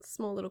a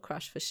small little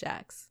crush for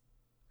Shax,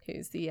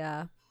 who's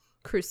the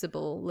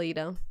Crucible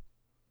leader.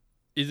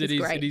 Is it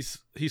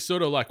his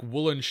sort of like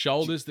woolen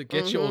shoulders that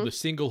get you, or the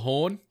single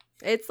horn?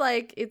 It's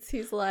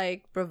his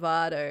like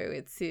bravado.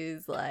 It's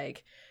his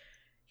like.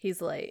 He's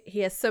like,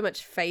 he has so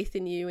much faith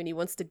in you and he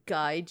wants to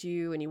guide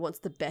you and he wants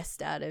the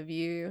best out of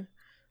you.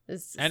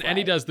 And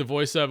he does the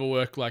voiceover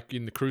work like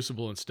in the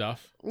Crucible and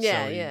stuff.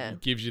 Yeah, so yeah. He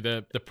gives you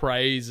the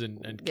praise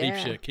and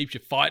keeps you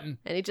fighting.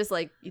 And he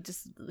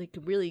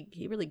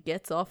really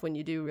gets off when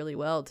you do really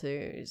well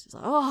too. He's just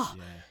like,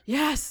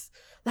 yes,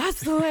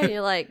 that's the way. And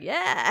you're like,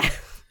 yeah.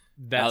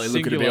 That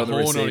singular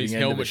horn on his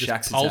helmet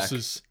just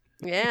pulses.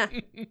 Yeah.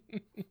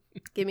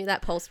 Give me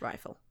that pulse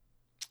rifle.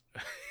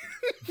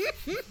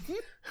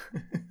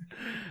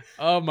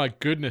 Oh my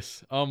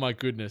goodness.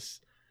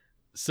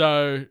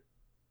 So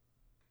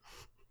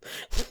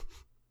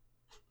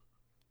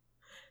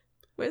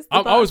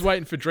I was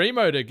waiting for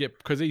Dreamo to get,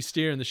 because he's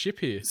steering the ship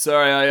here.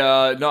 Sorry,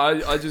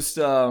 I just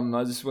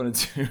wanted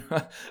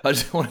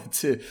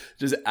to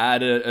just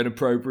add an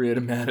appropriate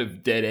amount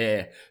of dead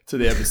air to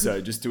the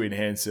episode just to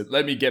enhance it.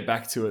 Let me get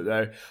back to it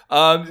though.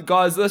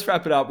 Guys, let's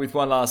wrap it up with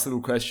one last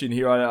little question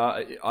here.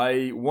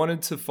 I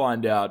wanted to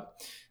find out,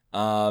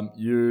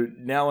 you're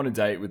now on a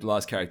date with the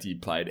last character you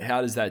played.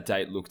 How does that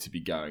date look to be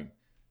going?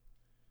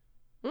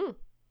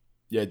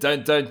 Yeah,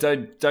 don't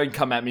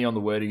come at me on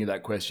the wording of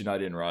that question. I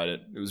didn't write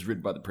it. It was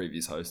written by the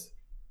previous host.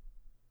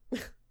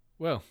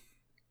 Well,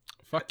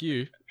 fuck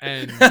you.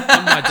 And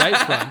on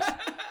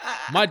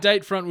my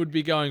date front would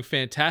be going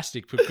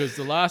fantastic, because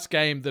the last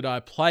game that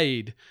I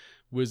played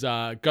was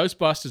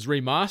Ghostbusters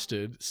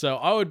Remastered. So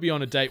I would be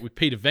on a date with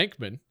Peter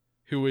Venkman,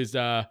 who is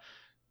a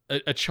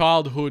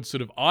childhood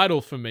sort of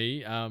idol for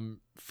me.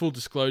 Full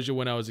disclosure,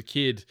 when I was a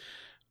kid,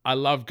 I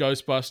love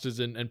Ghostbusters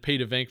and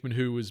Peter Venkman,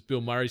 who was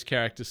Bill Murray's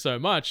character, so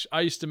much.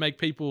 I used to make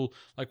people,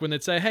 like, when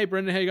they'd say, "Hey,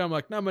 Brendan, how you going?" I'm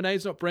like, "No, my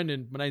name's not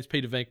Brendan. My name's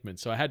Peter Venkman."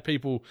 So I had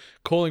people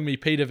calling me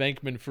Peter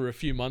Venkman for a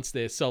few months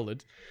there,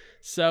 solid.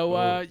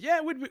 So,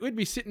 we'd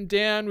be sitting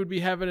down, we'd be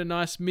having a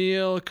nice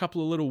meal, a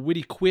couple of little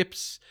witty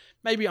quips.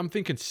 Maybe I'm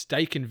thinking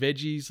steak and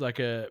veggies, like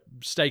a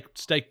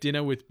steak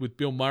dinner with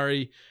Bill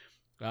Murray.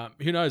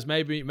 Who knows?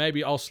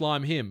 Maybe I'll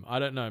slime him. I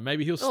don't know.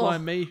 Maybe he'll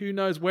slime me. Who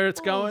knows where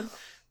it's going?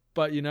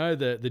 But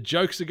the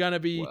jokes are gonna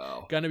be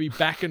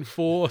back and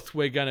forth.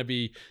 We're gonna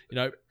be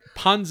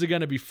puns are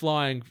gonna be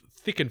flying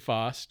thick and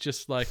fast,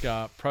 just like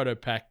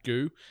Proto-Pack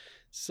goo.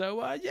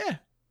 So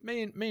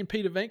me and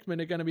Peter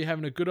Venkman are gonna be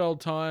having a good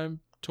old time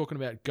talking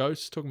about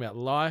ghosts, talking about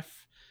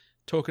life,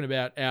 talking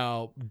about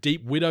our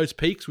deep widow's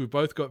peaks. We've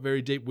both got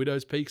very deep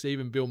widow's peaks.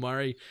 Even Bill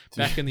Murray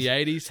back in the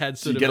 80s had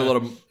sort of. Do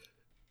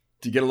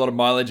you get a lot of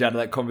mileage out of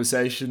that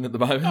conversation at the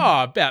moment?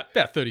 Oh, about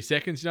 30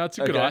 seconds. It's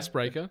a good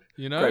icebreaker.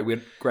 Great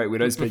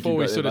widow's peak. Before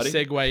we sort of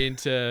segue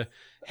into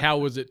how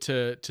was it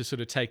to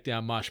sort of take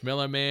down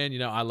Marshmallow Man?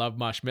 I love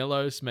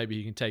marshmallows. Maybe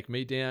he can take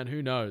me down.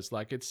 Who knows?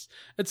 Like it's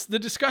the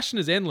discussion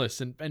is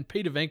endless. And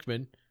Peter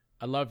Venkman,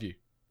 I love you,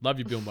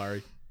 Bill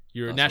Murray.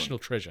 You're a national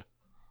treasure.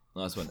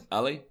 Nice one,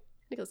 Ali.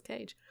 Nicolas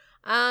Cage.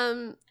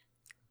 Technically,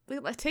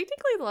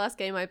 the last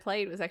game I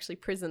played was actually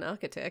Prison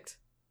Architect.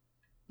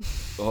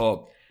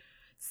 Oh.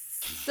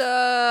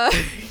 So I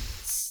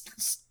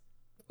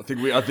think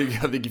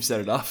you've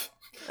said enough.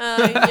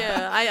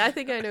 I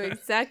think I know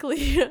exactly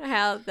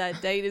how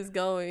that date is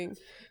going,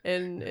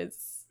 and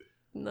it's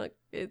not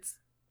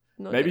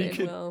maybe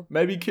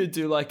you could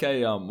do like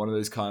a one of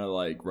those kind of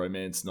like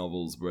romance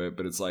novels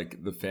but it's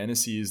like the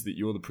fantasy is that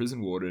you're the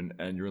prison warden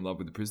and you're in love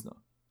with the prisoner.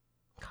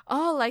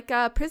 Oh, like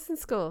Prison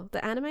School,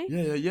 the anime?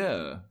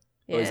 Yeah.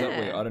 Oh, is that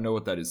way? I don't know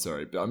what that is,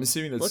 sorry, but I'm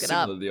assuming that's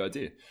similar to the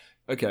idea.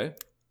 Okay.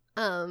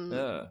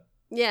 Yeah.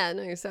 Yeah,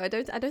 no. So I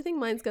don't think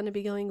mine's going to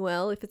be going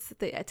well. If it's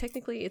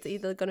technically, it's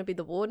either going to be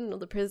the warden or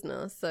the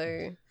prisoner.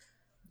 So,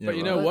 but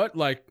you know what?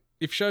 Like,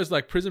 if shows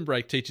like Prison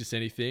Break teach us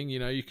anything,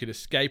 you could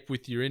escape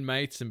with your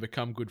inmates and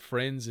become good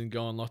friends and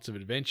go on lots of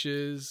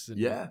adventures. And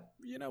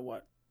you know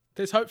what?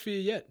 There's hope for you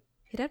yet.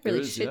 He'd have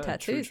really shit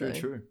tattoos.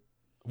 True.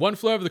 One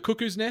Flew Over the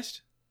Cuckoo's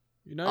Nest.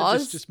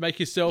 Just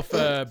make yourself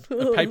a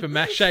paper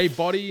mache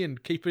body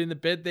and keep it in the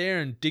bed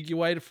there and dig your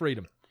way to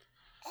freedom.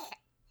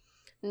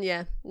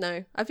 Yeah,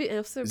 no.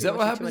 Is that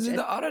what happens in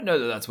that? I don't know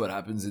that that's what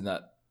happens in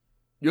that.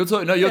 You're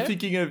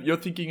thinking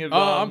of.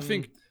 I'm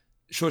thinking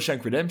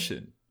Shawshank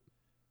Redemption.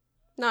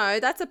 No,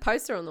 that's a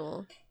poster on the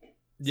wall.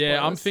 Yeah,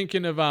 Spoilers. I'm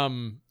thinking of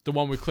the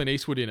one with Clint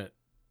Eastwood in it.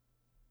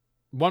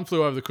 One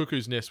Flew Over the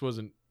Cuckoo's Nest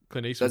wasn't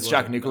Clint Eastwood. That's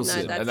Jack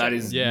Nicholson, No, and that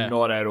is Yeah.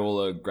 not at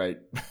all a great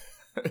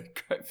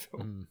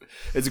film.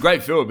 It's a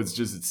great film. It's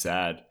just it's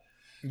sad.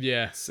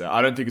 Yeah. So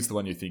I don't think it's the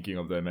one you're thinking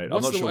of, though, mate.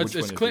 I'm not sure which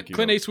one you're thinking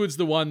Clint of. Eastwood's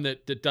the one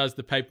that does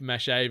the paper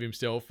mache of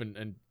himself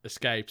and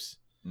escapes.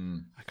 I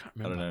can't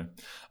remember.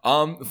 I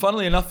don't know.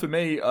 Funnily enough, for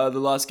me, the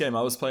last game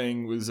I was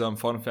playing was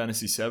Final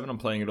Fantasy VII. I'm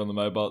playing it on the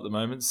mobile at the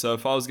moment. So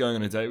if I was going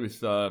on a date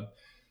with the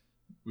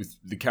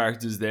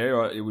characters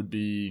there, it would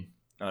be.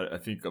 I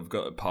think I've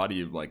got a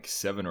party of like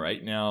 7 or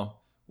 8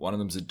 now. One of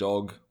them's a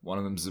dog. One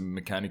of them's a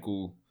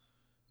mechanical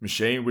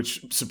machine,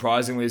 which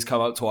surprisingly has come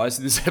up twice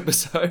in this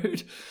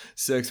episode.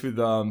 Sex with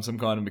some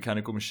kind of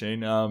mechanical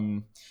machine.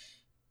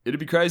 It'd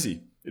be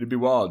crazy. It'd be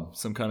wild.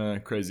 Some kind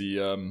of crazy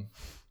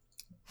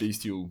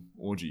bestial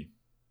orgy.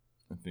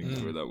 I think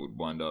is where that would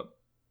wind up.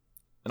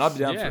 And I'd be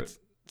down for it.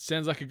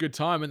 Sounds like a good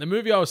time. And the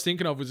movie I was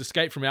thinking of was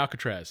Escape from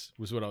Alcatraz,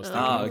 was what I was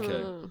thinking.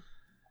 Okay.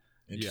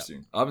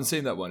 Interesting. I haven't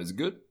seen that one. Is it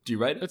good? Do you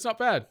rate it? It's not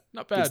bad.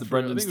 Not bad. The I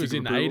Brendan think it was stick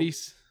in the of approval?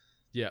 80s.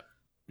 Yeah.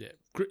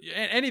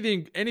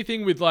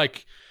 Anything with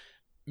like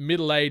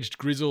middle-aged,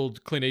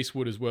 grizzled Clint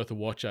Eastwood is worth a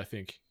watch, I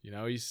think.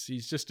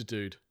 He's just a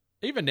dude.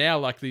 Even now,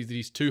 like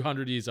he's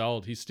 200 years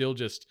old, he's still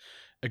just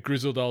a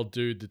grizzled old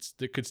dude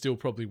that could still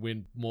probably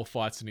win more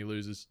fights than he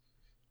loses.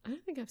 I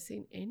don't think I've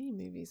seen any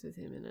movies with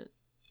him in it.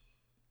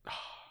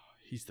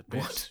 He's the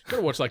best.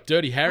 Gotta watch like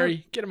Dirty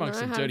Harry. Get amongst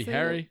some Dirty seen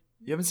Harry.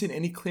 You haven't seen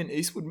any Clint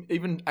Eastwood,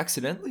 even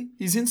accidentally?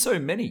 He's in so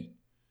many.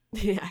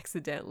 Yeah,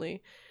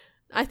 accidentally.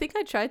 I think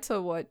I tried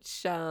to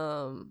watch.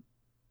 I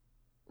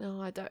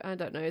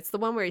don't know. It's the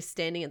one where he's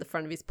standing at the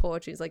front of his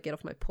porch. He's like, "Get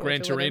off my porch."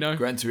 Gran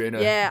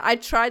Torino. Yeah, I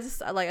tried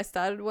to. I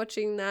started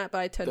watching that, but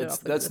I turned it off.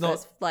 That's not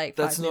first,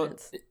 5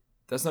 minutes.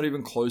 That's not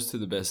even close to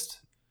the best.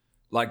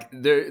 Like,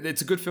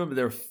 it's a good film, but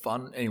they're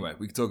fun. Anyway,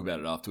 we can talk about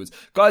it afterwards.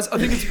 Guys, I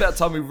think it's about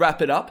time we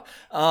wrap it up.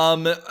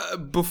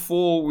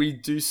 Before we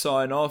do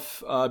sign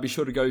off, be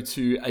sure to go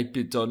to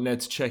 8bit.net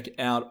to check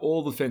out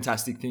all the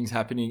fantastic things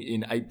happening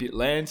in 8-bit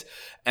land.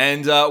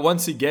 And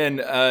once again,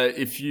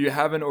 if you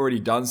haven't already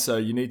done so,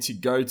 you need to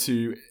go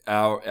to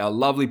our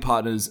lovely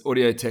partners,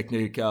 Audio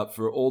Technica,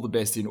 for all the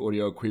best in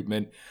audio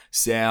equipment,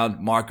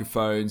 sound,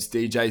 microphones,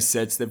 DJ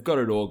sets. They've got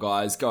it all,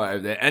 guys. Go over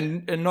there.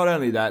 And not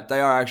only that, they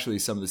are actually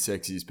some of the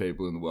sexiest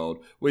people in the world.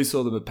 We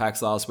saw them at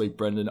PAX last week,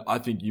 Brendan. I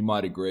think you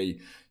might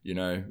agree.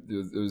 there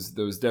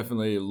was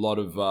definitely a lot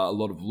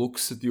of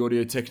looks at the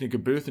Audio Technica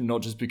booth, and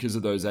not just because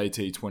of those AT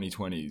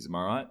 2020s. Am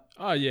I right?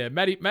 Oh yeah,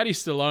 Matty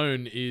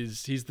Stallone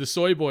he's the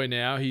soy boy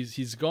now.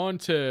 He's gone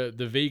to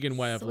the vegan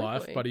way of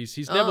life, but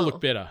he's never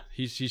looked better.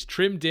 He's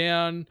trimmed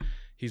down.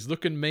 He's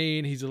looking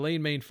mean. He's a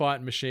lean, mean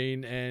fighting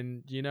machine.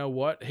 And you know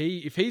what?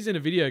 If he's in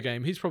a video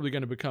game, he's probably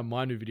going to become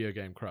my new video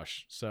game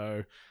crush.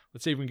 So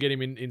let's see if we can get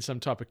him in some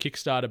type of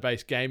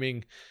Kickstarter-based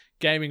gaming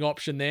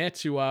option there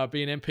to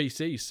be an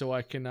NPC so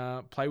I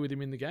can play with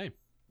him in the game.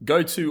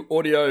 Go to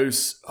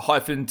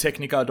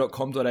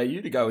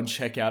audios-technica.com.au to go and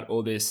check out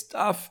all their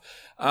stuff.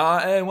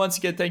 And once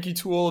again, thank you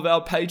to all of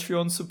our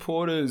Patreon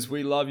supporters.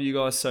 We love you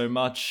guys so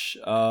much.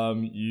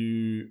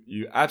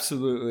 You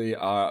absolutely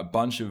are a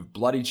bunch of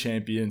bloody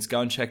champions.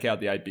 Go and check out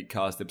the 8-Bit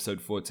Cast episode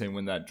 14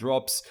 when that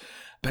drops.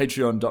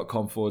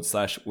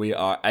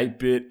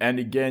 Patreon.com/weare8bit. And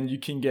again, you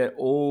can get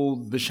all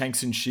the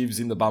shanks and shivs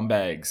in the bum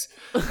bags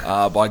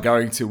by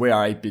going to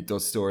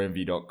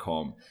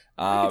weare8bit.storeenvy.com.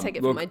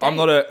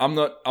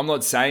 Look, I'm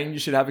not saying you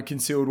should have a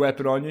concealed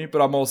weapon on you,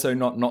 but I'm also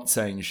not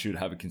saying you should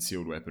have a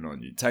concealed weapon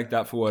on you. Take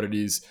that for what it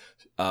is.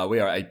 We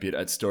are 8bit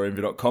at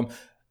storeenvy.com.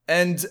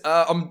 And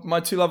my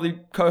two lovely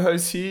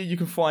co-hosts here, you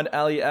can find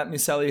Ali at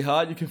Miss Ali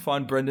Hart, you can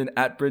find Brendan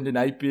at Brendan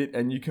 8bit,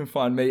 and you can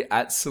find me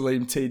at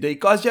Salim TD.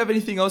 Guys, do you have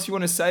anything else you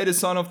want to say to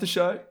sign off the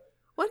show?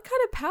 What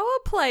kind of power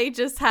play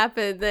just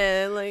happened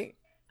there? Like,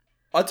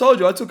 I told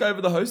you, I took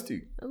over the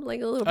hosting.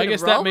 Like a little bit I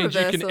guess of role that means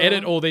reversal. you can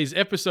edit all these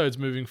episodes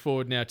moving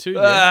forward now too.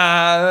 Yeah?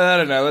 I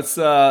don't know. Let's.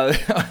 I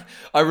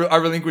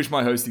relinquish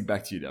my hosting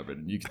back to you now,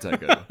 Brendan. You can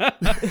take over.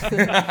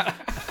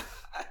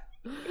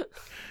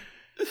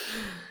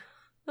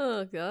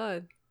 Oh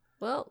God.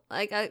 Well,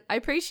 like I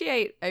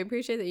appreciate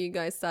that you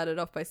guys started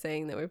off by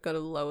saying that we've got to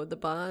lower the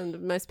bar, and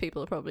most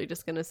people are probably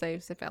just going to say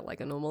it felt like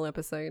a normal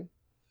episode.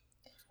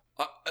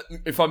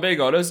 If I'm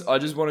being honest, I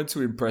just wanted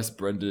to impress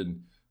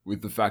Brendan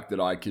with the fact that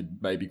I could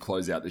maybe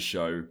close out the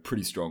show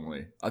pretty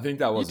strongly. I think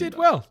that was. You did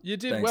well. You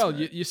did well.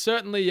 You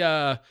certainly.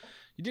 You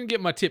didn't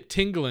get my tip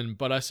tingling,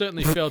 but I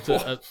certainly felt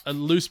a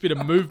loose bit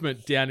of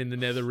movement down in the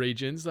nether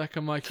regions. Like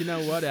I'm like, you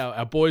know what,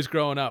 our boy's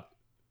growing up.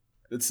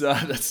 That's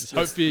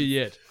hope for you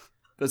yet.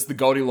 That's the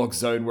Goldilocks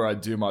zone where I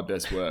do my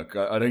best work.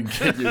 I don't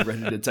get you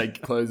ready to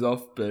take clothes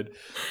off, but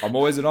I'm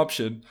always an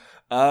option.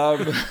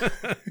 Sam,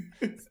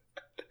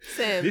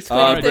 this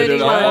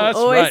 31, right.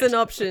 always an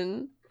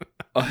option.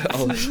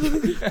 I'll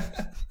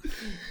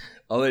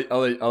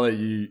let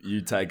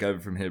you take over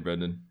from here,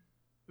 Brendan.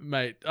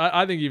 Mate,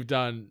 I think you've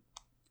done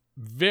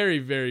very,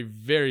 very,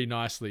 very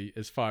nicely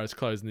as far as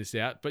closing this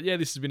out. But yeah,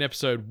 this has been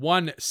episode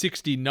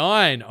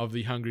 169 of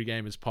the Hungry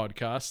Gamers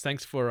podcast.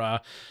 Thanks for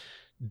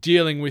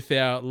dealing with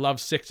our love,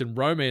 sex, and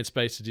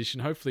romance-based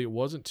edition. Hopefully it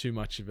wasn't too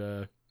much of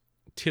a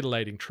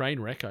titillating train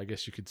wreck, I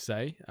guess you could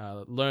say.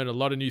 Learn a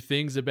lot of new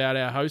things about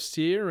our hosts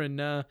here, and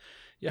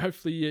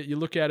hopefully you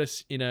look at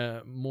us in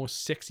a more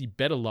sexy,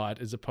 better light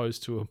as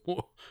opposed to a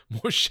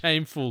more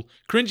shameful,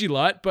 cringy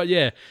light. But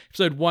yeah,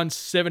 episode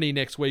 170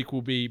 next week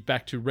will be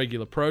back to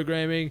regular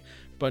programming.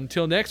 But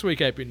until next week,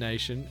 8-Bit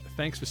Nation,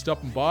 thanks for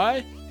stopping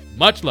by.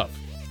 Much love.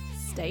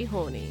 Stay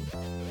horny.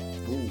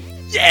 Ooh.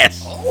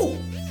 Yes! Oh!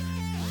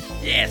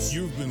 Yes!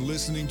 You've been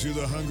listening to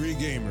The Hungry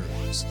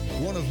Gamers,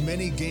 one of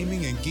many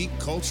gaming and geek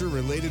culture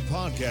related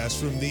podcasts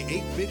from the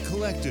 8-Bit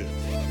Collective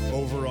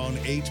over on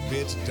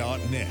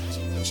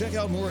 8bit.net. Check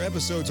out more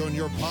episodes on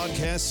your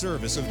podcast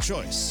service of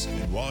choice.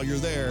 And while you're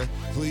there,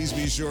 please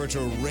be sure to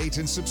rate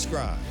and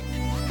subscribe.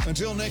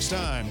 Until next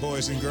time,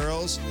 boys and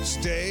girls,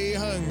 stay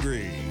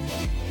hungry.